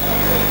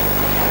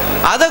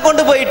 அதை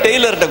கொண்டு போய்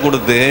டெய்லர்கிட்ட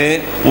கொடுத்து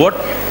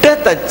ஒட்ட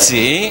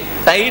தச்சு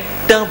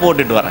டைட்டா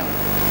போட்டுட்டு வராங்க.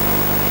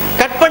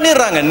 கட்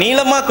பண்ணிடுறாங்க.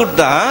 நீளமா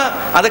கொடுத்தா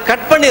அதை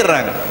கட்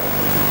பண்ணிடுறாங்க.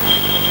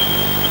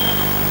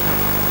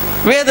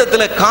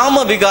 வேதத்துல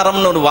காம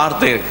விகாரம்னு ஒரு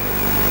வார்த்தை இருக்கு.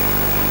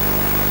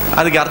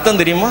 அதுக்கு அர்த்தம்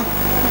தெரியுமா?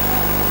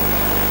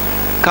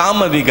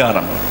 காம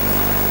விகாரம்,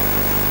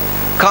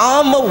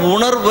 காம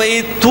உணர்வை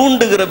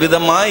தூண்டுகிற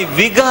விதமாய்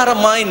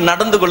விகாரமாய்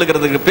நடந்து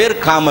கொள்கிறதுக்கு பேர்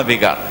காம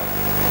விகாரம்.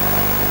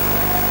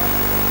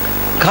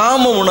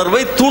 காம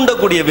உணர்வை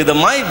தூண்டக்கூடிய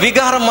விதமாய்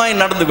விகாரமாய்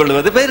நடந்து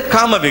கொள்வது பேர்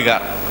காம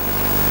விகாரம்.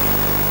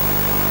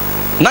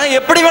 நான்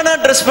எப்படி வேணா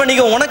ட்ரெஸ்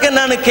பண்ணிக்க, உனக்கு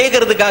என்னன்னு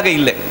கேட்கறதுக்காக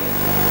இல்லை.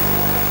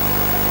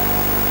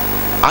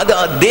 அது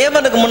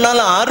தேவனுக்கு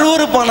முன்னால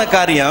அருவருப்பான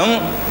காரியம்.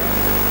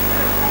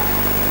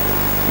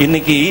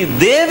 இன்னைக்கு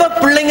தேவ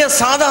பிள்ளைங்க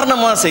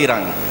சாதாரணமா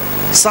செய்யறாங்க,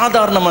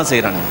 சாதாரணமா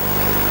செய்யறாங்க.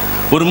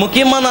 ஒரு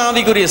முக்கியமான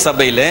ஆவிக்குரிய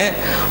சபையில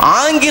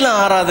ஆங்கில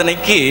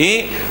ஆராதனைக்கு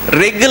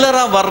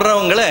ரெகுலரா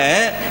வர்றவங்கள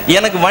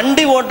எனக்கு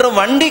வண்டி ஓட்டுற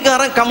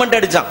வண்டிக்காரன் கமெண்ட்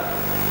அடிச்சான்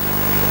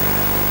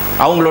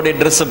அவங்களுடைய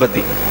ட்ரெஸ்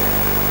பத்தி.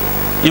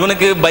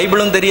 இவனுக்கு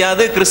பைபிளும்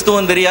தெரியாது,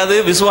 கிறிஸ்துவும் தெரியாது,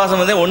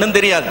 விசுவாசம் ஒன்னும்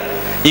தெரியாது.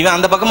 இவன்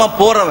அந்த பக்கமா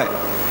போறவன்.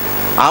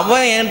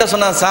 அவன் என்கிட்ட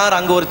சொன்னான், சார்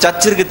அங்க ஒரு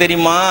சர்ச் இருக்கு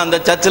தெரியுமா, அந்த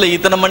சர்ச்சில்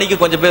இத்தனை மணிக்கு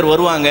கொஞ்சம் பேர்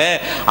வருவாங்க,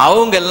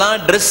 அவங்க எல்லாம்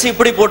ட்ரெஸ்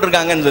இப்படி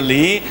போட்டிருக்காங்கன்னு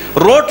சொல்லி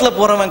ரோட்ல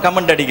போறவன்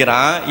கமெண்ட்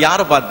அடிக்கிறான்.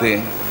 யாரை பார்த்து?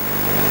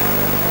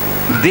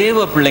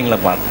 தேவ பிள்ளைங்களை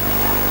பார்த்து.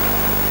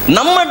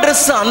 நம்ம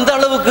ட்ரெஸ் அந்த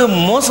அளவுக்கு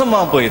மோசமா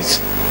போயிடுச்சு.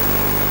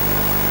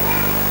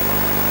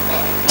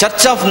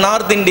 சர்ச் ஆஃப்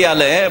நார்த்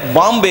இந்தியால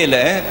பாம்பேல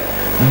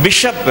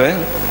பிஷப்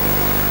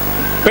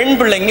பெண்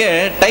பிள்ளைங்க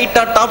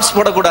டைட்டா டாப்ஸ்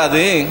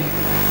போடக்கூடாது,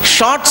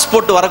 ஷார்ட்ஸ்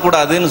போட்டு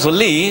வரக்கூடாதுன்னு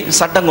சொல்லி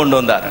சட்டம் கொண்டு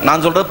வந்தார்.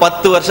 நான் சொல்றது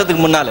 10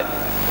 வருஷத்துக்கு முன்னால.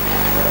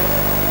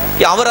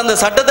 அவர் அந்த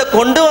சட்டத்தை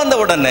கொண்டு வந்த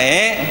உடனே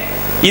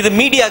இது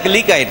மீடியாக்கு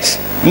லீக் ஆயிடுச்சு.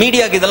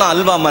 மீடியாக்கு இதெல்லாம்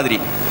அல்வா மாதிரி.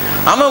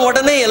 அவன்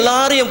உடனே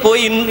எல்லாரையும்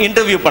போய்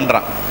இன்டர்வியூ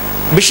பண்றான்.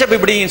 பிஷப்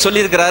இப்படி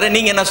சொல்லி இருக்கிறாரு,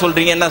 நீங்க என்ன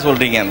சொல்றீங்க, என்ன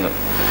சொல்றீங்க?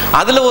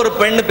 அதுல ஒரு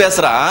பெண்ணு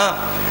பேசுறா,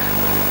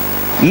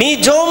 நீ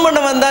ஜோம் பண்ண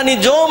வந்தா நீ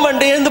ஜோம்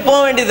பண்ணி எழுந்து போக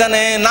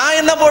வேண்டியதானே, நான்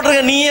என்ன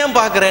போட்டிருக்கேன் நீ ஏன்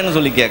பாக்குறேன்னு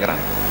சொல்லி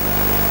கேக்குறான்.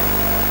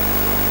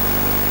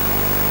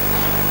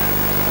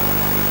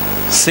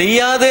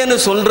 செய்யாதேன்னு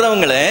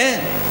சொல்றவங்களே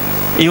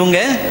இவங்க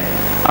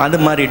அது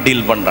மாதிரி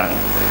டீல் பண்றாங்க.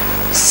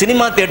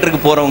 சினிமா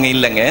தியேட்டருக்கு போறவங்க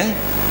இல்லைங்க,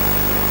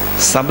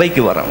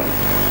 சபைக்கு வரவங்க.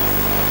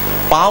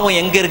 பாவம்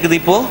எங்க இருக்குது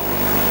இப்போ?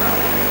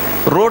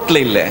 ரோட்ல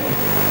இல்ல,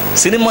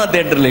 சினிமா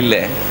தியேட்டர்ல இல்ல,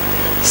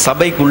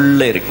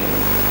 சபைக்குள்ள இருக்கு.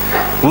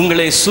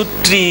 உங்களை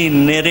சுற்றி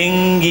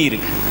நெருங்கி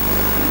இருக்கு.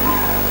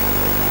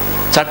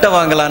 சட்டை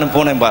வாங்கலான்னு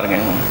போனேன் பாருங்க,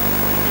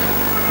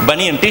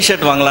 பனியன்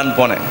டிஷர்ட் வாங்கலான்னு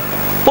போனேன்.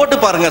 போட்டு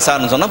பாருங்க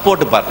சார்னு சொன்னா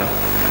போட்டு பார்த்தேன்.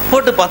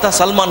 போட்டு பார்த்தா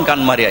சல்மான்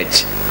கான் மாதிரி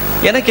ஆயிடுச்சு.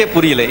 எனக்கே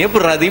புரியல,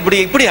 எப்படி அது இப்படி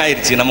இப்படி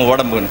ஆயிடுச்சு நம்ம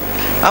உடம்புன்னு.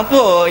 அப்போ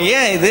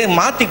ஏன் இது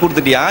மாத்தி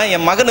கொடுத்துட்டியா,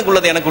 என்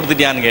மகனுக்குள்ளது எனக்கு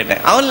கொடுத்துட்டியான்னு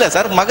கேட்டேன். அவன் இல்ல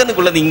சார்,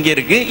 மகனுக்குள்ளது இங்க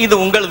இருக்கு, இது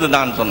உங்களது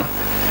தான் சொன்னான்.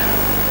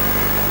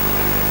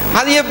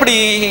 அது எப்படி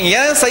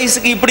ஏன்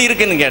சைஸுக்கு இப்படி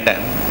இருக்குன்னு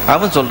கேட்டேன்.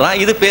 அவன் சொல்றான்,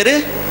 இது பேரு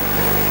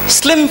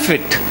ஸ்லிம்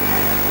ஃபிட்.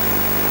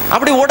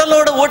 அப்படி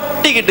உடலோட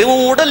ஒட்டிக்கிட்டு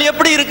உன் உடல்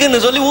எப்படி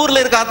இருக்குன்னு சொல்லி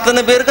ஊர்ல இருக்க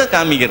அத்தனை பேருக்கு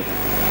காமிக்கிறது.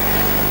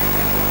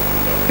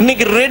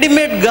 இன்னைக்கு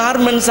ரெடிமேட்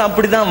கார்மெண்ட்ஸ்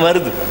அப்படிதான்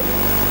வருது.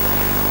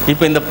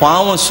 இப்ப இந்த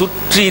பாவம்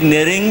சுற்றி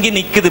நெருங்கி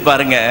நிக்குது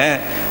பாருங்க.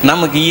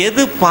 நமக்கு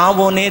எது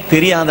பாவம்னே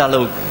தெரியாத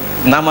அளவுக்கு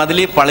நாம்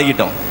அதிலே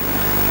பழகிட்டோம்.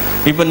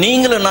 இப்ப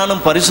நீங்களும்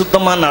நானும்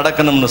பரிசுத்தமா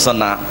நடக்கணும்னு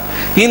சொன்னா,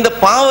 இந்த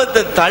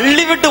பாவத்தை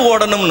தள்ளிவிட்டு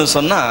ஓடணும்னு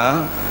சொன்னா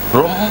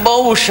ரொம்ப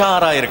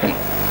உஷாரா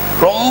இருக்கணும்.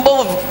 ரொம்ப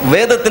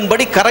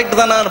வேதத்தின்படி கரெக்ட்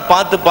தானே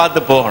பார்த்து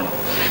பார்த்து போகணும்.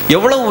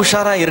 எவ்வளவு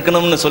உஷாரா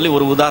இருக்கணும்னு சொல்லி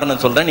ஒரு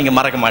உதாரணம் சொல்றேன், நீங்க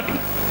மறக்க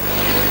மாட்டீங்க.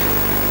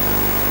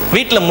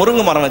 வீட்டுல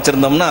முருங்கை மரம்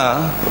வச்சிருந்தோம்னா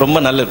ரொம்ப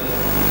நல்லது.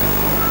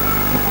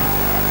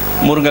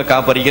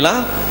 முருங்கைக்காய்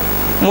பறிக்கலாம்,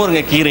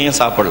 முருங்கை கீரையும்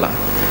சாப்பிடலாம்.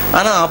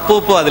 ஆனா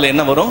அப்பப்போ அதுல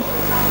என்ன வரும்?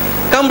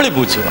 கம்பளி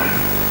பூச்சி வரும்.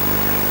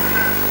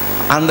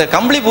 அந்த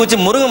கம்பளி பூச்சி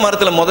முருங்கை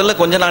மரத்துல முதல்ல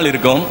கொஞ்ச நாள்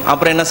இருக்கும்,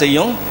 அப்புறம் என்ன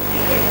செய்யும்?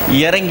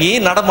 இறங்கி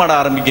நடமாட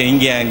ஆரம்பிக்கும்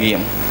இங்கேயும்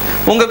அங்கேயும்.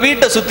 உங்க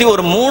வீட்டை சுத்தி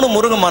ஒரு 3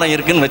 முருங்கை மரம்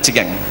இருக்குன்னு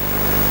வச்சுக்கங்க.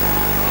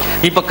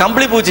 இப்ப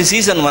கம்பளி பூச்சி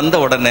சீசன் வந்த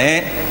உடனே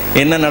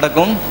என்ன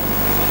நடக்கும்?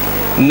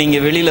 நீங்க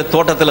வெளியில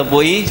தோட்டத்துல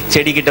போய்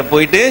செடிக்கிட்ட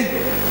போயிட்டு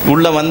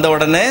உள்ள வந்த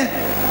உடனே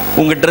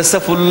உங்க ட்ரெஸ்ஸை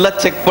ஃபுல்லா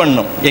செக்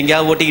பண்ணும்,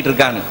 எங்கேயாவது ஒட்டிக்கிட்டு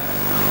இருக்கான்னு.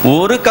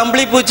 ஒரு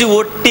கம்பளி பூச்சி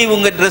ஒட்டி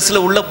உங்க ட்ரெஸ்ல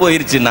உள்ள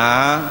போயிருச்சுன்னா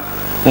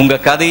உங்க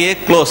கதையே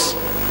க்ளோஸ்.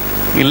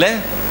 இல்ல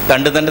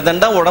தண்டு தண்டு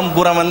தண்டா உடம்பு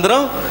பூரா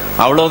வந்துடும்,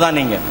 அவ்வளவுதான்.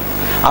 நீங்க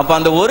அப்ப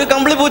அந்த ஒரு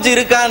கம்பளி பூச்சி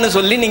இருக்கான்னு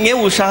சொல்லி நீங்க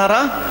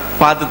உஷாரா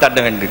பார்த்து தட்ட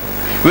வேண்டியது.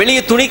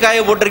 வெளியே துணி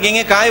காய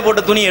போட்டிருக்கீங்க, காய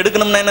போட்ட துணி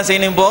எடுக்கணும்னா என்ன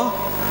செய்யணும்? இப்போ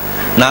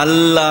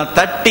நல்லா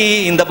தட்டி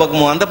இந்த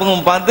பக்கமும் அந்த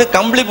பக்கமும் பார்த்து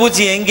கம்பளி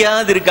பூச்சி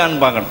எங்கேயாவது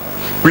இருக்கான்னு பார்க்கணும்.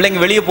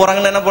 பிள்ளைங்க வெளியே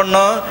போறாங்கன்னு என்ன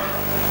பண்ணணும்?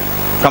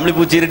 கம்பளி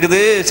பூச்சி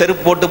இருக்குது,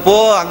 செருப்பு போட்டு போ,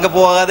 அங்க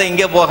போகாத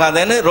இங்க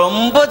போகாதன்னு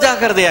ரொம்ப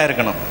ஜாக்கிரதையா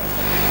இருக்கணும்.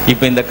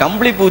 இப்ப இந்த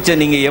கம்பளி பூச்சை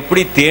நீங்க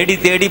எப்படி தேடி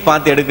தேடி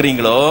பார்த்து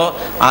எடுக்கிறீங்களோ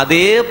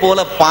அதே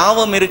போல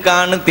பாவம்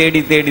இருக்கான்னு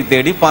தேடி தேடி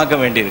தேடி பார்க்க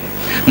வேண்டியது.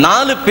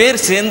 4 பேர்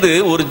சேர்ந்து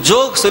ஒரு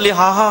ஜோக் சொல்லி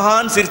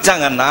ஹாஹான்னு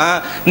சிரிச்சாங்கன்னா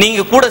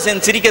நீங்க கூட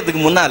சேர்ந்து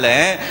சிரிக்கிறதுக்கு முன்னால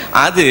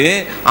அது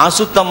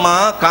அசுத்தமா,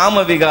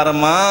 காம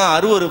விகாரமா,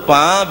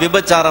 அருவருப்பா,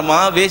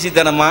 விபச்சாரமா,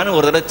 வேசித்தனமான்னு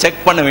ஒரு தடவை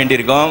செக் பண்ண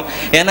வேண்டியிருக்கும்.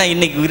 ஏன்னா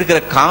இன்னைக்கு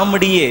இருக்கிற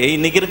காமெடியே,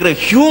 இன்னைக்கு இருக்கிற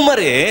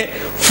ஹியூமரே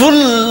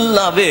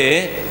ஃபுல்லாவே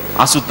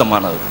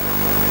அசுத்தமானது.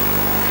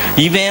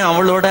 இவன்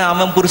அவளோட,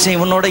 அவன் புருஷன்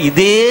இவனோட,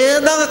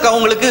 இதேதான்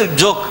அவங்களுக்கு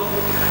ஜோக்.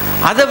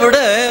 அதை விட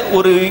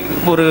ஒரு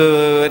ஒரு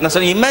என்ன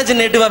சொல்ல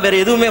இமேஜினேட்டிவா வேற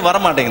எதுவுமே வர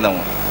மாட்டேங்குது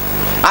அவங்க.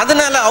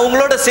 அதனால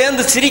அவங்களோட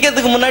சேர்ந்து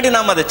சிரிக்கிறதுக்கு முன்னாடி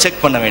நாம அதை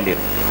செக் பண்ண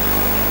வேண்டியது.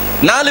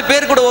 4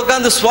 பேர் கூட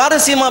உட்காந்து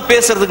சுவாரஸ்யமா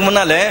பேசுறதுக்கு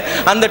முன்னால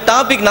அந்த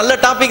டாபிக் நல்ல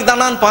டாபிக்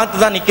தானான்னு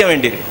பார்த்து தான் நிக்க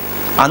வேண்டியது.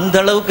 அந்த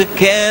அளவுக்கு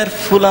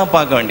கேர்ஃபுல்லா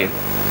பார்க்க வேண்டியது.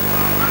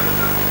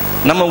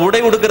 நம்ம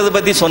உடை உடுக்கிறத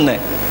பத்தி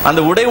சொன்னேன். அந்த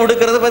உடை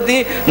உடுக்கிறத பத்தி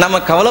நம்ம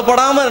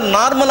கவலைப்படாம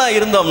நார்மலா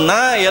இருந்தோம்னா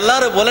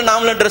எல்லாரும் போல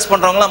நாமளும் ட்ரெஸ்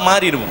பண்றவங்களா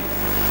மாறிடுவோம்.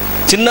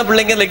 சின்ன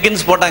பிள்ளைங்க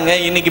லெக்கின்ஸ் போட்டாங்க,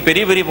 இன்னைக்கு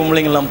பெரிய பெரிய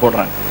பொம்பளைங்க எல்லாம்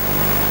போடுறாங்க.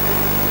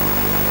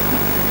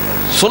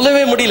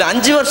 சொல்லவே முடியல.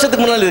 5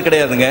 வருஷத்துக்கு முன்னாடி இது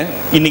கிடையாதுங்க,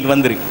 இன்னைக்கு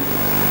வந்திருக்கு.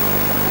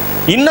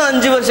 இன்னும்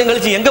 5 வருஷம்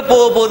கழிச்சு எங்க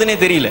போக போகுதுன்னே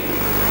தெரியல.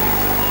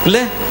 இல்ல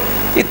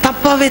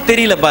தப்பாவே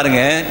தெரியல.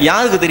 பாருங்க,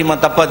 யாருக்கு தெரியுமா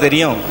தப்பா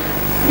தெரியும்?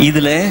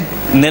 இதுல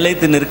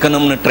நிலைத்து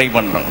நிற்கணும்னு ட்ரை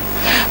பண்றோம்.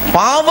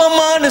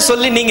 பாவமான்னு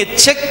சொல்லி நீங்க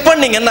செக்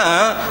பண்ணீங்கன்னா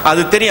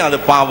அது தெரியும், அது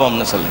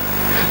பாவம்னு சொல்லி.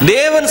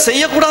 தேவன்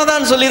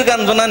செய்யக்கூடாதான்னு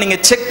சொல்லியிருக்கான்னு சொன்னா நீங்க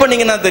செக்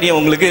பண்ணீங்கன்னா தெரியும்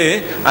உங்களுக்கு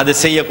அது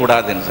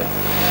செய்யக்கூடாதுன்னு சொல்லி.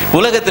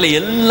 உலகத்துல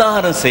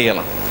எல்லாரும்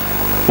செய்யலாம்,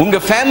 உங்க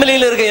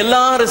ஃபேமிலியில இருக்க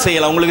எல்லாரும்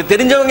செய்யலாம், உங்களுக்கு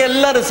தெரிஞ்சவங்க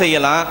எல்லாரும்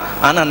செய்யலாம்.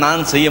 ஆனா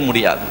நான் செய்ய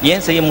முடியாது.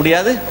 ஏன் செய்ய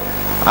முடியாது?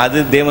 அது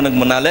தேவனுக்கு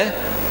முன்னால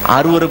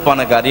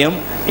அருவருப்பான காரியம்.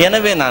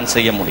 எனவே நான்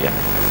செய்ய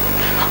முடியாது.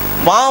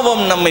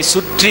 பாவம் நம்மை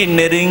சுற்றி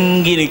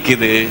நெருங்கி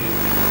நிற்குது.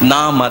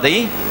 நாம் அதை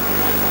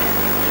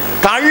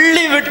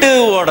தள்ளி விட்டு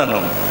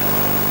ஓடணும்.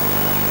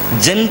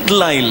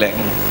 ஜென்டிலா இல்லை.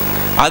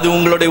 அது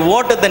உங்களுடைய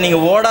ஓட்டத்தை நீங்க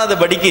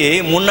ஓடாதபடிக்கு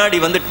முன்னாடி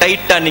வந்து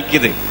டைட்டா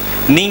நிக்குது.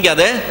 நீங்க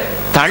அதை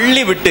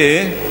தள்ளி விட்டு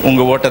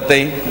உங்க ஓட்டத்தை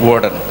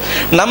ஓடணும்.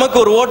 நமக்கு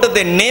ஒரு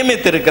ஓட்டத்தை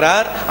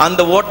நியமித்திருக்கிறார்.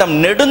 அந்த ஓட்டம்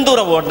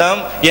நெடுந்தூர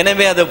ஓட்டம்.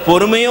 எனவே அதை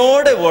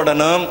பொறுமையோடு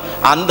ஓடணும்.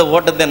 அந்த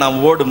ஓட்டத்தை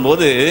நாம்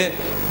ஓடும்போது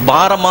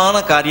பாரமான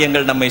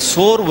காரியங்கள் நம்மை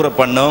சோர்வுற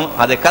பண்ணும்.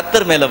 அதை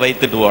கர்த்தர் மேல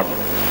வைத்துட்டு ஓடணும்.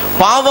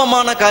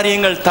 பாவமான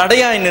காரியங்கள்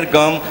தடையாய்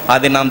நிற்கும்.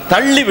 அதை நாம்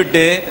தள்ளி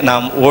விட்டு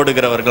நாம்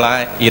ஓடுகிறவர்களா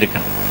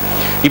இருக்கணும்.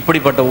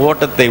 இப்படிப்பட்ட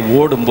ஓட்டத்தை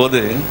ஓடும்போது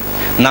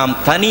நாம்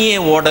தனியே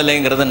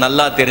ஓடலைங்கிறத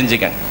நல்லா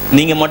தெரிஞ்சுக்க.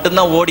 நீங்க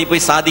மட்டும்தான் ஓடி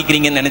போய்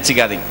சாதிக்கிறீங்கன்னு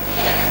நினைச்சுக்காதீங்க.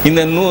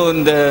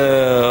 இந்த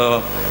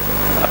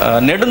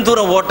நெடுந்தூர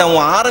ஓட்டம்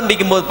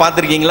ஆரம்பிக்கும் போது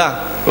பார்த்துருக்கீங்களா?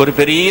 ஒரு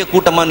பெரிய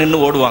கூட்டமா நின்று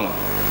ஓடுவாங்க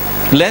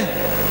இல்ல?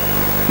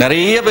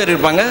 நிறைய பேர்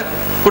இருப்பாங்க.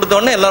 கொடுத்த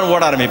உடனே எல்லாரும்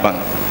ஓட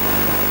ஆரம்பிப்பாங்க.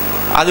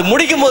 அது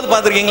முடிக்கும் போது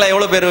பார்த்துருக்கீங்களா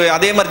எவ்வளவு பேர்?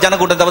 அதே மாதிரி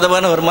ஜனக்கூட்டம்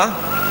தவதவான்னு வருமா?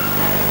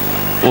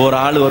 ஒரு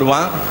ஆள்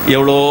வருவான்,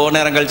 எவ்வளோ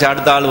நேரம் கழிச்சு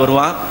அடுத்த ஆள்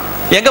வருவான்.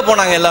 எங்க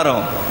போனாங்க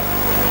எல்லாரும்?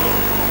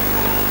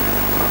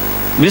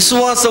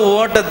 விசுவாச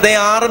ஓட்டத்தை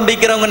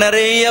ஆரம்பிக்கிறவங்க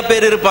நிறைய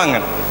பேர் இருப்பாங்க.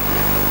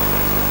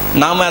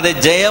 நாம அதை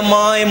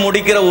ஜெயமாய்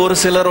முடிக்கிற ஒரு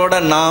சிலரோட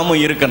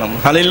நாமும் இருக்கணும்.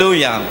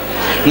 ஹல்லேலூயா.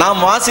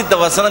 நாம் வாசித்த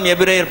வசனம்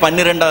எபிரேயர்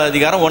 12வது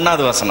அதிகாரம்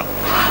 1வது வசனம்.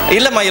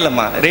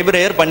 இல்லம்மா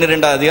எபிரேயர்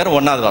 12வது அதிகாரம்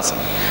 1வது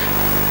வசனம்.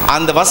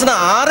 அந்த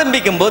வசனம்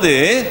ஆரம்பிக்கும் போது,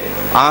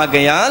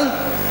 ஆகையால்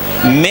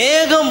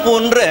மேகம்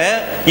போன்ற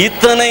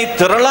இத்தனை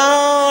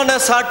திரளான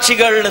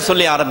சாட்சிகள்னு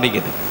சொல்லி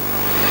ஆரம்பிக்குது.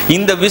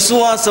 இந்த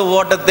விசுவாச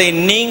ஓட்டத்தை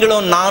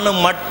நீங்களும்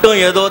நானும் மட்டும்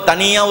ஏதோ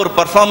தனியா ஒரு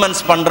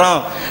பர்ஃபார்மன்ஸ்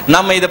பண்றோம்,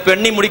 நம்ம இதை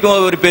பண்ணி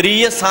முடிக்கும் ஒரு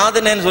பெரிய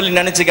சாதனைன்னு சொல்லி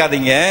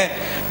நினைச்சுக்காதீங்க.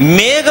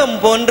 மேகம்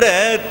போன்ற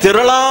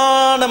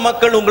திரளான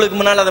மக்கள் உங்களுக்கு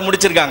முன்னால் அதை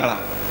முடிச்சிருக்காங்களா?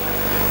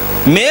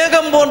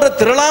 மேகம் போன்ற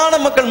திரளான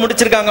மக்கள்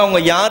முடிச்சிருக்காங்க.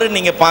 அவங்க யாருன்னு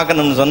நீங்க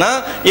பார்க்கணும்னு சொன்னா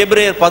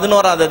எபிரேயர்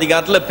 11வது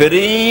அதிகாரத்துல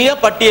பெரிய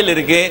பட்டியல்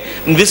இருக்கு.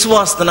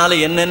 விசுவாசத்தினால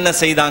என்னென்ன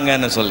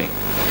செய்தாங்கன்னு சொல்லி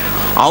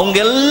அவங்க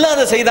எல்லாம்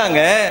அதை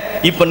செய்தாங்க.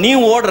 இப்ப நீ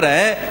ஓடுற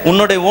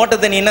உன்னுடைய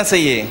ஓட்டத்தை நீ என்ன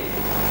செய்ய?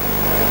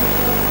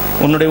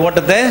 உன்னுடைய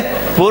ஓட்டத்தை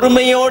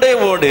பொறுமையோட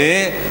ஓடு.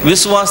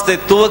 விசுவாசத்தை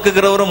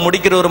துவக்குகிறவரும்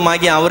முடிக்கிறவரும்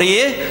ஆகி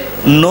அவரையே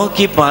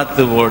நோக்கி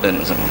பார்த்து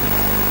ஓடுன்னு சொன்ன.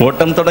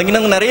 ஓட்டம்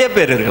தொடங்கினவங்க நிறைய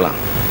பேர் இருக்கலாம்.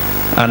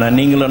 ஆனா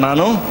நீங்களும்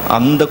நானும்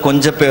அந்த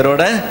கொஞ்ச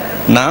பேரோட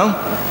நாம்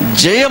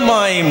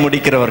ஜெயமாய்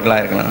முடிக்கிறவர்களா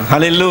இருக்கணும்.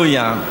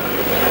 ஹல்லேலூயா.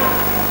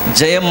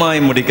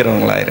 ஜெயமாய்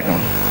முடிக்கிறவங்களா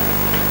இருக்கணும்.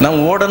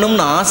 நாம்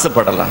ஓடணும்னு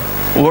ஆசைப்படலாம்,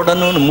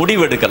 ஓடணும்னு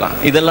முடிவெடுக்கலாம்,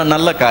 இதெல்லாம்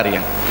நல்ல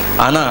காரியம்.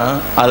 ஆனா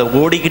அதை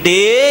ஓடிக்கிட்டே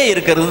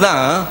இருக்கிறது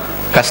தான்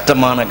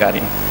கஷ்டமான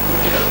காரியம்.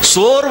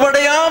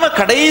 சோர்வடையாம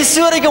கடைசி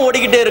வரைக்கும்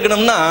ஓடிக்கிட்டே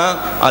இருக்கணும்னா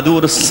அது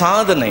ஒரு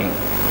சாதனை.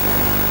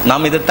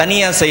 நாம் இதை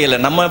தனியா செய்யல.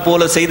 நம்ம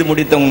போல செய்து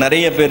முடித்தவங்க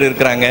நிறைய பேர்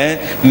இருக்கிறாங்க.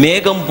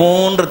 மேகம்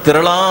போன்ற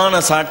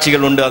திரளான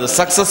சாட்சிகள் உண்டு. அது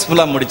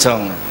சக்சஸ்ஃபுல்லா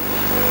முடிச்சவங்க.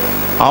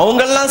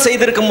 அவங்கெல்லாம்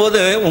செய்திருக்கும்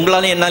போது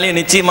உங்களால என்னாலே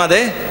நிச்சயமா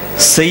அதை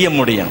செய்ய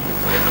முடியும்.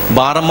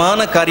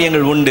 பாரமான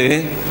காரியங்கள் உண்டு.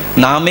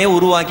 நாமே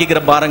உருவாக்கிக்கிற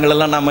பாரங்கள்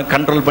எல்லாம் நாம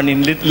கண்ட்ரோல் பண்ணி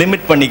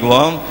லிமிட்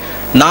பண்ணிக்குவோம்.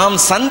 நாம்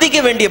சந்திக்க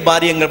வேண்டிய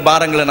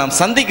பாரங்களை நாம்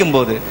சந்திக்கும்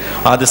போது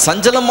அது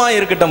சஞ்சலமா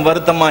இருக்கட்டும்,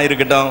 வருத்தமா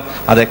இருக்கட்டும்,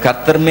 அதை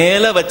கர்த்தர்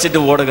மேல வச்சுட்டு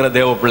ஓடுகிற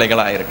தேவ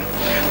பிள்ளைகளா இருக்கும்.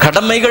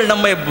 கடமைகள்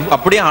நம்ம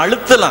அப்படியே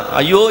அழுத்தலாம்.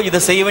 ஐயோ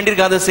இதை செய்ய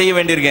வேண்டியிருக்கு, அதை செய்ய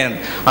வேண்டியிருக்கேன்.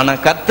 ஆனா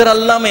கர்த்தர்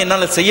அல்லாம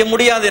என்னால செய்ய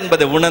முடியாது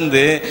என்பதை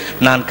உணர்ந்து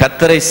நான்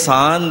கர்த்தரை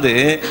சார்ந்து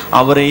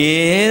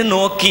அவரையே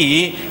நோக்கி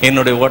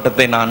என்னுடைய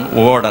ஓட்டத்தை நான்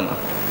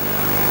ஓடணும்.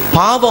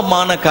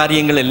 பாவமான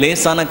காரியங்களை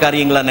லேசான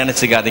காரியங்களா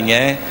நினைச்சுக்காதீங்க.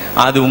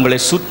 அது உங்களை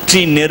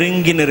சுற்றி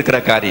நெருங்கி நிற்கிற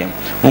காரியம்,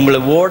 உங்களை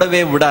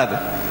ஓடவே விடாது.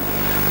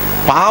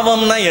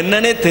 பாவம்னா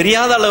என்னன்னே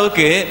தெரியாத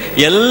அளவுக்கு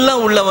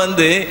எல்லாம் உள்ள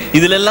வந்து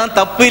இதுல எல்லாம்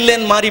தப்பு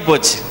இல்லைன்னு மாறி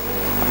போச்சு.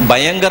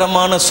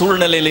 பயங்கரமான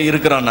சூழ்நிலையில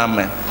இருக்கிறோம்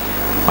நாம.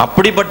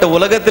 அப்படிப்பட்ட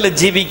உலகத்துல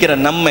ஜீவிக்கிற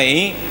நம்மை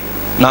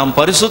நாம்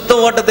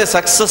பரிசுத்த ஓட்டத்தை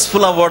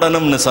சக்சஸ்ஃபுல்லா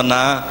ஓடணும்னு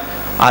சொன்னா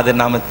அதை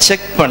நாம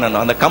செக்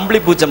பண்ணணும். அந்த கம்பளி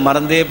பூச்சை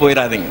மறந்தே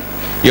போயிடாதீங்க.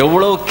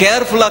 எவ்வளவு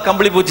கேர்ஃபுல்லா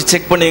கம்பளி பூச்சி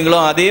செக் பண்ணுவீங்களோ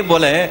அதே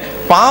போல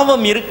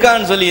பாவம்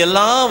இருக்கான்னு சொல்லி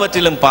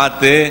எல்லாவற்றிலும்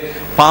பார்த்து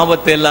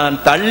பாவத்தை எல்லாம்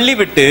தள்ளி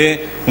விட்டு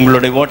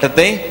உங்களுடைய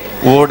ஓட்டத்தை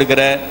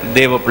ஓடுகிற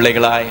தேவ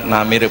பிள்ளைகளாய்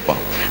நாம்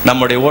இருப்போம்.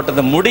 நம்முடைய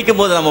ஓட்டத்தை முடிக்கும்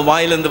போது நம்ம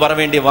வாயிலிருந்து வர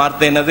வேண்டிய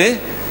வார்த்தை என்னது?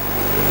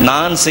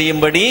 நான்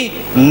செய்யும்படி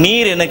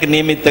நீர் எனக்கு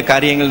நியமித்த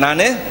காரியங்கள்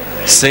நான்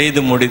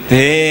செய்து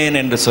முடித்தேன்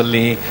என்று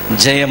சொல்லி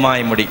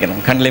ஜெயமாய்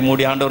முடிக்கணும். கண்களை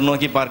மூடி ஆண்டவர்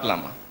நோக்கி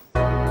பார்க்கலாமா?